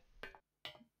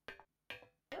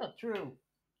 yeah, true.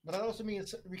 But that also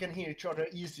means we can hear each other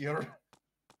easier.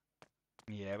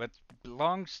 Yeah, but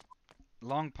long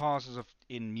pauses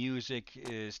in music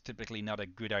is typically not a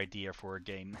good idea for a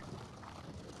game.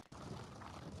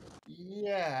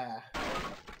 Yeah.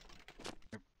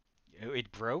 Oh,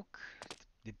 it broke?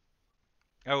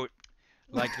 Oh,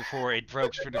 like before, it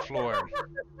broke through the floor.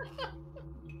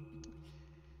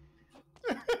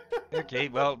 Okay,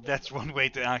 well, that's one way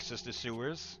to access the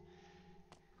sewers.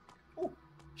 Oh,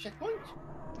 checkpoint.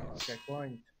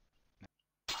 Checkpoint.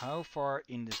 How far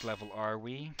in this level are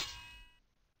we?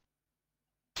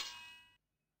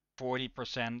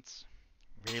 40%?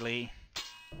 Really?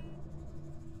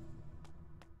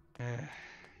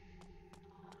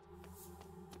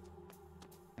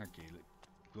 Okay,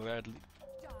 gladly.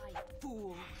 Die,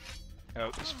 fool!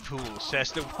 Oh, this fool,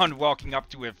 says the one walking up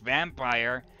to a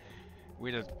vampire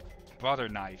with a butter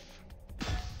knife.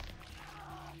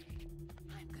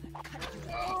 I'm gonna cut you.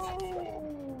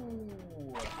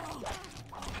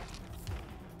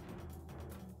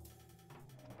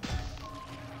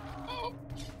 Oh!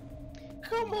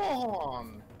 Come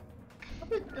on!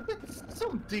 A bit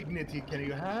some dignity can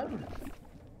you have?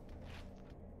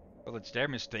 Well, it's their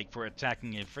mistake for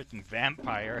attacking a freaking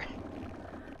vampire.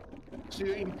 So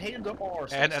you impale the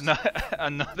arse. And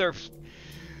another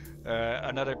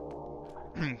another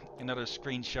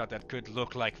screenshot that could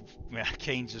look like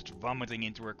Kain just vomiting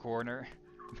into a corner,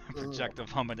 projectile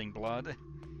vomiting blood.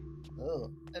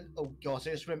 Oh, and oh gosh,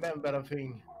 I just remember a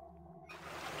thing.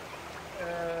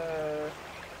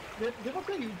 There was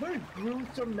a very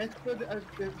brutal method, I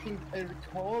think I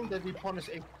recall, that we punish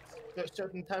a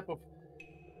certain type of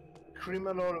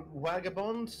criminal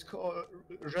vagabonds called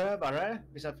rövare,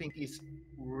 which I think is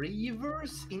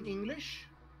reavers in English.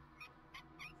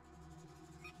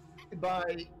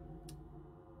 By,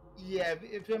 yeah,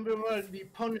 if you remember, we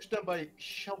punished them by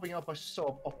shoving up a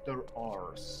soap up their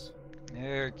arse.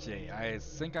 Okay, I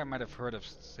think I might have heard of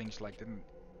things like that.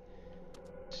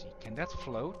 Let's see, can that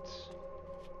float?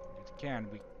 It can.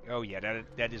 Oh yeah,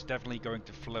 that is definitely going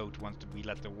to float once we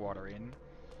let the water in.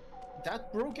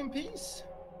 That broken piece?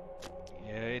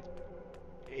 Yeah,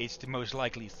 it's the most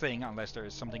likely thing, unless there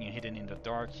is something hidden in the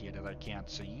dark here that I can't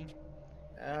see.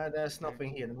 There's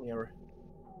nothing hidden here.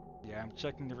 Yeah, I'm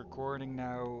checking the recording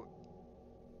now,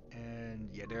 and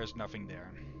yeah, there's nothing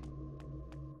there.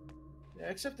 Yeah,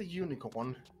 except the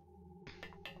unicorn.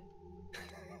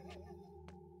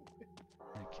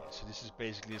 Okay, so this is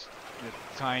basically the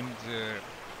timed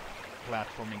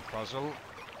platforming puzzle,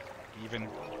 even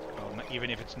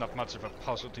if it's not much of a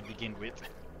puzzle to begin with.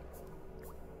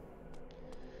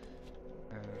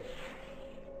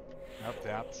 Not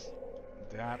that.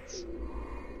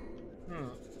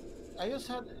 I just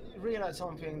had realized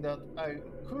something that I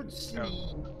could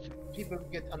see people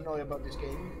get annoyed about this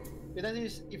game. But that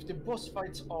is if the boss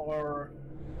fights are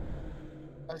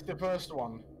as the first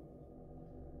one.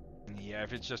 Yeah,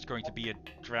 if it's just going to be a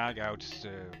drag out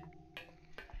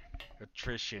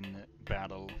attrition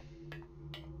battle.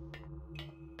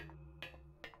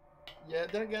 Yeah,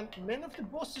 then again, many of the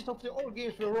bosses of the old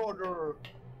games were rather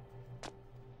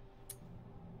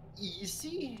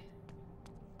easy.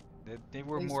 They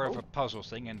were more of a puzzle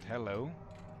thing, and hello.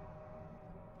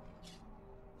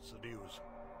 What's the news?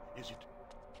 Is it?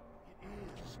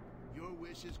 It is. Your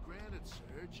wish is granted,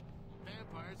 Serge.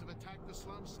 Vampires have attacked the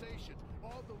slum station.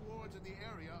 All the wards in the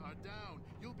area are down.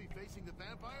 You'll be facing the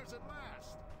vampires at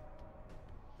last.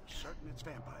 You're certain it's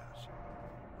vampires?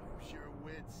 Use your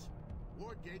wits.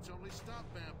 Ward gates only stop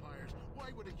vampires.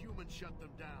 Why would a human shut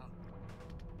them down?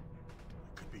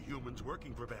 It could be humans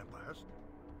working for vampires.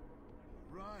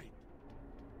 Right.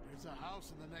 There's a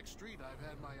house in the next street I've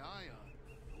had my eye on.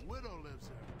 A widow lives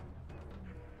there.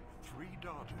 3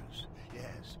 daughters.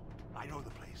 Yes, I know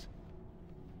the place.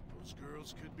 Those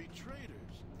girls could be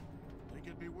traitors. They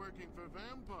could be working for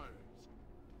vampires.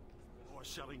 Or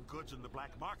selling goods in the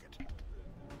black market.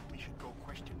 We should go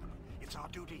question them. It's our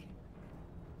duty.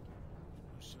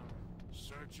 Some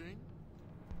searching?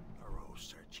 Thorough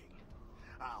searching.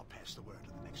 I'll pass the word to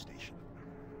the next station.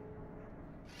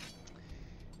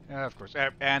 Of course,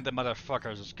 and the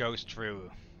motherfucker just goes through.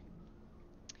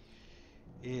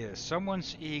 Yeah,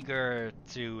 someone's eager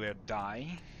to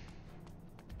die.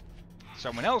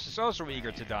 Someone else is also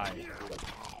eager to die.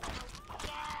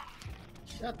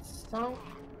 That sounds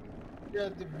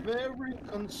very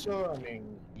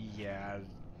concerning. Yeah.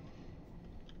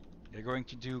 They're going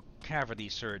to do cavity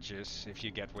searches, if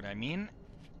you get what I mean.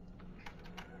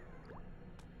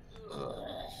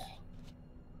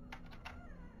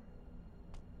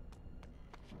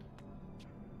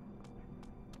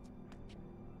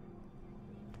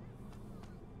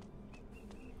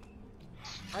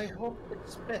 I hope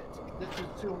expect that you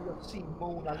soon will see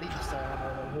Mona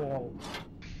Lisa on the wall.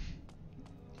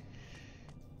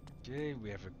 Okay, we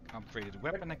have an upgraded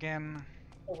weapon again.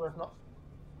 Oh, it's not.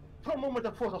 For a moment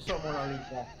I thought I saw Mona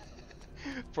Lisa.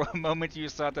 For a moment you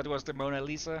thought that was the Mona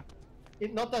Lisa?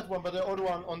 Not that one, but the other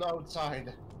one on the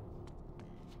outside.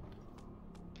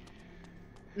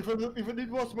 If it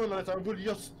was Mona Lisa, I would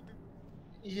just...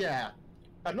 Yeah.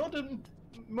 Another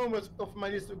moment of my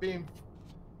list being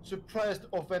surprised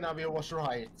of when I was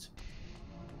right.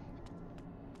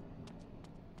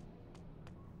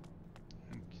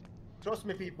 Okay. Trust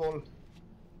me, people.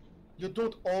 You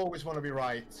don't always want to be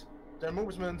right. There are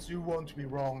moments you want to be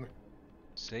wrong.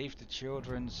 Save the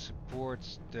children, support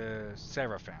the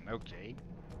Seraphim. Okay.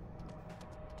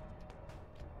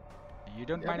 You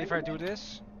don't mind if I do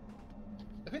this?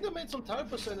 I think I made some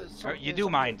typos in it. Oh, you do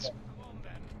mind.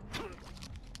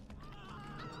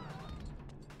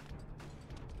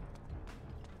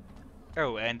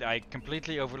 Oh, and I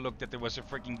completely overlooked that there was a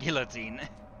freaking guillotine.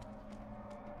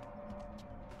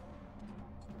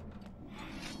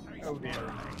 Oh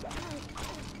dear.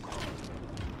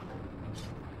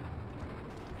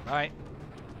 Right.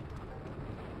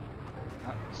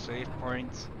 Save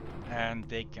point. And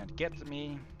they can't get to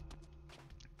me.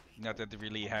 Not that they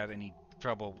really had any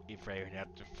trouble if I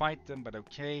had to fight them, but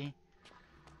okay.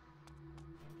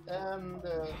 And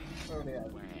oh yeah.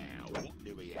 Well, what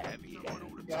do we have here? Someone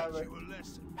ought to Yeah, teach but- you a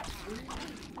lesson.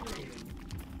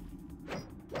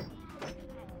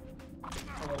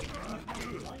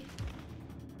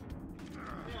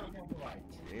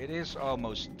 It is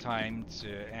almost time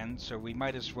to end, so we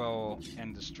might as well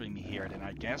end the stream here then,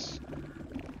 I guess.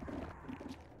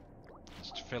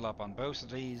 Just fill up on both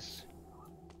of these.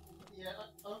 Yeah,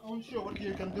 I'm unsure what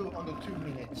you can do under 2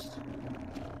 minutes.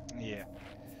 Yeah.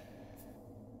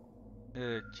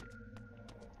 Okay.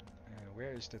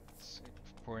 Where is that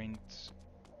save point?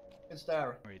 It's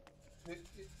there. Wait.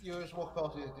 You just walk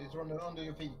past it. It's under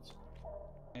your feet.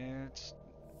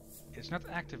 It's not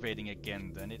activating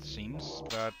again then, it seems.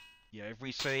 But yeah, if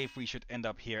we save, we should end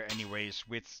up here anyways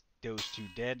with those 2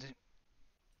 dead.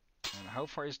 And how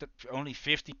far is that? Only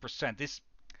 50%. This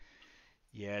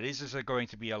is going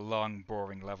to be a long,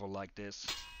 boring level like this.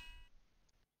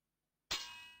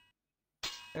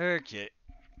 Okay.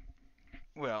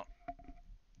 Well,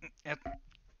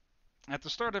 at the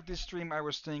start of this stream, I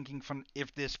was thinking,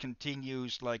 if this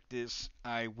continues like this,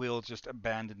 I will just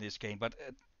abandon this game. But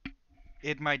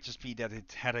it might just be that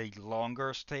it had a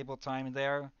longer stable time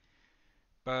there.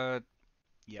 But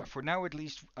yeah, for now at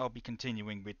least, I'll be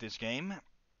continuing with this game.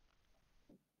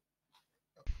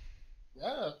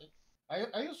 Yeah,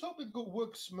 I just hope it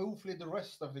works smoothly the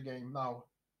rest of the game now.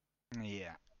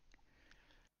 Yeah.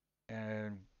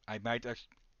 I might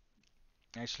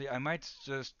actually, I might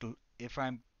just, if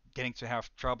I'm getting to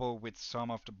have trouble with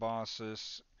some of the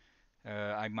bosses,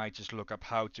 I might just look up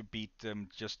how to beat them,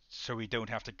 just so we don't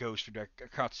have to go through the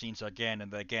cutscenes again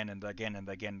and again and again and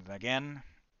again and again.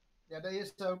 Yeah, there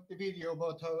is a video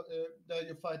about how that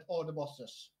you fight all the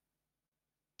bosses.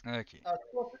 Okay. I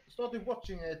started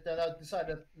watching it and I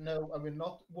decided no, I will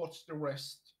not watch the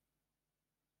rest.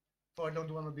 For I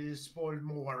don't want to be spoiled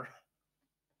more.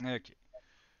 Okay.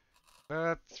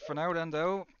 But for now then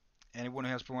though, anyone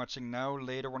who has been watching now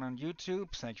later on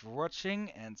YouTube, thank you for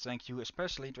watching, and thank you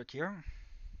especially Drakir.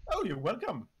 Oh, you're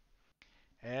welcome.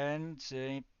 And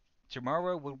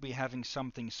tomorrow we'll be having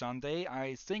something Sunday.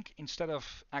 I think instead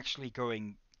of actually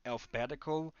going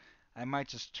alphabetical, I might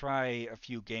just try a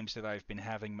few games that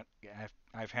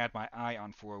I've had my eye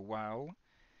on for a while,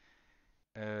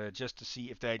 just to see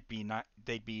if they'd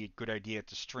be a good idea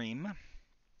to stream.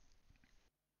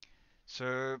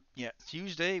 So yeah,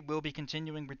 Tuesday we'll be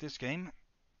continuing with this game,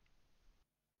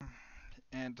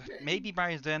 and maybe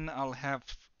by then I'll have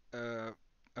uh,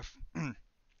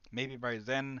 maybe by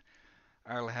then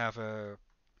I'll have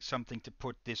something to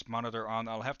put this monitor on.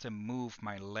 I'll have to move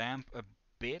my lamp a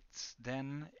bit.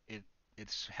 Then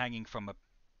it's hanging from a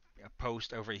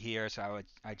post over here, so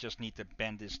I just need to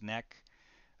bend this neck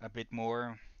a bit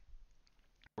more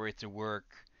for it to work.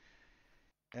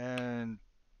 And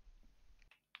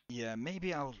yeah,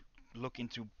 maybe I'll look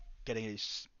into getting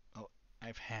oh,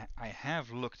 I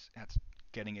have looked at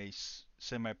getting a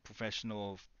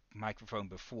semi-professional microphone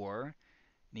before,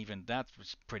 and even that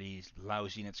was pretty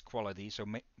lousy in its quality. So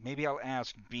maybe I'll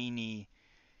ask Beanie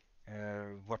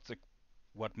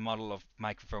what model of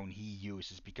microphone he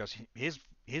uses, because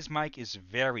his mic is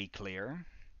very clear.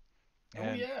 Oh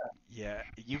And yeah. yeah,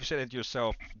 you've said it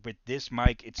yourself. With this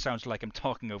mic, it sounds like I'm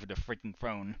talking over the freaking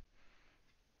phone.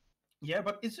 Yeah,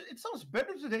 but it sounds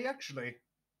better today actually.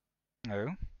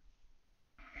 Oh,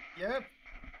 Yeah.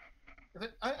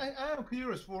 I am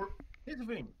curious for. Here's the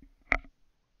thing.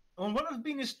 On one of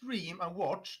Beanie's stream I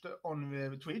watched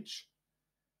on Twitch,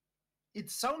 it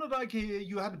sounded like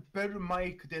you had a better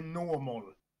mic than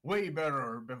normal. Way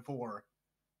better before.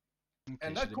 okay.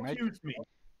 And So that confused me.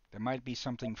 there might be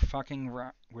something fucking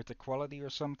with the quality or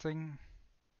something.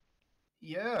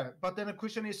 Yeah, but then the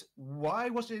question is, why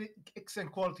was it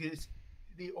excellent quality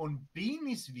on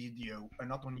Beanie's video and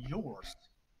not on yours?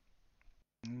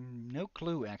 No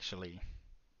clue actually,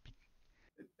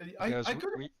 I because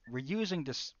could. we're using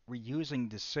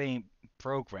the same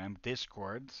program,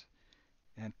 Discord,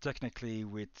 and technically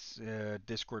with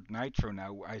Discord Nitro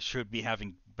now, I should be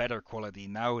having better quality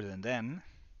now than then.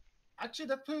 Actually,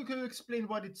 that could explain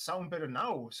why it sounds better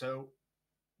now. So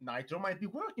Nitro might be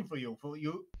working for you. For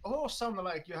you, oh, sound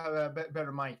like you have a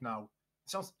better mic now. It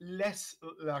sounds less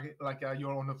like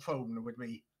you're on the phone with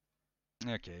me.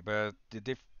 Okay, but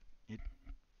it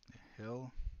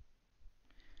hell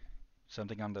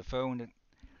something on the phone.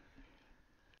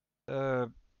 Uh,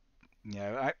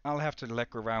 yeah, I'll have to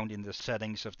look around in the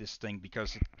settings of this thing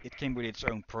because it came with its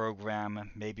own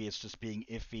program. Maybe it's just being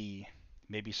iffy.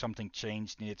 Maybe something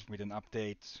changed in it with an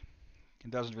update.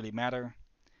 It doesn't really matter.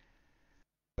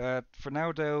 But for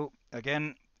now, though,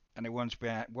 again, anyone's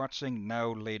been watching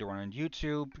now later on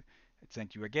YouTube,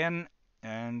 thank you again,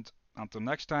 and until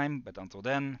next time. But until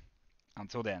then,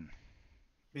 until then.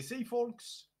 Be safe,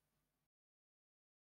 folks.